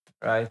option,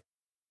 right?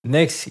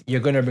 Next, you're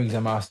gonna bring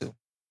Zamasu.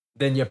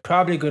 Then you're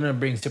probably gonna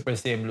bring Super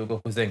Saiyan Blue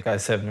Goku Zenkai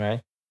 7,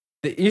 right?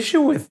 The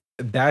issue with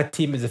that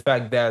team is the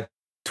fact that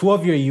 2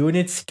 of your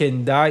units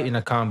can die in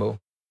a combo.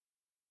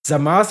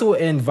 Zamasu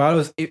and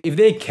Vados, if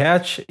they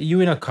catch you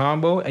in a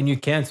combo and you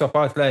can't swap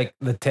out like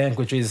the tank,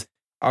 which is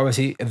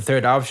obviously the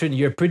third option,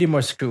 you're pretty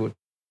much screwed.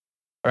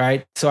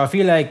 Right? So I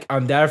feel like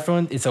on that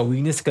front, it's a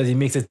weakness because it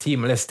makes the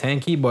team less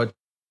tanky, but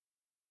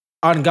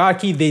on God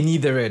Key, they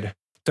need the red.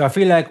 So I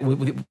feel like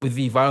with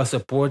the vital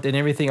support and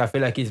everything, I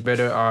feel like he's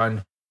better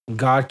on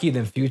God Key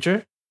than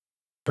Future,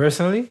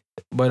 personally.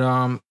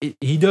 But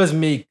he does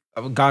make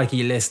God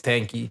Key less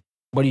tanky,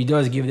 but he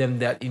does give them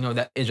that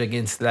that edge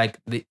against like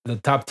the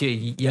top tier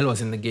yellows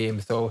in the game.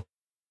 So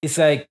it's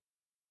like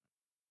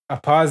a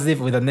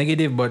positive with a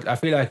negative, but I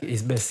feel like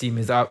his best team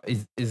is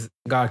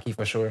God Key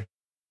for sure.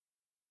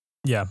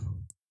 Yeah,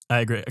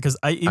 I agree. Because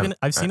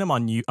I've seen him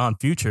on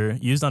Future,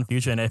 used on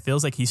Future, and it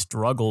feels like he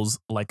struggles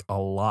like a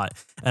lot.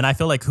 And I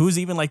feel like who's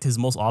even like his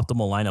most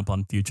optimal lineup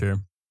on Future?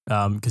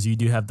 Because you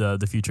do have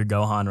the Future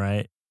Gohan,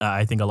 right?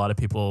 I think a lot of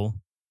people,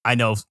 I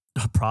know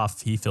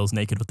Prof, he feels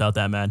naked without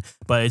that man,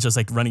 but it's just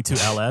like running 2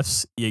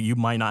 LFs. You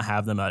might not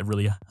have them at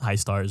really high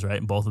stars,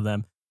 right? Both of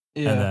them.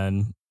 Yeah. And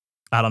then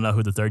I don't know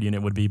who the third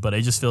unit would be, but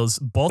it just feels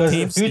both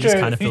teams. Future, just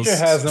kind of Future feels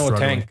has no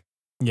struggling. tank.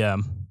 Yeah.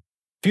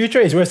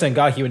 Future is worse than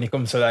Gaki when it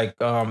comes to like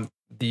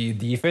the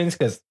defense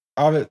because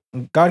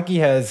Gaki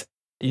has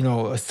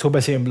a Super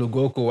Saiyan Blue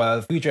Goku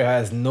while Future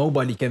has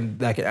nobody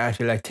can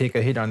actually like take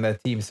a hit on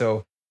that team.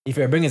 So if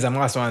you're bringing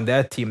Zamasu on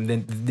that team,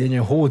 then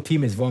your whole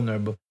team is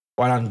vulnerable.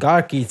 While on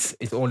Gaki,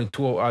 it's only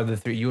 2 out of the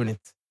 3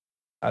 units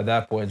at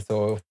that point.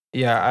 So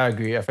yeah, I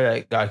agree. I feel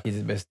like Gaki is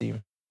the best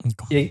team.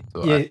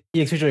 EX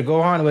Future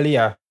Gohan, well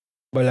yeah,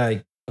 but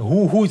like.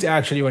 Who's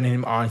actually running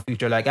him on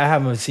Future? Like I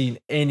haven't seen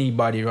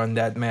anybody run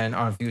that man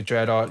on Future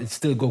at all. It's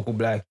still Goku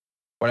Black,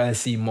 what I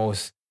see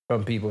most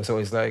from people. So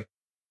it's like,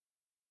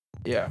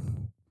 yeah.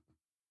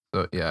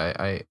 So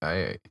yeah,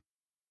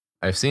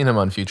 I've seen him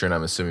on Future, and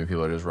I'm assuming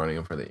people are just running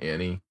him for the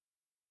Annie.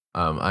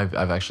 I've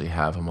actually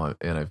have him on,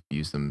 and I've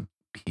used him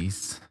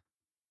piece.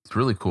 It's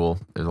really cool.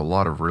 There's a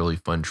lot of really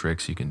fun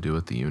tricks you can do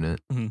with the unit,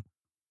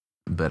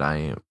 but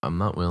I'm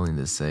not willing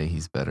to say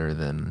he's better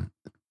than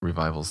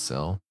Revival's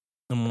Cell.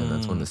 And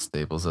that's one of the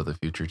staples of the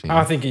Future team.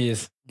 I think he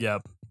is.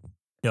 Yep.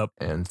 Yep.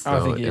 And I don't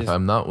so think he if is.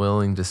 I'm not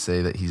willing to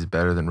say that he's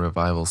better than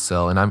Revival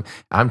Cell, and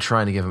I'm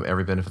trying to give him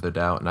every benefit of the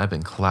doubt, and I've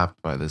been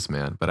clapped by this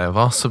man, but I've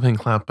also been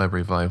clapped by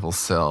Revival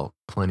Cell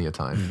plenty of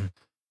times. Mhm.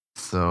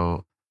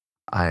 So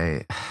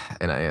I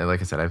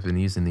like I said, I've been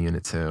using the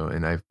unit too,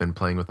 and I've been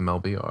playing with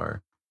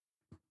MLBR.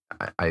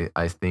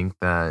 I think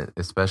that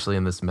especially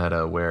in this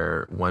meta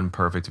where one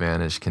perfect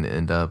vanish can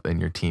end up and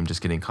your team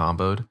just getting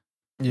comboed,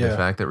 the Yeah.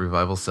 fact that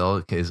Revival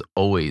Cell is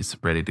always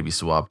ready to be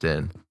swapped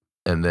in,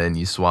 and then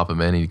you swap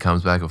him in and he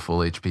comes back a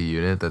full HP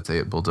unit that's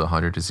able to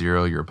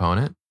 100-0 your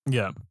opponent.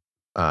 Yeah.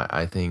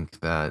 I think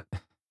that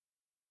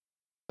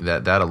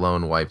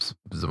alone wipes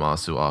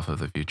Zamasu off of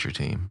the future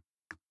team.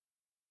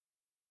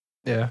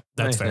 Yeah.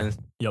 That's makes fair. sense.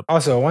 Yep.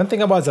 Also, one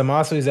thing about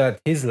Zamasu is that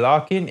his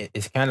lock-in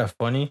is kind of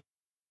funny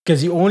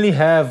because you only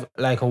have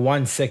like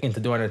 1 second to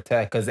do an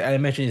attack because the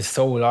animation is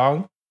so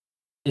long.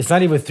 It's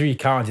not even 3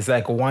 counts. It's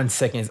like 1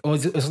 second.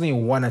 It's only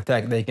one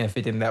attack that you can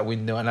fit in that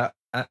window, and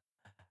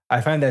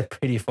I find that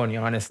pretty funny,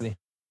 honestly.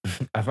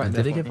 I find Did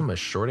that they give funny. him a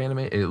short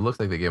animation? It looks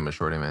like they gave him a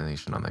short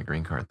animation on that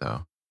green card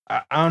though.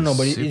 I don't know,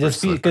 but it Super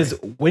just feels because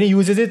when he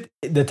uses it,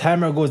 the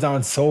timer goes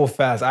down so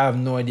fast. I have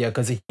no idea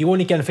because he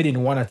only can fit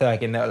in one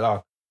attack in that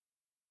lock.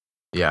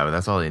 Yeah, but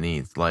that's all he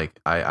needs. Like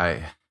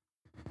I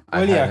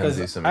Well, had yeah, him 'cause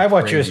do some I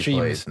watch your crazy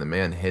plays, streams. and the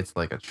man hits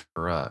like a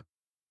truck.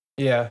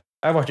 Yeah,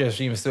 I watch your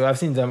streams too. I've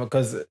seen them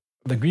because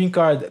the green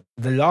card,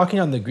 the locking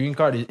on the green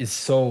card is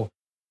so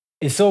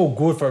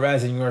good for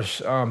rising your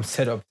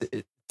setup.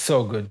 It's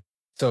so good,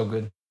 so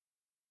good.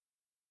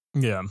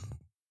 Yeah.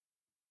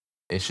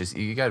 It's just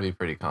you got to be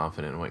pretty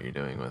confident in what you're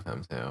doing with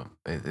him too.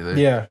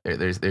 Yeah,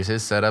 There's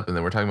his setup, and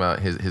then we're talking about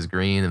his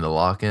green and the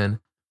lock in,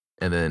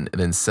 and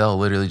then Cell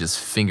literally just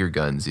finger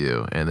guns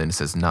you, and then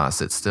says, "Nah,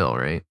 sit still,"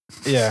 right?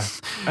 yeah,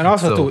 and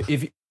also So-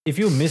 too, if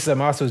you miss the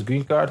Master's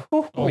green card,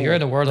 Oh, you're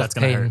in a world That's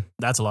of gonna pain. hurt.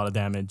 That's a lot of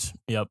damage.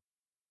 Yep.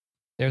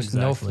 There's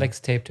no Exactly. flex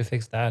tape to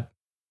fix that.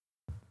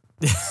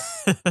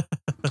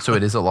 So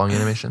it is a long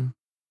animation.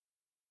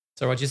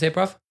 So what'd you say,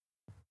 Prof?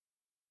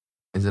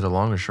 Is it a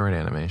long or short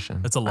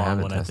animation? It's a long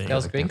haven't one, I tested think. it.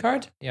 Kale's green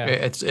card? Yeah,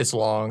 It's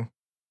long.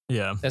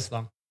 Yeah. that's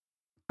long.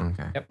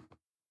 Okay.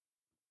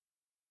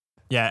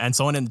 Yeah. And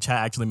someone in the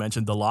chat actually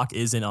mentioned the lock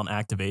isn't on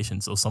activation.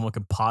 So someone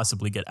could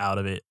possibly get out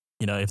of it,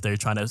 if they're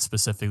trying to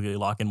specifically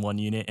lock in one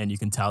unit and you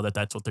can tell that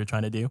that's what they're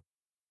trying to do.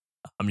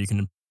 You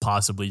can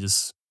possibly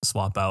just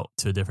swap out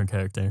to a different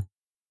character.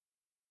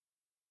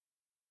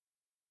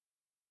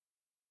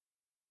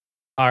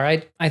 All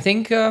right. I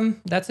think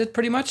that's it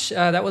pretty much.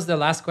 That was the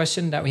last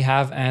question that we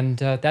have. And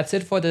that's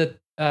it for the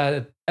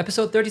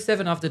episode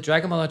 37 of the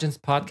Dragon Ball Legends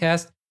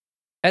podcast.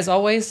 As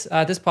always,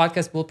 this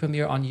podcast will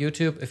premiere on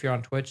YouTube if you're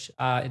on Twitch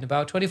in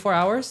about 24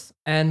 hours.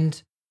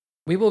 And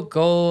we will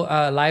go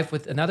live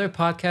with another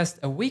podcast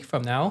a week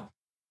from now.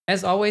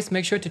 As always,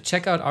 make sure to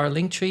check out our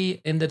link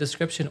tree in the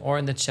description or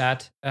in the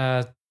chat.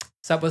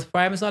 Sub with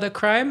Prime is not a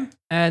crime.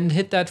 And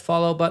hit that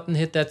follow button,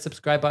 hit that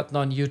subscribe button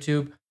on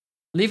YouTube.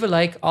 Leave a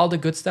like, all the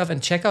good stuff,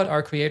 and check out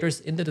our creators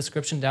in the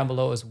description down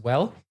below as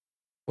well.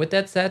 With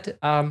that said,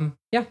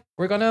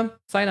 we're gonna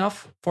sign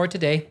off for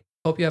today.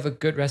 Hope you have a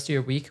good rest of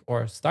your week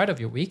or start of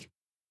your week,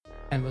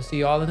 and we'll see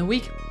you all in a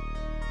week.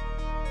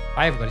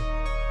 Bye, everybody.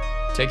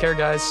 Take care,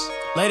 guys.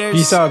 Later.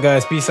 peace out,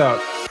 guys. Peace out.